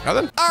 No,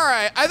 nothing? All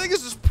right, I think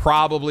this is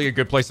probably a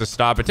good place to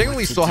stop. But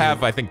technically we still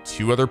have, I think,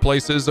 2 other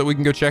places that we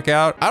can go check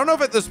out. I don't know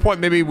if at this point,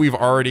 maybe we've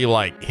already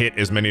like hit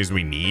as many as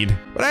we need,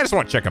 but I just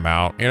want to check them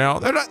out. You know,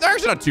 they're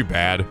actually not too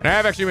bad. And I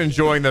have actually been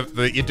enjoying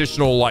the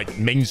additional like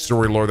main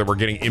story lore that we're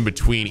getting in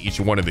between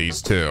each one of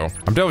these too.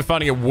 I'm definitely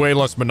finding it way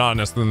less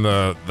monotonous than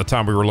the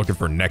time we were looking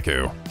for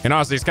Neku. And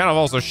honestly, it's kind of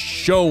also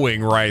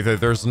showing, right, that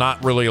there's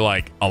not really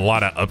like a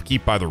lot of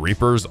upkeep by the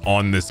Reapers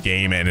on this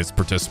game and its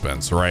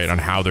participants, right,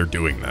 on how they're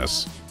doing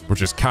this,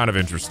 which is kind of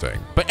interesting.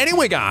 But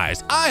anyway,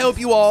 guys, I hope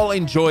you all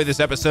enjoy this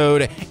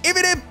episode. If you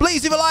did,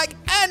 please leave a like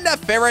and a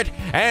favorite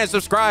and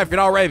subscribe if you're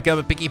not already become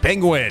a picky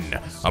penguin.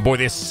 My boy,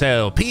 this is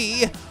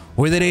LP,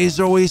 where the days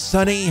are always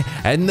sunny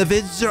and the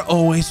vids are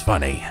always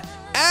funny.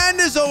 And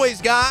as always,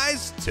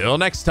 guys, till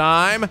next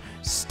time,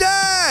 stay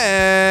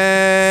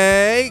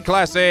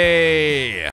classy.